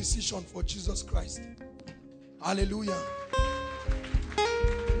bold decision for Jesus Christ. Hallelujah.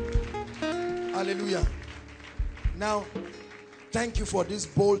 Hallelujah. Now, thank you for this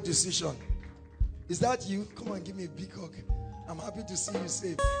bold decision. Is that you? Come on, give me a big hug. I'm happy to see you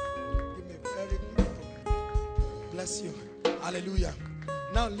safe. Give me a very big hug. Bless you. Hallelujah.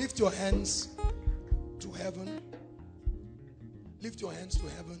 Now lift your hands to heaven. Lift your hands to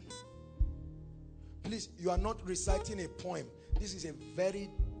heaven. Please, you are not reciting a poem. This is a very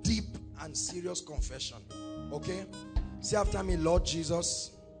deep and serious confession. Okay? Say after me, Lord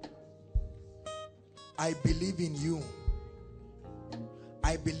Jesus, I believe in you.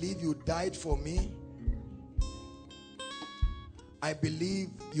 I believe you died for me. I believe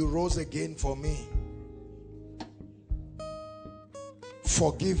you rose again for me.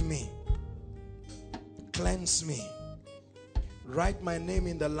 Forgive me. Cleanse me. Write my name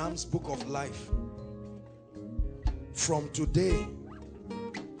in the Lamb's book of life. From today,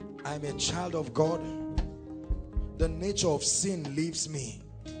 I'm a child of God. The nature of sin leaves me,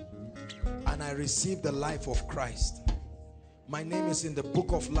 and I receive the life of Christ. My name is in the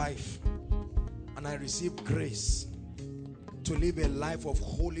book of life, and I receive grace to live a life of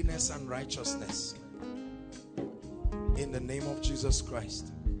holiness and righteousness. In the name of Jesus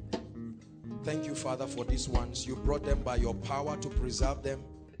Christ. Thank you, Father, for these ones. You brought them by your power to preserve them.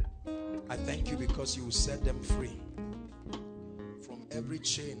 I thank you because you will set them free from every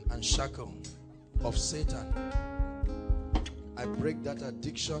chain and shackle of Satan. I break that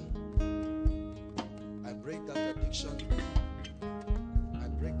addiction. I break that addiction. I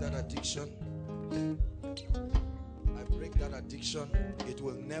break that addiction. I break that addiction. It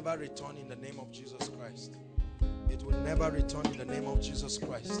will never return in the name of Jesus Christ. It will never return in the name of Jesus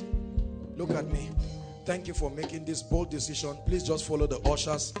Christ. Look at me. Thank you for making this bold decision. Please just follow the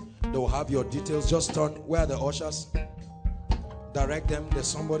ushers. They will have your details. Just turn. Where are the ushers? Direct them. There's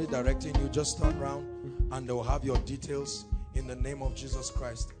somebody directing you. Just turn around and they will have your details in the name of Jesus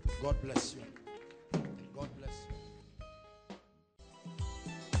Christ. God bless you. God bless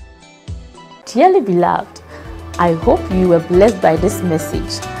you. Dearly beloved, I hope you were blessed by this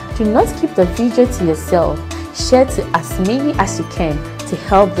message. Do not keep the video to yourself. Share to as many as you can to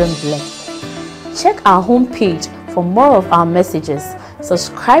help them bless. Check our homepage for more of our messages.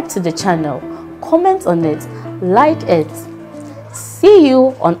 Subscribe to the channel, comment on it, like it. See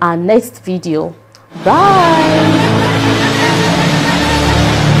you on our next video. Bye.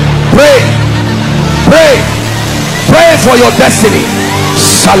 Pray for your destiny.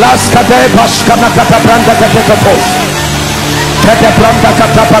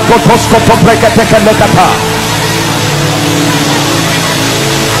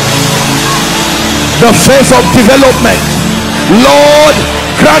 The phase of development. Lord,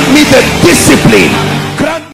 grant me the discipline